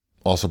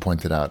 Also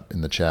pointed out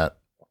in the chat.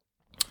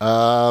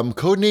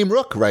 Codename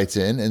Rook writes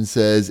in and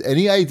says,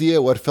 any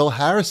idea what Phil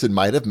Harrison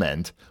might have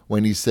meant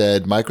when he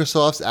said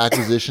Microsoft's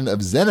acquisition of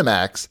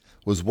ZeniMax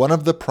was one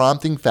of the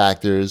prompting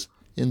factors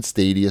in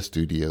Stadia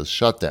Studios'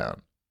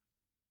 shutdown?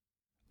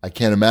 I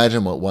can't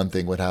imagine what one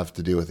thing would have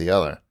to do with the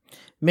other.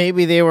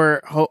 Maybe they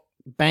were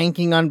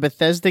banking on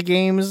Bethesda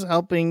games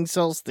helping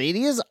sell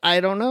Stadias. I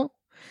don't know.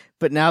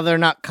 But now they're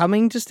not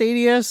coming to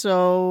Stadia,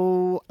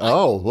 so...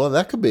 Oh, well,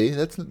 that could be.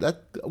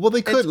 Well,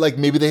 they could. Like,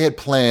 maybe they had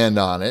planned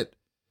on it,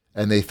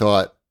 and they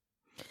thought...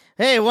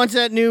 Hey, once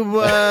that new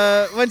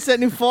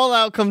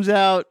Fallout comes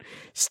out,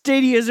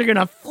 Stadias are going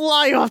to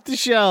fly off the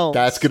shelves.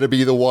 That's going to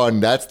be the one.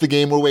 That's the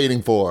game we're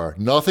waiting for.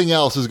 Nothing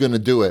else is going to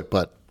do it,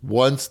 but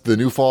once the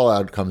new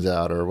Fallout comes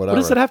out or whatever.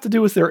 What does that have to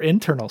do with their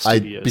internal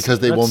studios? Because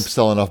they won't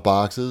sell enough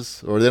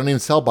boxes, or they don't even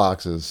sell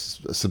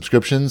boxes.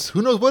 Subscriptions.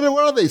 Who knows? What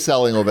are they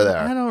selling over there?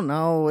 I don't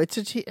know. It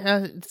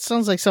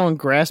sounds like someone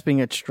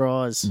grasping at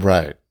straws.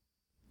 Right.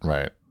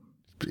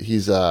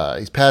 He's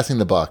passing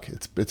the buck.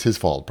 It's his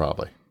fault,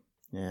 probably.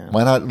 Yeah.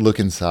 Why not look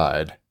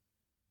inside?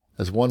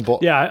 As one ball.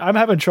 Yeah, I'm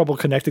having trouble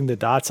connecting the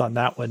dots on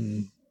that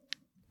one.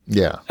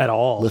 Yeah. At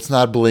all. Let's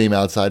not blame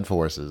outside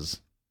forces.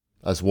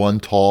 As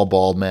one tall,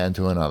 bald man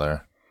to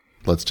another.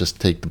 Let's just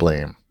take the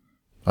blame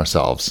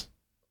ourselves.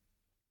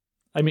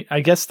 I mean,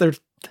 I guess they're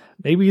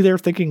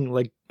thinking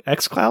like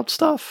xCloud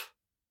stuff.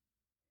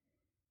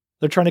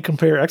 They're trying to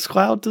compare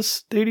xCloud to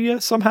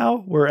Stadia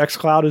somehow, where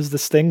xCloud is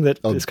this thing that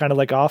is kind of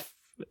like off.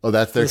 Oh,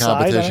 that's their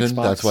competition?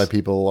 Xbox. That's why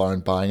people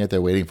aren't buying it?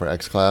 They're waiting for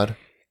xCloud?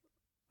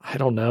 I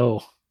don't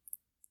know.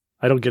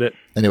 I don't get it.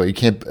 Anyway, you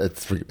can't...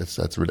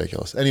 That's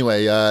ridiculous.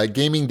 Anyway,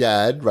 Gaming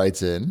Dad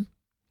writes in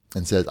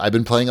and says, I've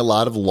been playing a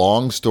lot of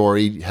long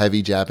story,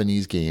 heavy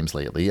Japanese games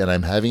lately, and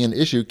I'm having an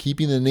issue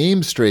keeping the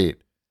names straight.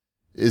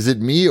 Is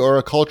it me or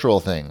a cultural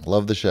thing?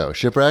 Love the show.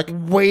 Shipwreck?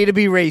 Way to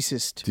be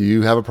racist. Do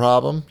you have a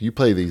problem? You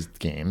play these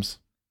games.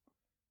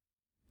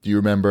 Do you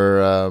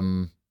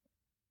remember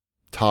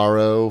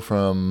Taro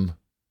from...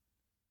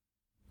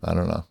 I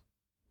don't know.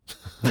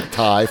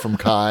 Ty from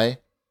Kai?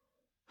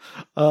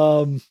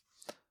 I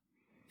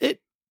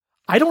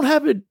don't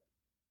have it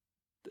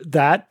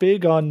that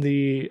big on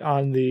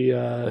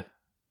the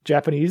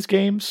Japanese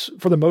games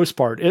for the most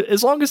part.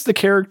 As long as the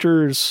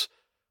characters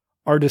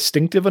are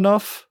distinctive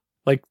enough,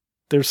 like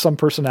there's some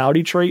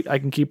personality trait, I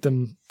can keep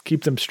them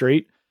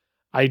straight.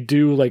 I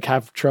do like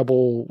have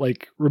trouble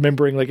like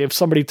remembering, like if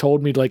somebody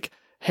told me like,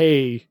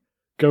 hey,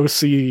 go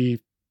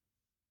see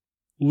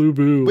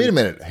Lubu. Wait a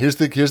minute. Here's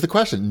the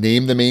question.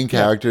 Name the main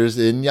characters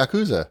in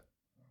Yakuza.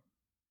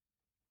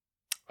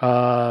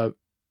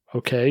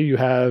 Okay, you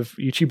have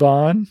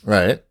Ichiban.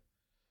 Right.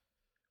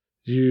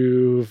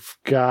 You've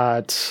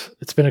got...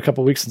 It's been a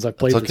couple weeks since I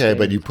played this game,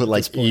 but you put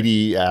like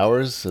 80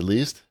 hours at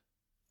least?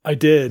 I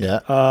did.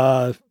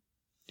 Yeah.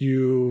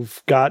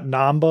 You've got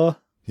Namba.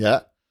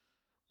 Yeah.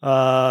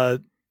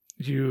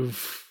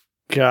 You've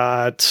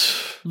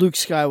got... Luke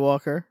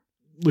Skywalker.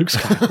 Luke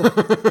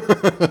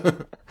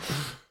Skywalker.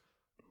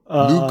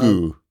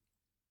 Luku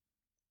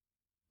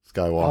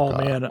Skywalker. Oh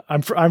man,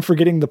 I'm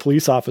forgetting the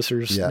police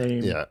officer's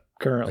name. Yeah.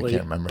 Currently, I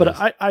can't remember.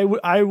 But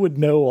I would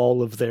know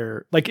all of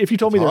their, like, if you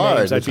told me their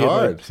names, I'd be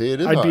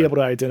able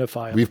to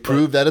identify them. We've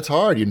proved that it's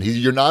hard.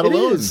 You're not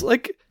alone. It is.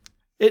 Like,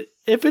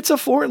 if it's a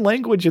foreign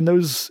language and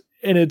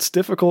it's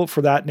difficult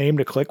for that name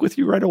to click with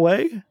you right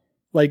away,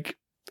 like,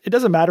 it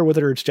doesn't matter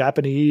whether it's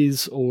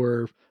Japanese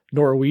or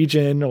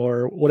Norwegian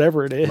or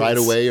whatever it is. Right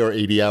away or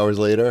 80 hours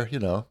later,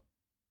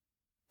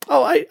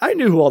 Oh, I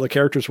knew who all the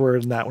characters were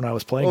in that when I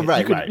was playing it.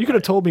 Right, you could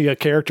have told me a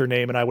character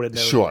name and I would have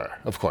known. Sure,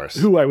 of course.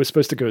 Who I was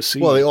supposed to go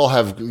see. Well, they all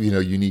have,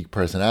 unique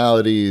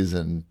personalities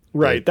and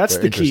right. That's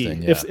the key.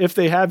 Yeah. If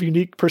they have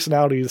unique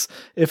personalities,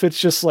 if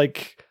it's just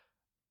like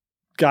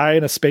guy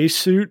in a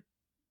spacesuit,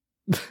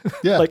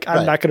 yeah, like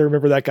I'm not going to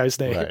remember that guy's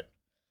name. Right.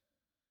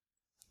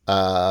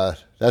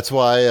 That's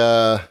why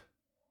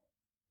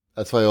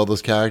all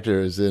those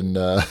characters in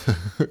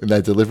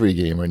that delivery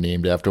game are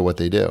named after what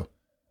they do.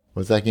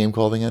 What's that game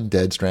called again?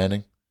 Dead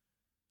Stranding?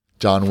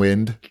 John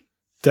Wind?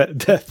 Death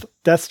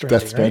Stranding.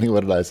 Death Stranding, right?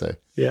 What did I say?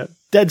 Yeah.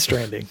 Dead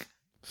Stranding.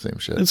 Same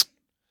shit.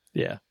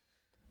 Yeah.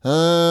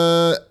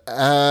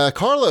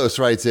 Carlos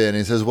writes in.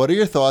 He says, "What are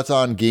your thoughts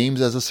on games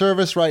as a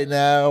service right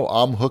now?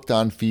 I'm hooked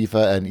on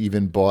FIFA and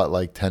even bought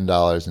like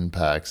 $10 in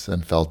packs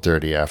and felt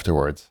dirty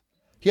afterwards."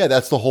 Yeah,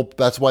 that's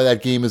why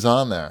that game is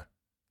on there.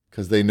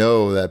 Because they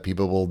know that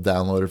people will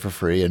download it for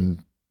free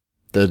and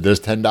there's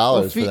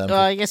 $10 for them.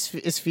 I guess,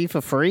 is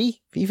FIFA free?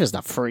 FIFA's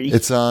not free.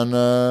 It's on,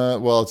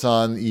 it's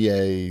on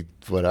EA,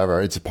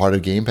 whatever. It's a part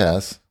of Game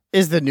Pass.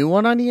 Is the new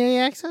one on EA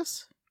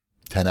Access?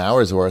 10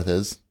 hours worth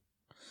is.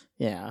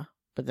 Yeah,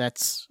 but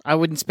I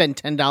wouldn't spend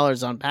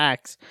 $10 on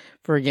packs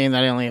for a game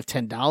that I only have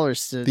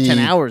 $10 to 10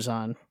 hours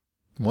on.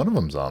 One of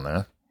them's on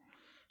there.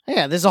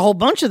 Yeah, there's a whole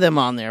bunch of them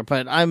on there,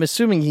 but I'm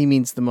assuming he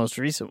means the most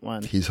recent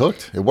one. He's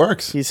hooked. It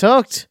works. He's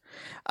hooked.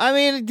 I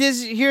mean,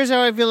 here's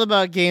how I feel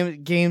about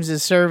games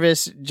as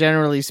service,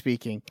 generally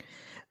speaking.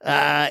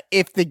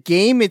 If the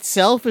game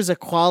itself is a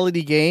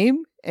quality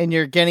game and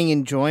you're getting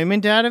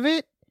enjoyment out of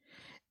it,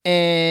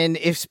 and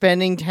if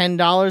spending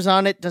 $10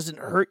 on it doesn't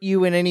hurt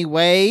you in any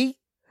way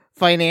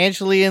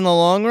financially in the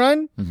long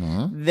run,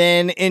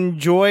 then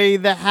enjoy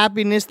the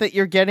happiness that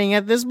you're getting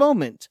at this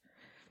moment.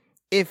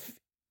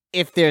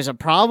 If there's a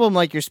problem,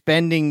 like you're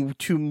spending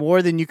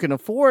more than you can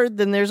afford,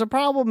 then there's a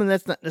problem, and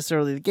that's not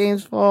necessarily the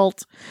game's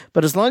fault.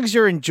 But as long as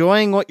you're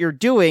enjoying what you're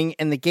doing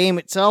and the game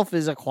itself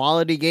is a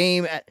quality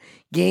game,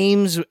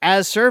 games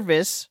as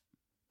service,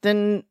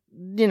 then,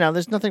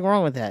 there's nothing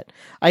wrong with that.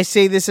 I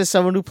say this as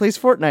someone who plays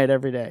Fortnite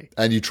every day.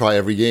 And you try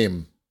every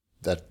game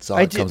that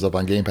comes up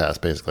on Game Pass,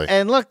 basically.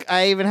 And look,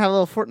 I even have a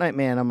little Fortnite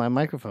man on my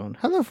microphone.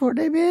 Hello,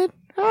 Fortnite man.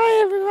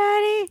 Hi,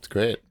 everybody. It's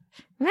great.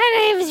 My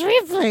name is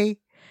Ripley.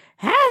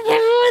 How's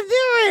everyone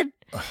doing?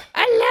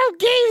 I love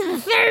games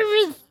and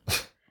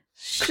service.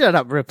 Shut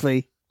up,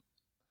 Ripley.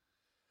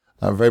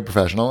 I'm very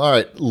professional. All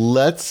right,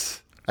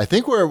 I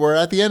think we're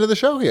at the end of the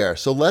show here.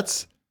 So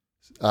let's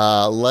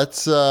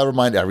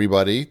remind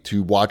everybody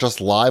to watch us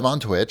live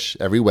on Twitch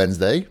every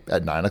Wednesday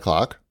at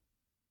 9:00.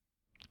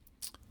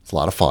 It's a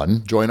lot of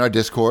fun. Join our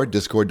Discord,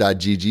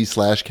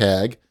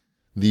 discord.gg/CAG.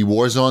 The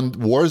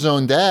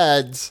Warzone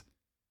dads.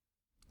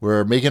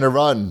 We're making a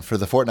run for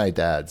the Fortnite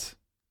dads.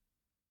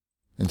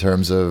 In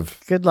terms of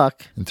good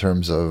luck. I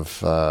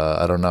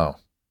don't know.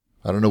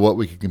 I don't know what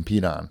we could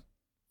compete on.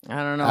 I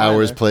don't know.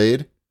 Hours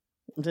played.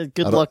 Good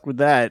luck with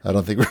that. I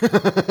don't think we're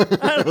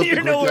I don't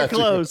even know we're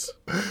close.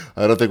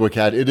 I don't think we're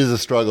catching. It is a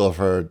struggle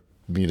for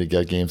me to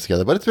get games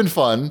together, but it's been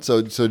fun.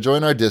 So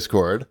join our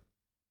Discord.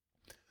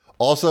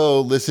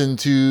 Also, listen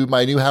to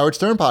my new Howard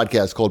Stern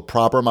podcast called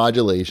Proper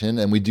Modulation,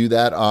 and we do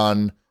that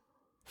on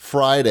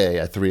Friday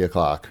at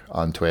 3:00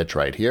 on Twitch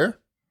right here.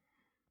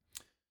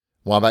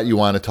 Wombat, you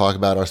want to talk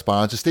about our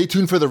sponsor? Stay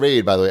tuned for the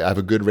raid, by the way. I have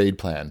a good raid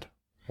planned.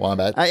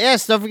 Wombat?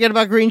 Yes, don't forget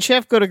about Green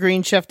Chef. Go to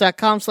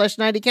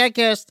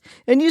greenchef.com/90catcast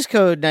and use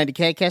code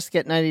 90catcast to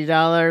get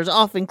 $90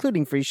 off,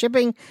 including free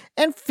shipping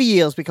and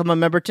Feels. Become a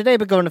member today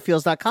by going to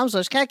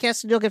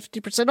feels.com/catcast and you'll get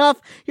 50% off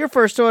your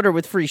first order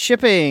with free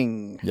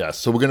shipping. Yes,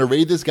 so we're going to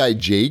raid this guy,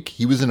 Jake.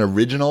 He was an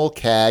original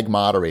CAG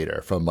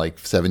moderator from like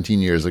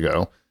 17 years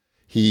ago.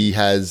 He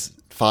has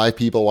 5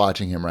 people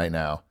watching him right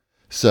now.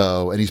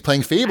 And he's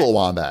playing Fable,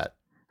 Wombat.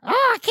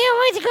 Oh, I can't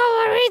wait to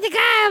go and read the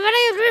guy. My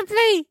name is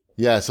Ripley.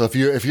 Yeah, so if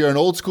you're an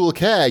old school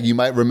CAG, you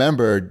might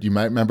remember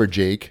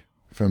Jake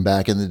from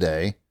back in the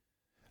day.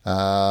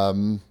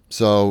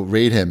 So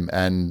raid him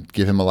and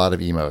give him a lot of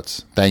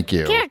emotes. Thank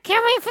you. Can't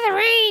wait for the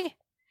raid.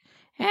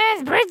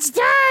 The bread's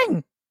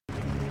done.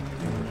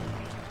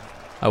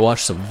 I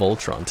watched some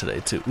Voltron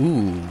today too.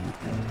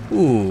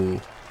 Ooh,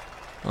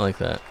 I like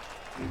that.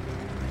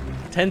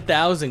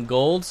 10,000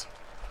 golds.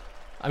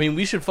 I mean,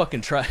 we should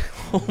fucking try.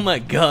 Oh my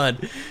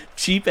god.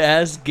 Cheap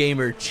ass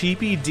gamer,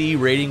 Cheapy D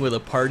rating with a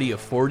party of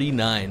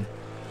 49.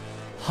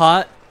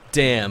 Hot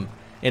damn.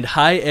 And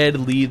High Ed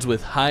leads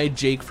with Hi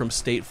Jake from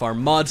State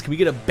Farm. Mods, can we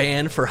get a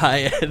ban for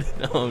High Ed?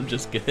 No, I'm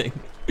just kidding.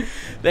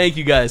 Thank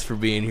you guys for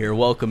being here.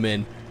 Welcome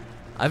in.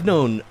 I've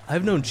known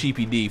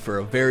Cheapy D for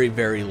a very,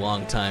 very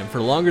long time, for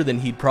longer than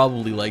he'd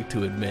probably like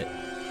to admit.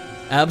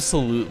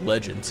 Absolute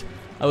legend.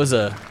 I was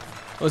an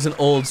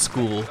old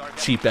school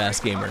cheap ass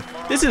gamer.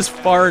 This is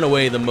far and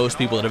away the most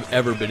people that have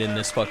ever been in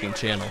this fucking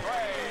channel.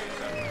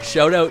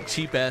 Shout out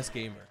cheap ass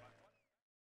gamer.